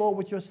honor the Lord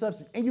with your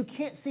substance. And you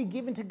can't see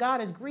giving to God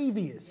as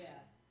grievous.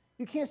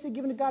 You can't see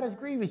giving to God as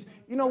grievous.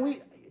 You know,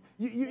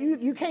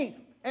 you can't.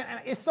 And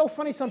it's so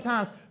funny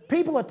sometimes.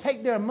 People will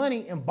take their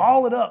money and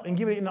ball it up and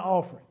give it in the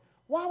offering.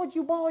 Why would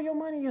you ball your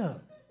money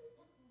up?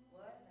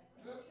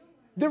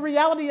 The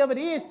reality of it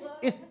is,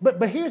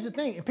 but here's the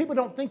thing, and people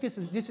don't think this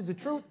is the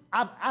truth.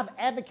 I've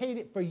advocated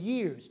it for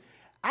years.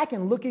 I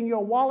can look in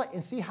your wallet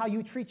and see how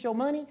you treat your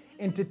money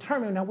and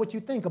determine what you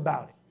think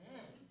about it.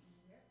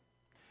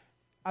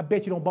 I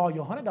bet you don't ball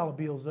your $100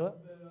 bills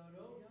up.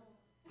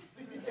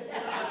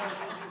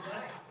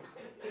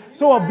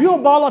 So if you'll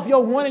ball up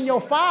your 1 and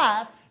your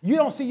 5, you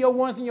don't see your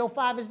 1s and your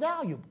 5 as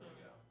valuable.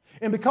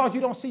 And because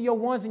you don't see your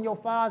 1s and your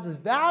 5s as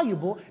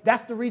valuable,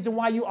 that's the reason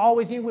why you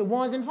always end with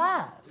 1s and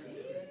 5s.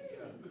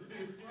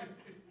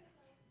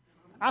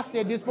 I've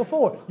said this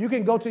before. You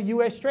can go to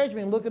U.S.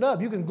 Treasury and look it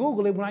up. You can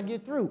Google it when I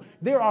get through.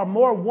 There are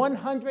more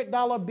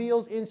 $100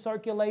 bills in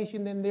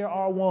circulation than there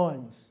are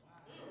 1s.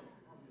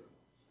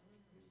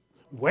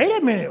 Wait a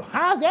minute.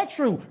 How's that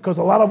true? Because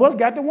a lot of us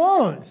got the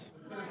 1s.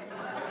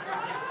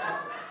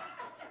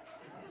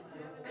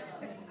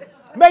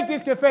 Make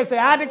this confession. Say,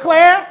 I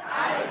declare,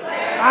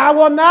 I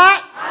will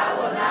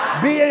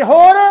not be a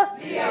hoarder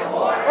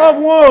of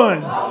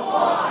 1s.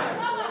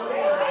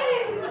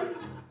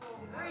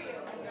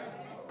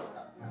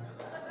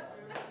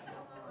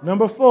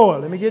 Number 4,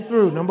 let me get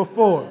through. Number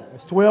 4.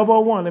 It's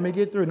 12:01. Let me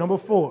get through. Number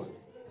 4.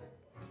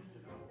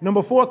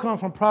 Number 4 comes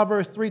from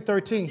Proverbs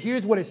 3:13.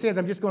 Here's what it says.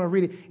 I'm just going to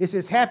read it. It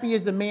says, happy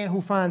is the man who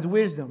finds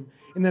wisdom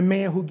and the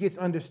man who gets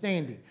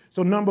understanding.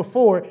 So number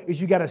 4 is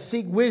you got to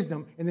seek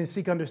wisdom and then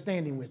seek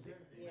understanding with it.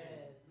 Yes.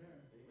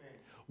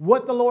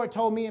 What the Lord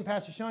told me and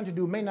Pastor Sean to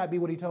do may not be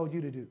what he told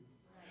you to do.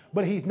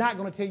 But he's not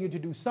going to tell you to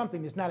do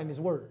something that's not in his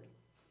word.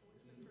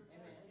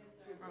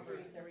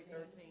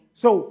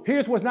 So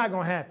here's what's not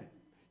going to happen.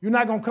 You're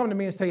not going to come to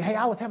me and say, hey,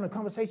 I was having a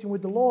conversation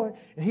with the Lord,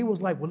 and he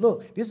was like, well,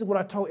 look, this is what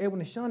I told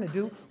Edwin and Sean to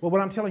do, but what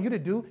I'm telling you to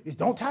do is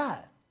don't tithe.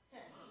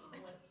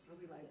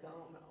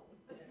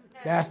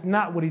 That's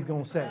not what he's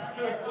going to say.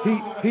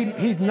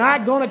 He's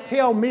not going to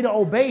tell me to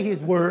obey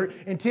his word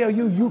and tell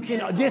you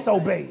can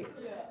disobey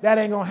it. That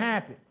ain't going to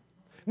happen.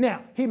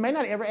 Now, he may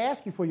not ever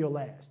ask you for your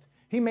last.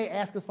 He may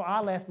ask us for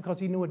our last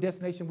because he knew a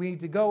destination we need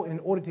to go, and in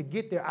order to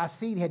get there, our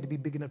seed had to be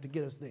big enough to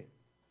get us there.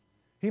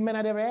 He may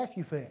not ever ask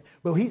you for that.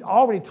 But he's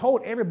already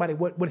told everybody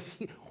what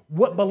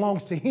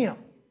belongs to him.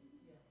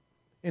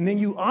 And then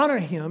you honor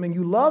him and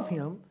you love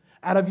him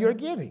out of your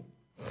giving.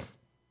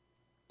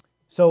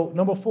 So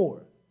number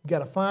 4, you got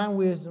to find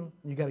wisdom.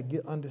 You got to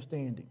get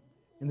understanding.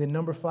 And then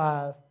number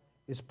 5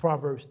 is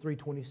Proverbs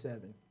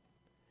 3:27.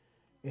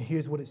 And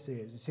here's what it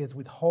says. It says,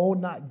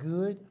 withhold not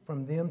good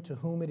from them to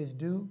whom it is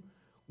due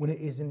when it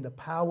is in the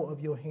power of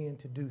your hand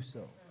to do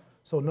so.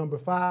 So number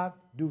 5,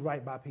 do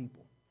right by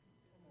people.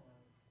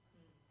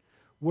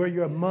 Where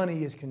your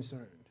money is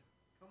concerned.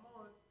 Come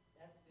on.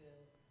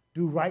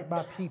 Do right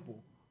by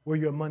people where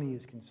your money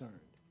is concerned.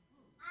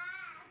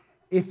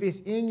 If it's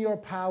in your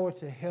power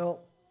to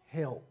help,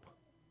 help.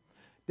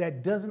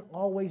 That doesn't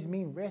always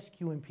mean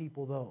rescuing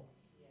people, though.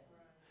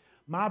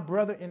 My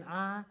brother and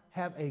I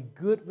have a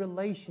good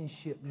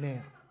relationship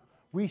now.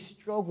 We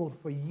struggled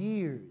for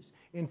years.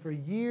 And for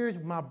years,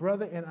 my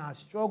brother and I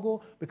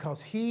struggled because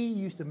he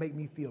used to make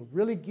me feel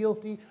really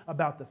guilty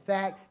about the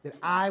fact that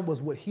I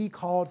was what he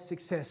called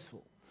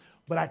successful.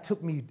 But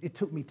it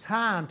took me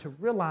time to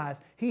realize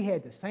he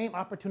had the same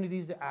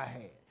opportunities that I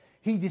had.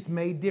 He just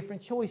made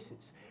different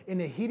choices. And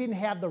that he didn't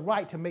have the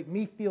right to make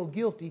me feel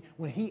guilty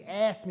when he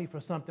asked me for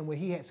something where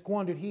he had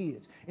squandered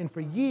his. And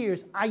for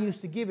years, I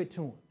used to give it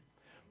to him.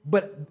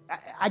 But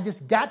I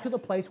just got to the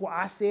place where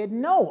I said,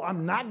 no,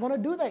 I'm not going to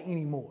do that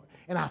anymore.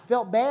 And I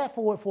felt bad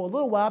for it for a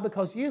little while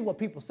because here's what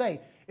people say,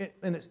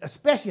 and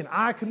especially in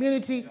our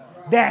community,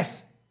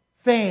 that's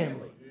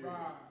family.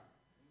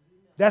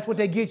 That's what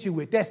they get you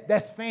with.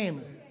 That's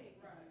family.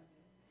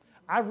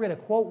 I read a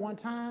quote one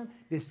time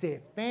that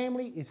said,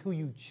 family is who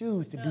you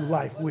choose to do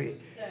life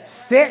with.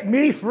 Set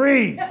me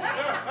free.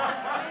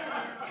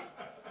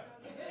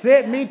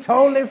 Set me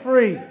totally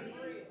free.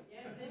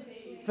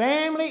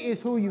 Family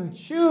is who you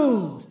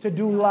choose to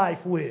do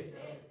life with.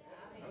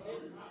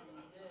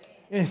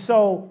 And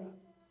so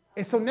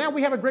now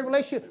we have a great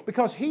relationship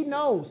because he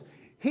knows.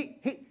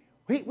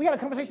 We had a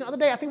conversation the other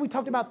day. I think we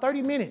talked about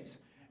 30 minutes.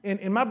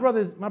 And my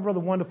brother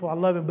wonderful. I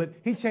love him, but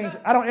he changed.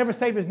 I don't ever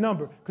save his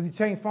number because he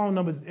changed phone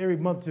numbers every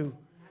month too.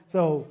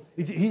 So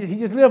he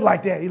just lived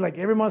like that. He's like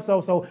every month.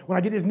 So when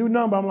I get this new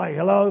number, I'm like,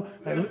 hello.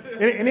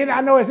 And then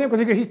I know it's him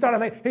because he started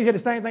like, he said the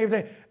same thing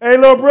every day. Hey,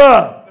 little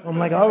bruh. I'm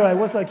like, all right,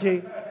 what's up,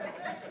 kid?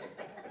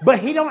 But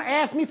he don't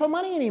ask me for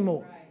money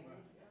anymore.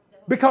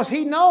 Because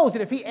he knows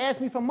that if he asks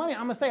me for money,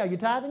 I'm going to say, are you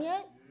tithing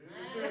yet?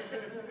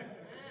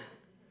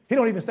 He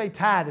don't even say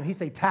tithing. He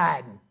say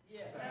tithing.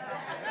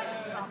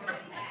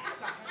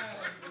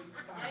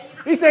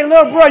 He say,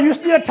 little bro, you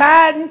still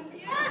tithing?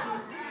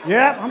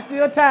 Yep, I'm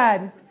still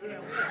tithing.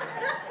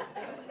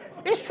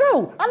 It's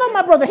true. I love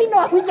my brother. He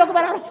knows we joke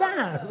about it all the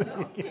time.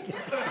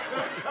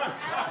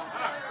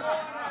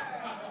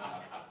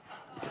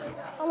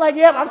 I'm like,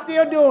 yep, I'm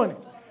still doing it.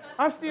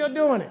 I'm still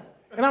doing it.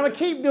 And I'm going to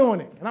keep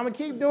doing it. And I'm going to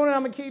keep doing it.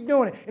 I'm going to keep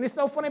doing it. And it's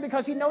so funny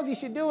because he knows he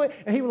should do it.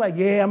 And he was like,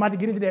 yeah, I'm about to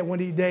get into that one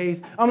of these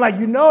days. I'm like,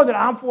 you know that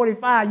I'm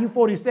 45, you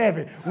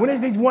 47. When is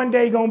this one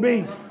day going to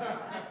be?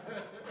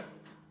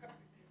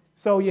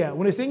 So, yeah,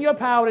 when it's in your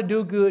power to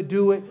do good,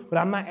 do it. But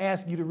I'm not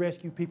asking you to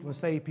rescue people and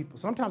save people.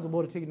 Sometimes the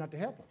Lord will tell you not to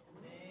help them.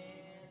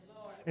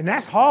 And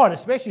that's hard,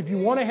 especially if you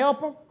want to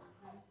help them.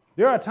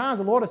 There are times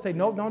the Lord will say,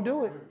 nope, don't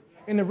do it.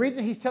 And the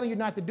reason he's telling you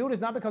not to do it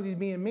is not because he's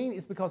being mean.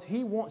 It's because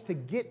he wants to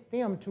get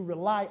them to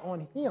rely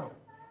on him.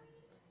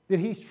 That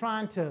he's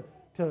trying to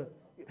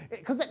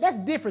because that's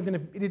different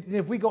than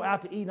if we go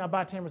out to eat and I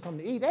buy Tamara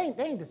something to eat. They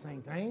ain't the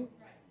same thing.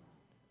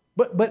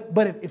 But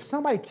if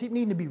somebody keep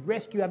needing to be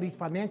rescued out of these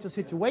financial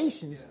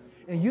situations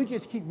and you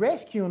just keep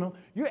rescuing them,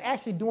 you're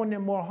actually doing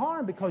them more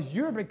harm because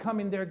you're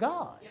becoming their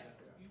God.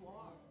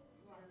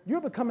 You're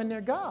becoming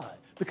their God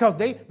because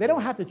they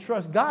don't have to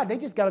trust God. They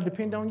just got to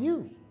depend on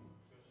you.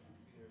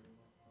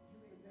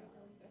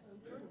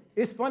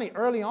 It's funny,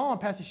 early on,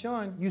 Pastor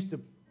Sean used to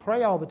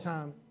pray all the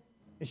time.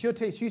 And she'll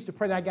tell you, she used to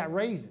pray that I got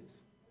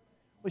raises.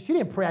 Well, she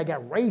didn't pray I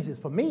got raises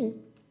for me.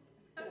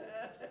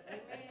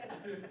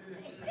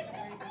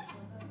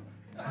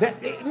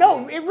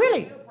 No, it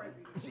really.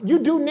 You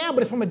do now,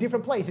 but it's from a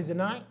different place, is it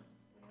not?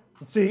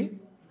 See?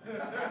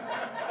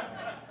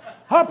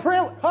 Her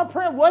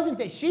prayer wasn't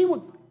that she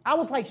would. I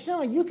was like,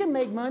 Sean, you can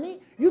make money.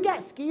 You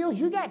got skills.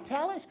 You got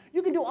talents.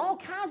 You can do all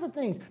kinds of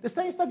things. The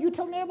same stuff you're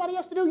telling everybody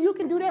else to do, you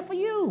can do that for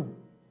you.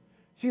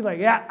 She's like,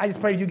 yeah, I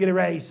just pray that you get a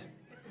raise.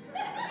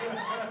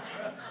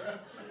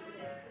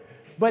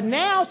 But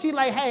now she's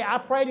like, hey, I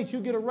pray that you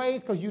get a raise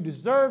because you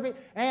deserve it.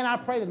 And I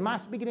pray that my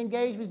speaking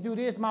engagements do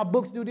this, my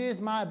books do this,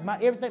 my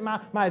everything,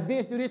 my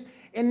events do this.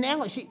 And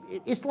now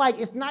it's like,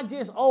 it's not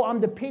just, oh, I'm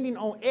depending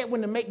on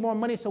Edwin to make more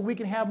money so we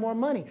can have more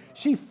money.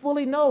 She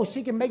fully knows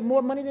she can make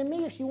more money than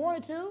me if she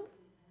wanted to.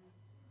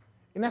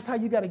 And that's how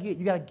you got to get.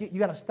 You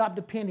got to stop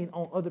depending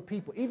on other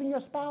people, even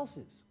your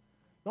spouses.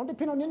 Don't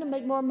depend on them to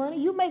make more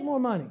money. You make more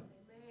money.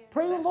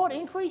 Pray the Lord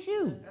increase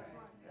you.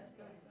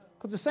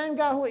 Because the same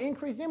God who will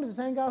increase them is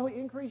the same God who will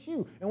increase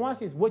you. And watch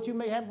this. What you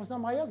make happen for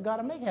somebody else,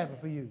 God will make happen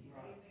for you.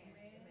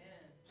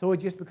 So it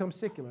just becomes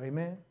secular.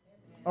 Amen?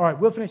 All right,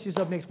 we'll finish this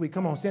up next week.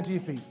 Come on, stand to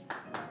your feet.